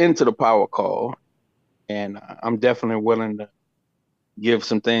listener into the power call. And I'm definitely willing to give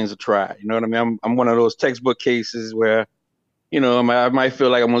some things a try. You know what I mean? I'm one of those textbook cases where, I might feel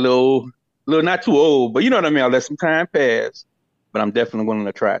like I'm a little little, not too old, but you know what I mean. I'll let some time pass, but I'm definitely willing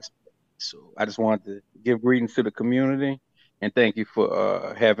to try. So I just wanted to give greetings to the community and thank you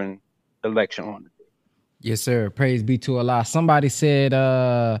for having the lecture on today. Yes, sir. Praise be to Allah. Somebody said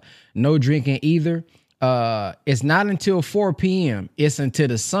no drinking either. It's not until 4 p.m. It's until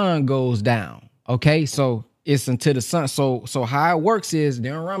the sun goes down. Okay, so it's until the sun. So how it works is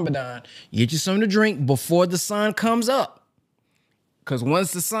during Ramadan, you get you something to drink before the sun comes up. Because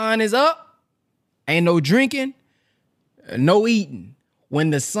once the sun is up, ain't no drinking, no eating.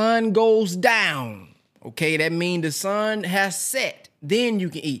 When the sun goes down, okay, that means the sun has set. Then you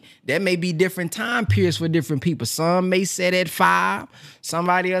can eat. That may be different time periods for different people. Some may set at 5.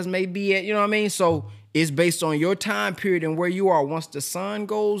 Somebody else may be at, you know what I mean? So it's based on your time period and where you are. Once the sun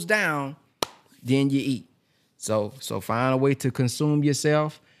goes down, then you eat. So find a way to consume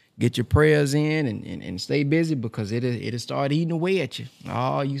yourself, get your prayers in and stay busy because it'll start eating away at you.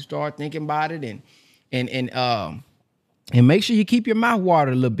 Oh, you start thinking about it and make sure you keep your mouth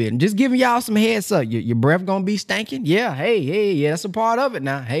watered a little bit. And just giving y'all some heads up. Your breath gonna be stinking? Yeah, yeah, that's a part of it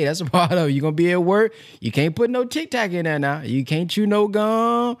now. Hey, that's a part of it. You're gonna be at work. You can't put no Tic Tac in there now. You can't chew no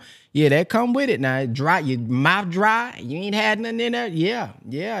gum. Yeah, that come with it now. Dry, your mouth dry. You ain't had nothing in there.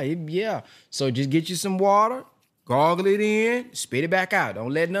 Yeah. So just get you some water, gargle it in, spit it back out.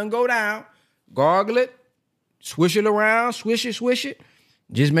 Don't let nothing go down. Gargle it, swish it around, swish it.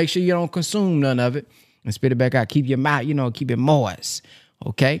 Just make sure you don't consume none of it. And spit it back out. Keep your mouth, keep it moist.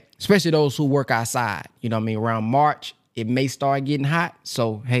 Okay? Especially those who work outside. You know what I mean? Around March, it may start getting hot.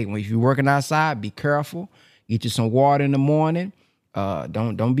 So, hey, if you're working outside, be careful. Get you some water in the morning.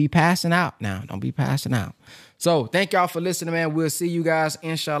 Don't be passing out now. Don't be passing out. So, thank y'all for listening, man. We'll see you guys,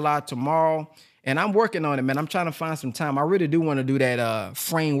 inshallah, tomorrow. And I'm working on it, man. I'm trying to find some time. I really do want to do that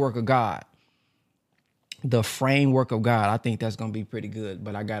framework of God. The framework of God. I think that's going to be pretty good.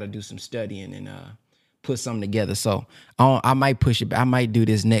 But I got to do some studying and put something together. So I might push it. I might do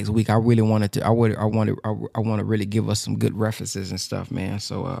this next week. I really wanted to. I want to really give us some good references and stuff, man.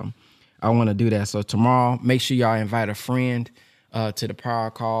 So I want to do that. So tomorrow, make sure y'all invite a friend to the power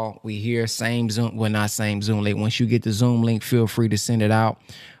call. We here, same Zoom. Well, not same Zoom link. Once you get the Zoom link, feel free to send it out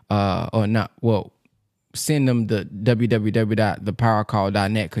or not. Well, send them the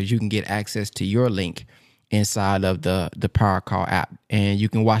www.thepowercall.net because you can get access to your link inside of the Power Call app. And you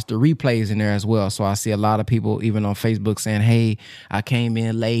can watch the replays in there as well. So I see a lot of people even on Facebook saying, hey, I came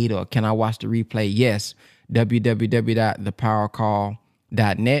in late or can I watch the replay? Yes,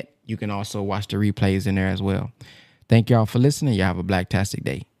 www.thepowercall.net. You can also watch the replays in there as well. Thank y'all for listening. Y'all have a blacktastic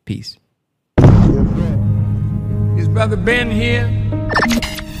day. Peace. Is Brother Ben here?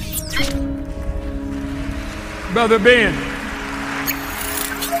 Brother Ben.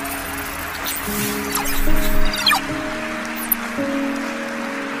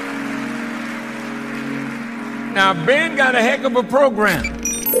 Now, Ben got a heck of a program.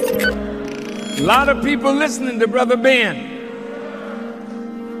 A lot of people listening to Brother Ben.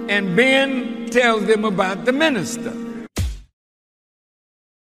 And Ben tells them about the minister.